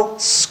 We know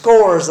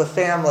scores of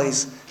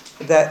families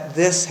that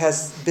this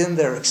has been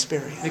their Wir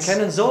experience.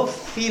 kennen so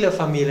viele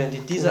Familien, die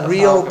diese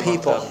Real Erfahrung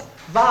gemacht people. haben.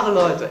 Wahre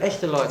Leute,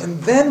 echte Leute.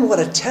 And then what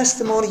a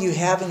testimony you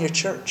have in your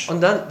church.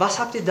 Und dann, was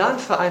habt ihr dann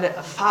für eine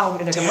Erfahrung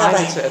in der To have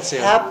Gemeinde zu a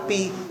erzählen?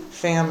 happy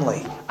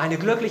family. Eine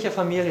glückliche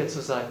Familie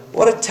zu sein.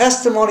 What a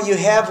testimony you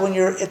have when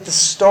you're at the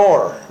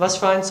store. Was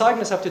für ein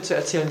Zeugnis habt ihr zu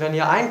erzählen, wenn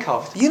ihr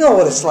einkauft? You know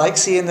what it's like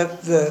seeing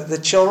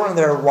the children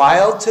that are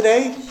wild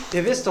today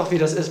Ihr wisst doch, wie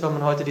das ist, wenn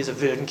man heute diese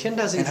wilden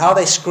Kinder sieht. and how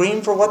they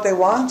scream for what they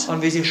want.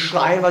 Und wie sie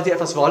schreien, weil sie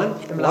etwas wollen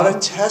im What a Laden.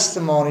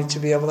 testimony to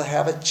be able to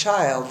have a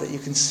child that you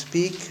can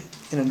speak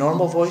in a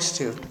normal voice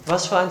to.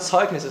 Was für ein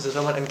Zeugnis ist es,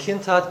 wenn man ein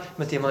Kind hat,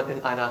 mit dem man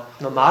in einer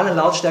normalen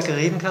Lautstärke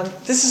reden kann?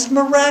 This is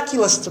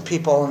miraculous to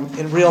people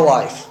in real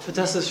life.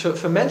 Das ist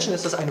für Menschen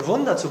ist das ein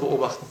Wunder zu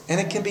beobachten.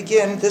 And it can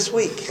begin this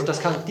week. Und das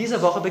kann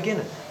diese Woche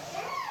beginnen.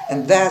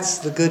 And that's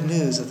the good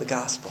news of the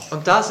gospel.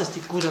 Und das ist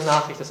die gute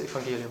Nachricht des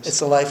Evangeliums.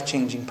 It's a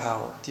life-changing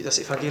power. Das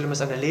Evangelium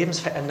ist eine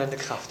lebensverändernde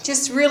Kraft.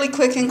 Just really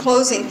quick in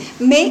closing,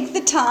 make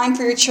the time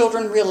for your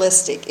children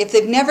realistic. If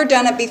they've never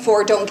done it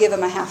before, don't give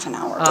them a half an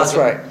hour. That's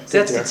right.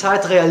 Setzt die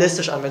Zeit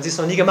realistisch an. Wenn sie es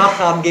noch nie gemacht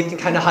haben, gebt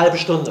ihnen keine halbe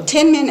Stunde.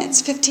 10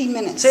 minutes, 15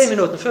 minutes. 10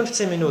 Minuten,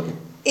 15 Minuten.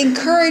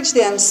 Encourage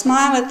them,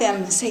 smile at them,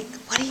 and say,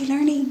 what are you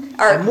learning?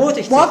 Or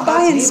Ermutigt sie, walk by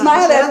fragt sie, and "Hey,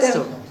 smile was at lernst du?"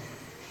 them.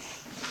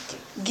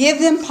 Give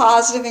them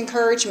positive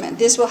encouragement.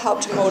 This will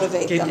help to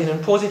motivate Gebt them.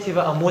 ihnen positive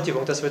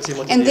Ermutigung, das wird sie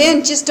And motivieren.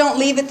 then just don't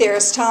leave it there,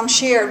 as Tom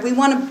shared. We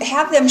want to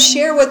have them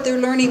share what they're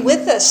learning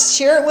with us.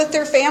 Share it with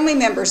their family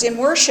members in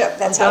worship.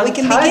 That's how we Dann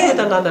can teilt begin.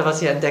 miteinander,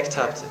 was ihr entdeckt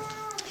habt.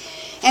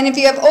 And if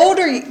you have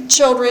older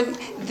children,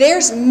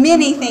 there's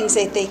many things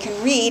that they can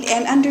read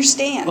and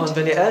understand. Und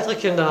wenn ihr ältere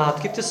Kinder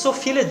habt, gibt es so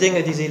viele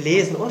Dinge, die sie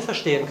lesen und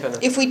verstehen können.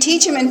 If we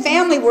teach them in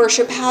family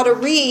worship how to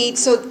read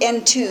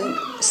and to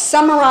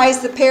summarize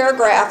the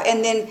paragraph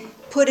and then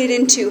put it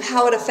into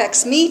how it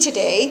affects me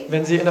today,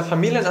 Wenn sie in der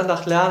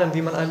Familienandacht lernen,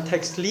 wie man einen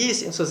Text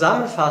liest, ihn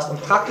zusammenfasst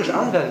und praktisch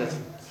anwendet,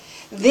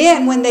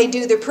 then when they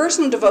do their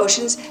personal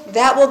devotions,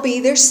 that will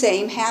be their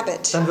same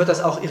habit. dann wird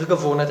das auch ihre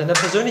Gewohnheit in der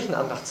persönlichen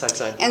Andachtzeit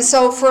sein. And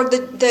so for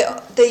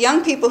the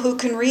young people who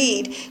can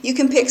read, you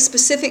can pick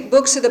specific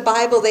books of the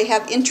Bible they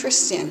have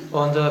interest in.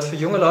 Und für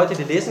junge Leute,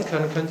 die lesen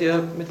können, könnt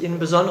ihr mit ihnen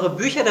besondere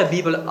Bücher der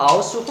Bibel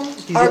aussuchen,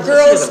 die sie Our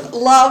girls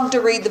interessieren. love to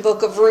read the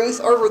book of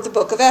Ruth or the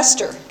book of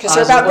Esther because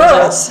they're Also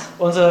about girls.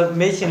 unsere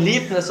Mädchen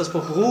liebten es, das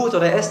Buch Ruth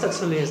oder Esther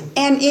zu lesen.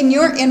 And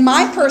in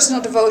my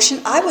personal devotion,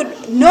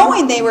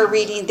 knowing they were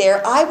reading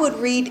there, I would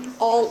read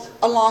all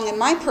along in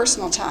my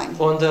personal time.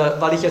 Und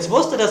weil ich jetzt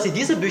wusste, dass sie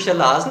diese Bücher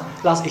lasen,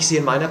 las ich sie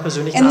in meiner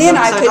persönlichen And then I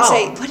Andachtzeit could auch.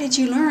 say, what did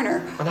you learn?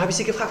 Or, Und da habe ich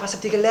sie gefragt, was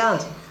habt ihr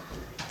gelernt?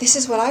 this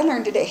is what I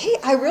learned today. Hey,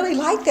 I really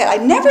like that. I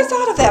never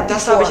thought of that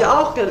Das habe ich before.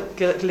 auch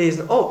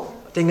gelesen. Oh,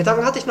 den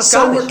Gedanken hatte ich noch So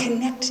gar we're nicht.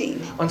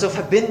 connecting. Und so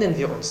verbinden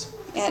wir uns.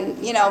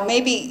 And,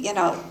 maybe,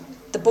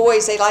 the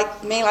boys, they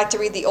may like to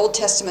read the Old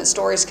Testament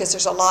stories because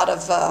there's a lot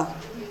of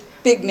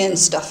big men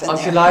stuff in Und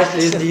there. vielleicht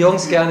lesen die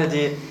Jungs gerne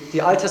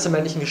die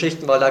alttestamentlichen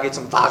Geschichten, weil da geht es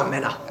um wahre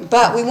Männer.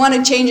 But we want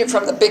to change it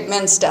from the big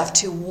men stuff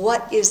to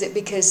what is it?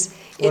 Because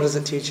What is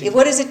it teaching?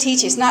 What does it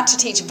teach? It's not to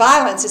teach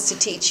violence, it's to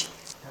teach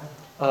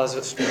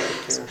Also,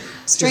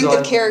 strength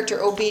of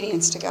character,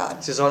 obedience to God.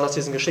 Sie sollen aus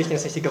diesen Geschichten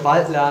jetzt nicht die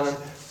Gewalt lernen,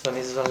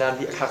 sondern sie sollen lernen,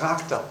 wie ihr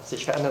Charakter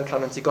sich verändern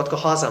kann und sie Gott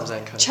gehorsam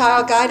sein können.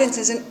 Child Guidance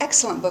is an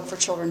excellent book for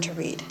children to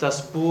read.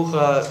 Das Buch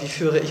Wie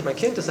führe ich mein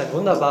Kind ist ein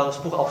wunderbares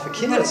Buch auch für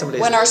Kinder zum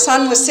Lesen. When our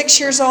son was 6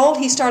 years old,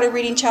 he started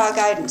reading Child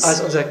Guidance.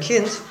 Als unser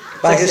Kind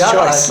By 6 his Jahre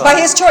choice. alt war,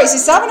 By his choice. He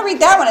said, I'm going to read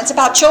that one. It's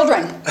about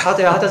children. hat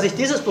er sich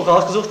dieses Buch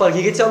rausgesucht, weil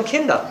hier geht es ja um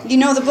Kinder. You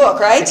know the book,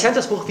 Ihr right? kennt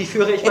das Buch Wie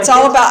führe ich mein It's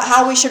all Kind? about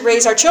how we should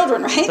raise our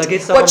children, right? Da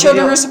geht's darum, What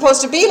children wie wir- are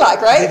supposed to be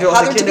like, right? Wie wir How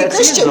unsere they're to Kinder be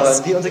erziehen Christians.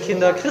 sollen, wie unsere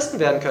Kinder Christen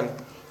werden können.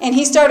 And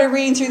he started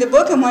reading through the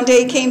book, and one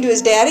day he came to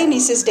his daddy, and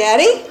he says,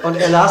 Daddy, Und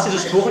er las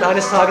dieses Buch und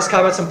eines Tages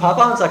kam er zum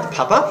Papa und sagte,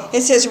 Papa,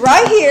 it says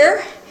right here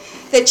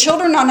that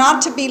children are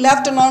not to be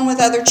left alone with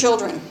other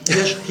children.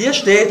 hier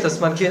steht,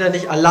 dass man Kinder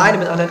nicht alleine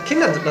mit anderen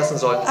Kindern lassen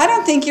soll. I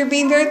don't think you're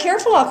being very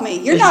careful of me.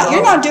 You're Ich not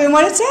glaube- doing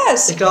what it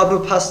says. Ich glaube,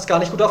 du passt gar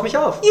nicht gut auf mich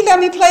auf. You let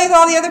me play with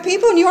all the other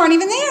people, and you aren't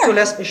even Du there.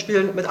 lässt mich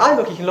spielen mit allen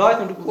möglichen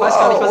Leuten und du weißt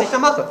gar nicht, was ich da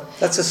mache.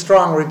 That's a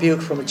strong rebuke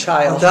from a Und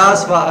child.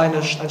 das war ein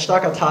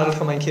starker Tadel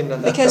von meinen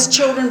Kindern. Because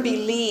children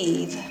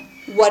believe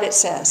what it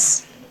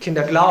says.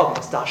 Kinder glauben,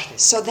 was da steht.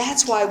 So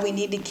that's why we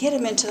need to get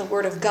them into the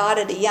Word of God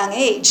at a young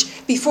age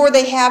before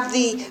they have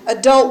the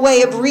adult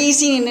way of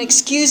reasoning and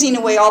excusing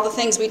away all the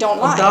things we don't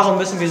Und like. darum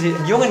müssen wir sie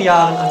in jungen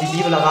Jahren an die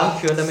Bibel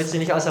heranführen, damit sie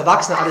nicht als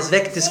Erwachsene alles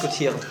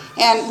wegdiskutieren.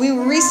 And we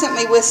were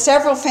recently with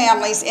several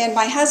families, and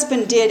my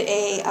husband did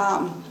a,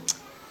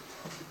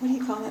 what do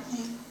you call that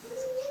thing?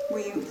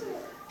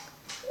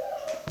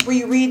 Where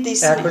you read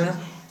these Acronym?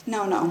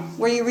 No,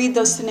 where you read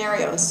those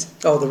scenarios.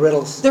 Oh, the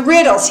riddles. The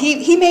riddles.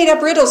 He made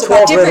up riddles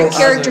 12 about different riddles.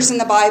 characters in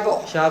the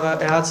Bible.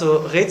 Er hat so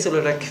Rätsel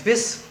oder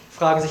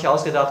Quizfragen sich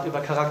ausgedacht über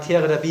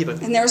Charaktere der Bibel.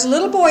 And there was a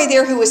little boy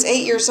there who was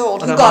 8 years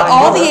old who Und da war got ein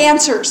all Junge. the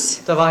answers.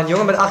 Da war ein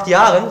Junge mit 8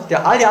 Jahren,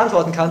 der all die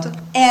Antworten kannte.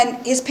 And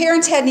his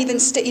parents hadn't even,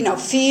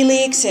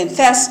 Felix and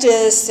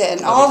Festus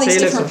and all these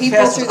Felix different und people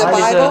Fest through und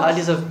the Bible. all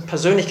diese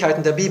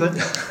Persönlichkeiten der Bibel.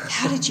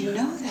 How did you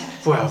know that?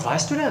 Woher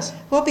weißt du das?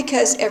 Well,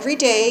 because every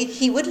day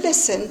he would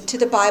listen to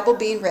the Bible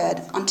being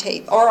read on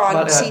tape or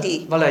on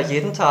CD. Weil er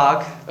jeden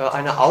Tag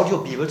eine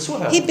Audiobibel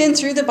zuhört. He'd been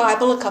through the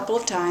Bible a couple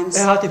of times.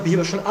 Er hat die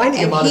Bibel schon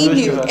einige And Male he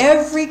knew durchgehört.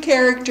 every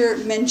character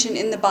mentioned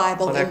in the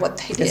Bible Und and what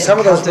they And did.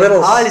 some of those All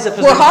riddles, diese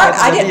Were hard. Persönlichkeiten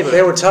I der didn't- Bibel.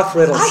 they were tough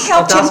riddles. I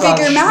helped Und him das waren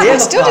figure them out. I schwere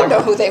still didn't know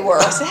Fragen. who they were.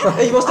 I said,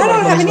 Ich wusste I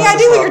don't manchmal have nicht, any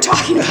was idea das what war. you're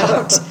talking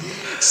about.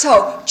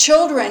 So,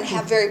 children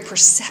have very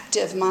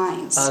perceptive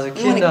minds. Also We want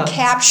Kinder- to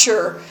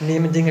capture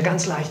Nehmen Dinge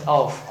ganz leicht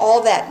auf.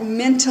 all that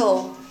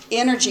mental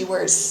energy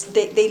where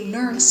they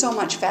learn so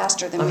much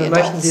faster than Und we wir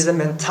möchten adults. diese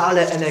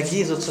mentale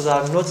Energie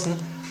sozusagen nutzen,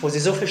 wo sie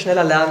so viel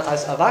schneller lernen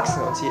als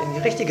Erwachsene und sie in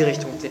die richtige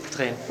Richtung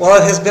drehen. well,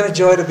 it has been a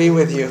joy to be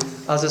with you.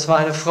 Also es war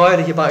eine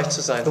Freude, hier bei euch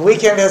zu sein. The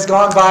weekend has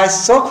gone by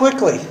so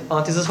quickly.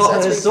 Und dieses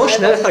Wochenende ist so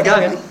schnell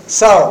vergangen.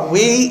 So,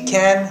 we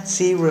can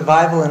see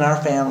revival in our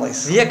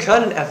families. Wir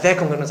können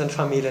Erweckung in unseren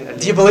Familien Do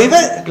you erleben. believe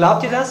it?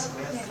 Glaubt ihr das?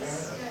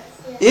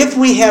 If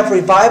we have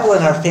revival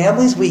in our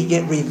families, we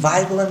get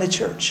revival in the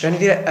church. Wenn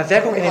wir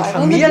Erweckung in den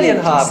Revival in the Familien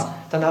communities. haben,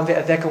 dann haben wir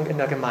Erweckung in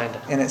der Gemeinde.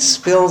 And it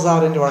spills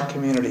out into our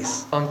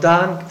communities. Und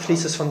dann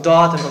fließt es von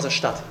dort in unsere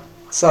Stadt.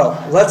 So,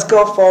 let's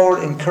go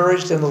forward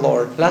encouraged in the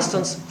Lord. Lasst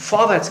uns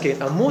vorwärts gehen,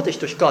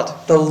 ermutigt durch Gott.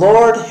 The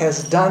Lord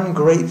has done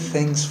great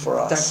things for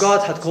Der us.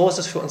 Gott hat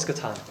Großes für uns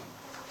getan.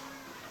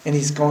 And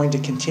He's going to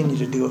continue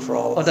to do it for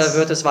all of Und er us.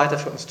 wird es weiter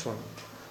für uns tun.